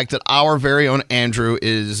celebrating the fact that our very own Andrew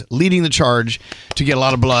is leading the charge to get a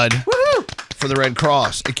lot of blood. For the Red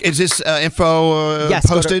Cross. Is this info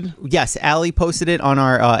posted? Yes, Allie posted it on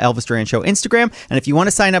our Elvis Duran Show Instagram. And if you want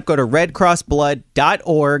to sign up, go to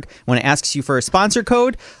redcrossblood.org. When it asks you for a sponsor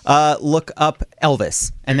code, look up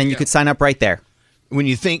Elvis. And then you could sign up right there. When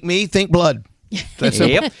you think me, think blood. That's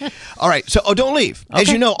simple. Yep. All right, so don't leave. As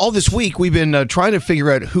you know, all this week we've been trying to figure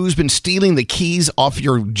out who's been stealing the keys off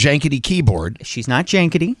your jankety keyboard. She's not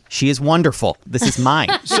jankety. She is wonderful. This is mine.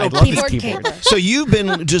 So I love this keyboard. So you've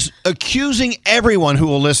been just accusing everyone who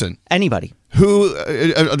will listen. Anybody. Who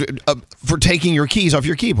for taking your keys off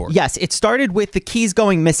your keyboard. Yes, it started with the keys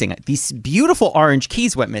going missing. These beautiful orange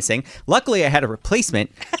keys went missing. Luckily, I had a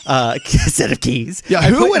replacement set of keys. Yeah,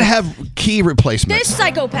 who would have key replacements? This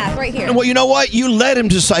psychopath right here. Well, you know what? You led him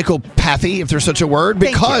to psychopathy, if there's such a word,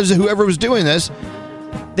 because whoever was doing this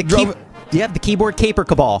the keyboard caper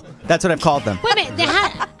cabal. That's what I've called them. Wait a minute.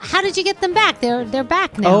 How did you get them back? They're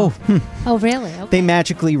back now. Oh, really? Okay. They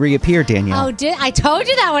magically reappear, Danielle. Oh, I told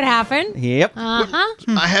you that would happen. Yep.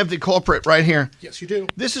 I have the culprit right here. Yes, you do.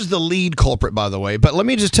 This is the lead culprit, by the way. But let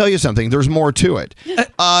me just tell you something. There's more to it.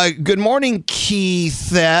 Good morning, key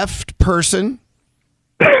theft person.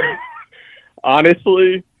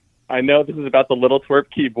 Honestly, I know this is about the little twerp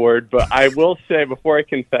keyboard, but I will say before I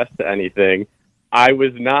confess to anything, I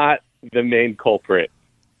was not the main culprit.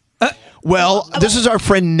 Well, this is our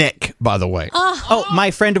friend Nick, by the way. Oh,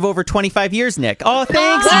 my friend of over 25 years, Nick. Oh,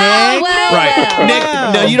 thanks, Nick. Right. Nick,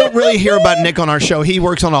 now you don't really hear about Nick on our show. He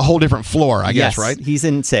works on a whole different floor, I guess, Yes, right? He's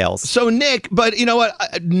in sales. So Nick, but you know what?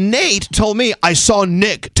 Nate told me I saw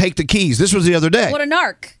Nick take the keys. This was the other day. What a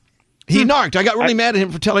narc. He narked. I got really mad at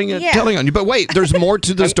him for telling on you. But wait, there's more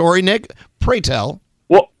to the story, Nick. Pray tell.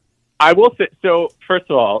 Well, I will say, so first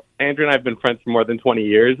of all, Andrew and I have been friends for more than 20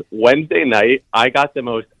 years. Wednesday night, I got the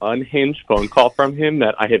most unhinged phone call from him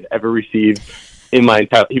that I have ever received in my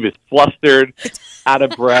entire. He was flustered, out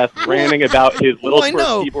of breath, ranting about his little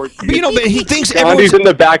keyboard. But but he thinks Gandhi's in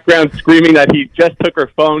the background screaming that he just took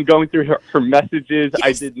her phone, going through her messages.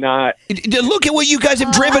 I did not. Look at what you guys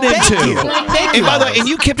have driven into. And by the way, and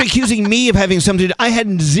you kept accusing me of having something to do. I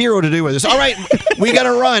had zero to do with this. All right, we got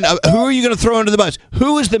to run. Who are you going to throw under the bus?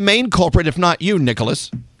 Who is the main culprit, if not you,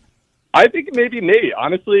 Nicholas? I think maybe Nate.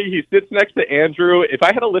 Honestly, he sits next to Andrew. If I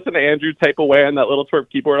had to listen to Andrew type away on that little twerp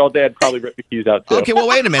keyboard all day, I'd probably rip the keys out too. Okay, well,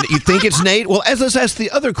 wait a minute. You think it's Nate? Well, let's ask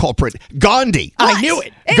the other culprit, Gandhi. What? I knew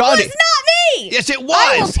it. It Gandhi. was not me. Yes, it was.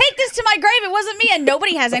 I will take this to my grave. It wasn't me, and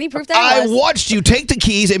nobody has any proof that it I was. watched you take the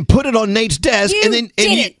keys and put it on Nate's desk, You and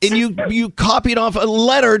then you copied off a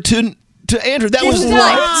letter to Andrew. That was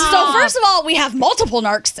right. So first of all, we have multiple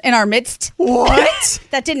narcs in our midst. What?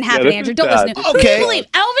 That didn't happen, this Andrew. is Don't bad. listen to him. Who do Okay. you believe,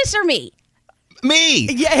 Elvis or me? Me.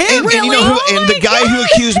 Yeah, him. And you know who? And the guy who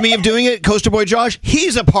accused me of doing it, Coaster Boy Josh,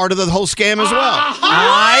 he's a part of the whole scam as well.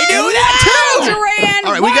 I knew that too. Duran,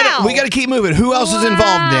 All right, we got to keep moving. Who else is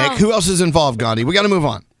involved, Nick? Who else is involved, Gandhi? We got to move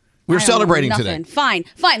on. We're I don't celebrating know today. nothing.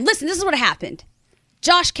 Fine. Listen, this is what happened.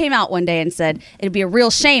 Josh came out one day and said it'd be a real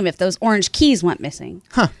shame if those orange keys went missing.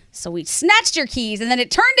 So we snatched your keys, and then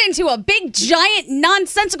it turned into a big, giant,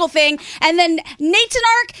 nonsensical thing. And then Nate's an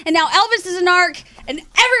arc, and now Elvis is an arc, and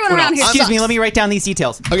everyone around here Excuse sucks. me, let me write down these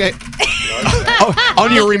details. Okay.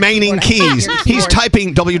 On your remaining keys, he's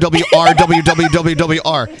typing www.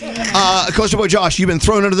 Coaster Boy Josh, you've been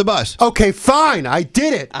thrown under the bus. Okay, fine. I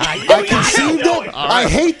did it. I conceived it. I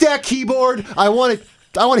hate that keyboard. I want to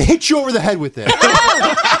hit you over the head with it.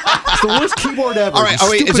 It's the worst keyboard ever. All right,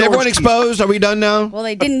 Stupid is everyone orange exposed? Are we done now? Well,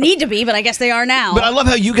 they didn't need to be, but I guess they are now. But I love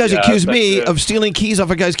how you guys accuse that's me it. of stealing keys off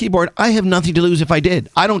a guy's keyboard. I have nothing to lose if I did.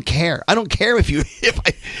 I don't care. I don't care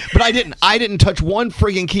but I didn't. I didn't touch one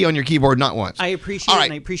friggin' key on your keyboard, not once. I appreciate it,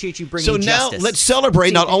 and I appreciate you bringing So now justice. let's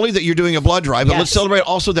celebrate not only that you're doing a blood drive, but let's Yes. celebrate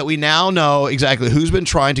also that we now know exactly who's been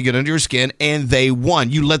trying to get under your skin, and they won.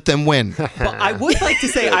 You let them win. Well, I would like to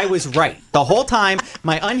say I was right. The whole time,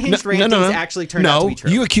 my unhinged rantings actually turned out to be true.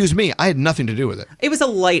 You accused me. I had nothing to do with it. It was a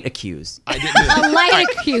light accuse. I didn't. A light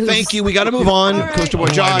accuse. Thank you. We got to move on. Coaster Boy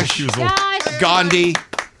Josh, Gandhi,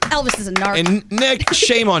 Elvis is a narc. and Nick.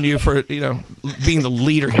 Shame on you for being the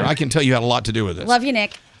leader here. I can tell you had a lot to do with this. Love you,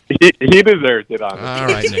 Nick. He deserves it, honestly. All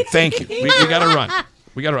right, Nick. Thank you. We got to run.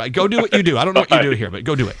 We got to run. Go do what you do. I don't know what you do here, but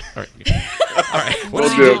go do it. All right. All right. What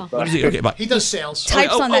does he do? What does he? Okay, bye. He does sales.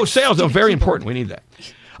 Types on that sales. Oh, very important. We need that.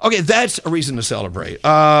 Okay, that's a reason to celebrate.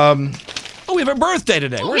 Oh, we have a birthday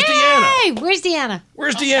today. Where's Deanna? Hey, where's Deanna?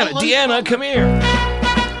 Where's Deanna? Deanna, come here.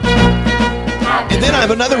 And then I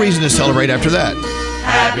have another reason to celebrate after that.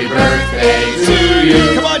 Happy birthday to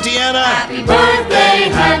you. Come on, Deanna. Happy birthday,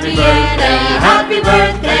 happy birthday, happy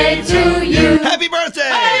birthday to you. Happy birthday.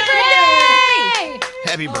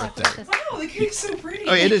 Happy birthday. Wow, the cake's so pretty.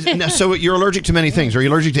 Oh, it is. Now, so you're allergic to many things. Are you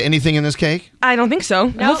allergic to anything in this cake? I don't think so.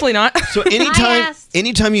 Hopefully not. So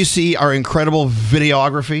anytime you see our incredible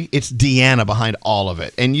videography, it's Deanna behind all of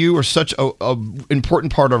it. And you are such a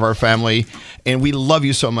important part of our family, and we love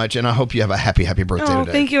you so much, and I hope you have a happy birthday Oh,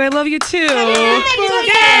 today. thank you. I love you too. Yay!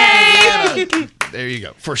 There you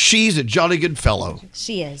go. For she's a jolly good fellow.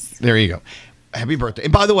 She is. There you go. Happy birthday.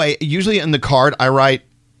 And by the way, usually in the card, I write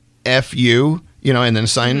F-U, and then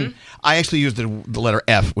sign. Mm-hmm. I actually use the letter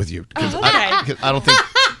F with you. Because I don't think...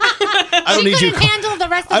 I don't need you. Handle the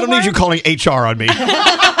rest of I don't need you calling HR on me.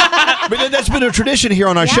 But that's been a tradition here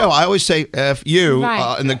on our show. I always say F you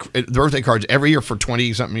Right. in the birthday cards every year for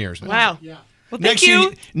 20-something years now. Wow. Yeah. Well, thank Next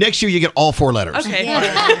you. Next year, you get all 4 letters. Okay. All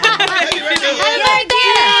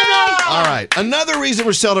right. Another reason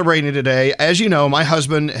we're celebrating today, as you know, my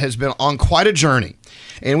husband has been on quite a journey.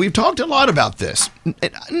 And we've talked a lot about this.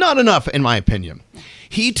 Not enough, in my opinion.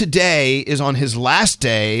 He today is on his last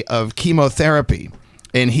day of chemotherapy.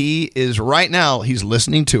 And he is right now, he's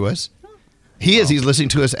listening to us. He's listening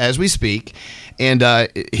to us as we speak. And I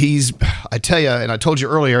tell you, and I told you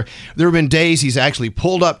earlier, there have been days he's actually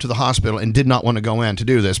pulled up to the hospital and did not want to go in to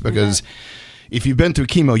do this because if you've been through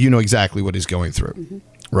chemo, you know exactly what he's going through,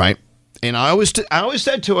 right? And I always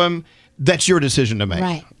said to him, that's your decision to make.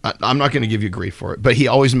 Right. I'm not going to give you grief for it. But he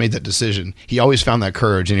always made that decision. He always found that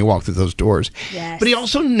courage, and he walked through those doors. Yes. But he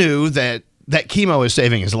also knew that chemo is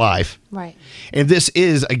saving his life. Right. And this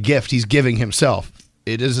is a gift he's giving himself.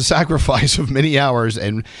 It is a sacrifice of many hours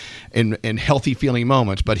and healthy feeling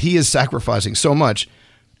moments, but he is sacrificing so much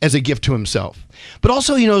as a gift to himself. But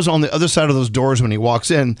also he knows on the other side of those doors when he walks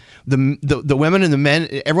in, the women and the men,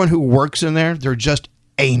 everyone who works in there, they're just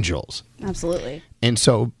angels. Absolutely. And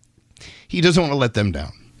so he doesn't want to let them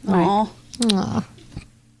down. Aw.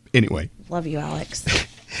 Anyway. Love you, Alex.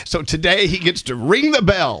 So today he gets to ring the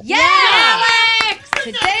bell. Yeah, Alex!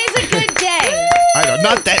 Today's a good day. I know,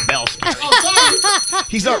 not that bell.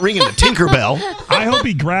 He's not ringing the Tinker Bell. I hope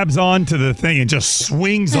he grabs on to the thing and just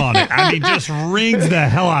swings on it. I mean, just rings the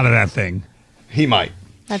hell out of that thing. He might.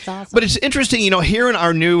 That's awesome. But it's interesting, here in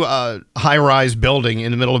our new high-rise building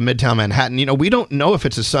in the middle of Midtown Manhattan, we don't know if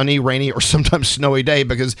it's a sunny, rainy, or sometimes snowy day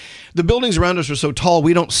because the buildings around us are so tall,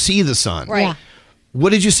 we don't see the sun. Right. Yeah.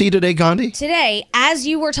 What did you see today, Gandhi? Today, as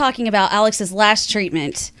you were talking about Alex's last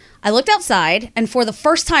treatment, I looked outside, and for the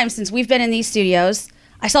first time since we've been in these studios,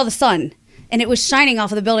 I saw the sun, and it was shining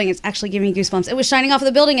off of the building. It's actually giving me goosebumps. It was shining off of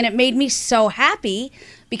the building, and it made me so happy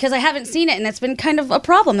because I haven't seen it, and it's been kind of a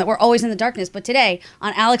problem that we're always in the darkness. But today,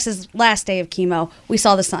 on Alex's last day of chemo, we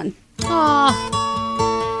saw the sun. Aww.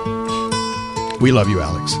 We love you,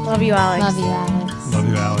 Alex. Love you, Alex. Love you, Alex. Love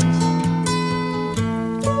you, Alex.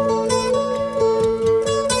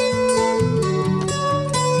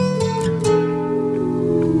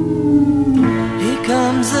 Here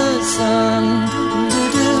comes the sun,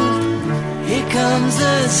 doo-doo. Here comes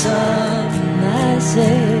the sun. I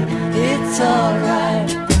say it's alright.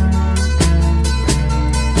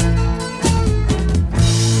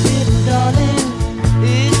 Little darling,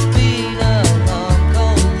 it's been a long,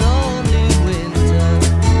 cold, lonely winter.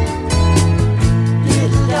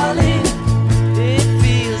 Little darling, it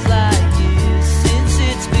feels like years since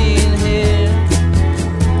it's been here.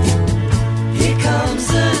 Here comes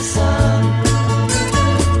the sun.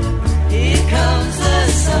 Here comes the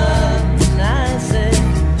sun. I say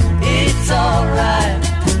it's alright.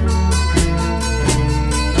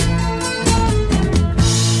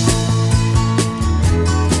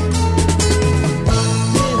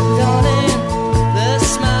 Little darling, the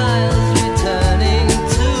smiles returning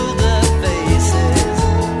to the faces.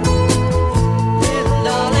 Little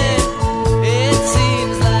darling, it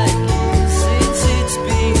seems like years since it's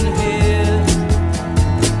been here.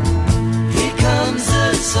 Here comes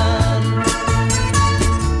the sun.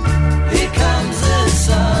 Here comes the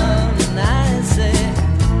sun. I say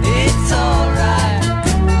it's alright.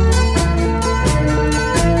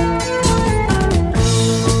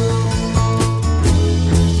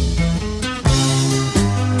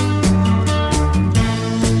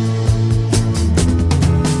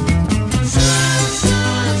 Sun,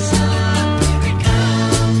 sun, sun, here it comes. Sun, sun,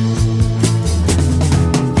 sun,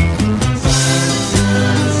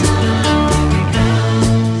 here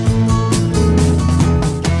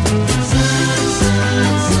it comes. Sun, sun, sun, here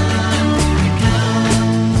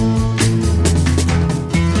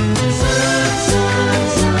it comes. Sun,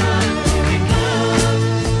 sun, sun, here it comes.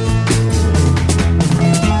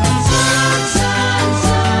 Sun, sun,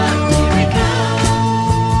 sun, here it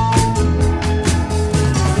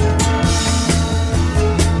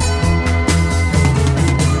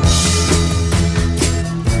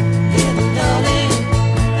Little darling,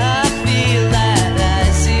 I feel that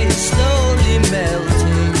ice is slowly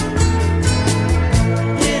melting.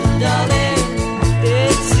 Little darling,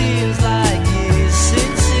 it seems like years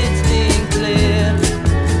since it's been clear.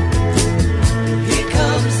 Here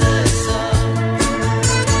comes the sun.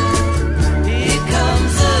 Here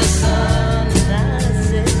comes the sun. I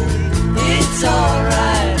say it's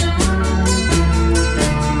alright.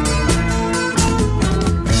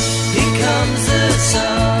 Here comes the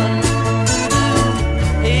sun.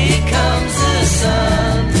 Here comes the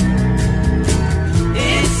sun.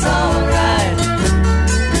 It's alright.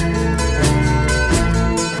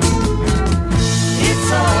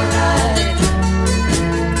 It's alright.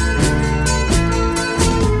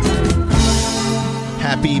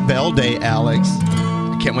 Happy Bell Day, Alex.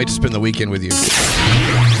 I can't wait to spend the weekend with you.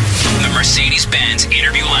 The Mercedes-Benz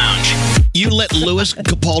Interview Lounge. You let Louis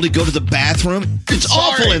Capaldi go to the bathroom? It's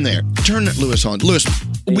awful in there. Turn Louis on. Louis,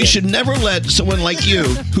 we should never let someone like you,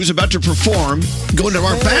 who's about to perform, go into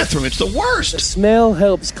our bathroom. It's the worst. The smell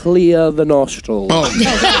helps clear the nostrils.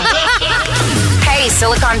 Hey,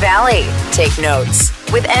 Silicon Valley, take notes.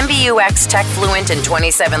 With MBUX Tech Fluent in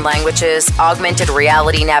 27 languages, augmented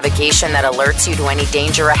reality navigation that alerts you to any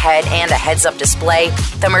danger ahead, and a heads-up display,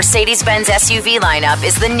 the Mercedes-Benz SUV lineup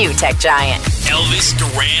is the new tech giant. Elvis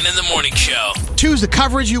Duran in the Morning Show. Choose the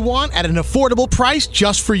coverage you want at an affordable price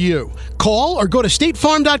just for you. Call or go to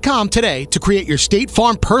statefarm.com today to create your State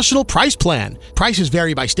Farm personal price plan. Prices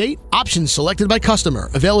vary by state. Options selected by customer.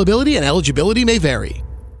 Availability and eligibility may vary.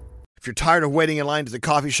 If you're tired of waiting in line to the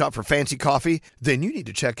coffee shop for fancy coffee, then you need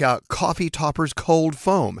to check out Coffee Topper's Cold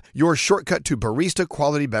Foam, your shortcut to barista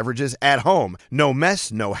quality beverages at home. No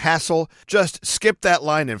mess, no hassle. Just skip that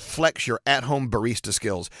line and flex your at-home barista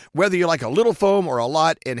skills. Whether you like a little foam or a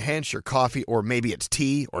lot, enhance your coffee, or maybe it's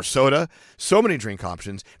tea or soda. So many drink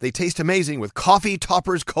options. They taste amazing with Coffee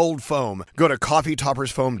Topper's Cold Foam. Go to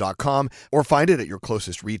coffeetoppersfoam.com or find it at your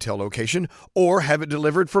closest retail location, or have it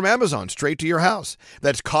delivered from Amazon straight to your house.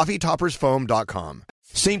 That's coffeetoppersfoam.com.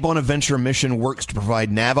 St. Bonaventure Mission works to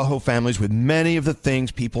provide Navajo families with many of the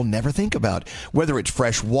things people never think about. Whether it's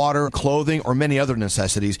fresh water, clothing, or many other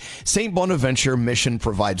necessities, St. Bonaventure Mission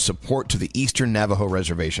provides support to the Eastern Navajo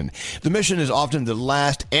Reservation. The mission is often the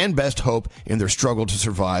last and best hope in their struggle to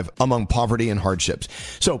survive among poverty and hardships.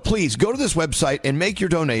 So please go to this website and make your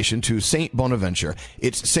donation to St. Bonaventure.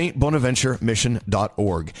 It's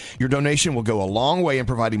stbonaventuremission.org. Your donation will go a long way in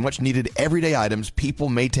providing much needed everyday items people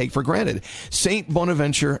may take for granted. stbonaventuremission.org.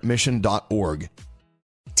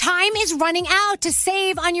 Time is running out to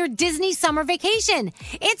save on your Disney summer vacation.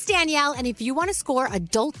 It's Danielle, and if you want to score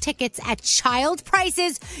adult tickets at child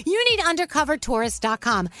prices, you need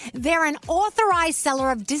UndercoverTourist.com. They're an authorized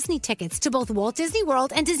seller of Disney tickets to both Walt Disney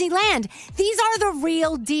World and Disneyland. These are the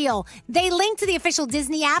real deal. They link to the official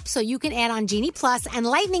Disney app so you can add on Genie Plus and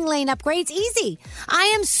Lightning Lane upgrades easy. I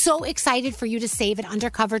am so excited for you to save at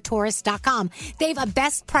UndercoverTourist.com. They have a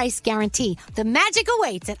best price guarantee. The magic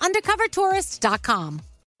awaits at UndercoverTourist.com.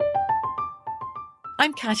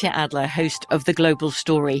 I'm Katya Adler, host of The Global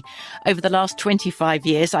Story. Over the last 25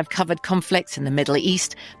 years, I've covered conflicts in the Middle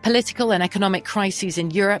East, political and economic crises in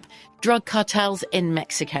Europe, drug cartels in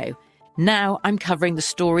Mexico. Now I'm covering the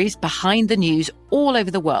stories behind the news all over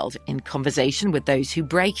the world in conversation with those who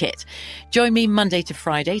break it. Join me Monday to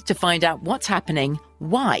Friday to find out what's happening,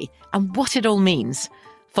 why, and what it all means.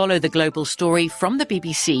 Follow The Global Story from the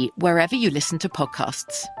BBC wherever you listen to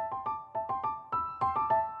podcasts.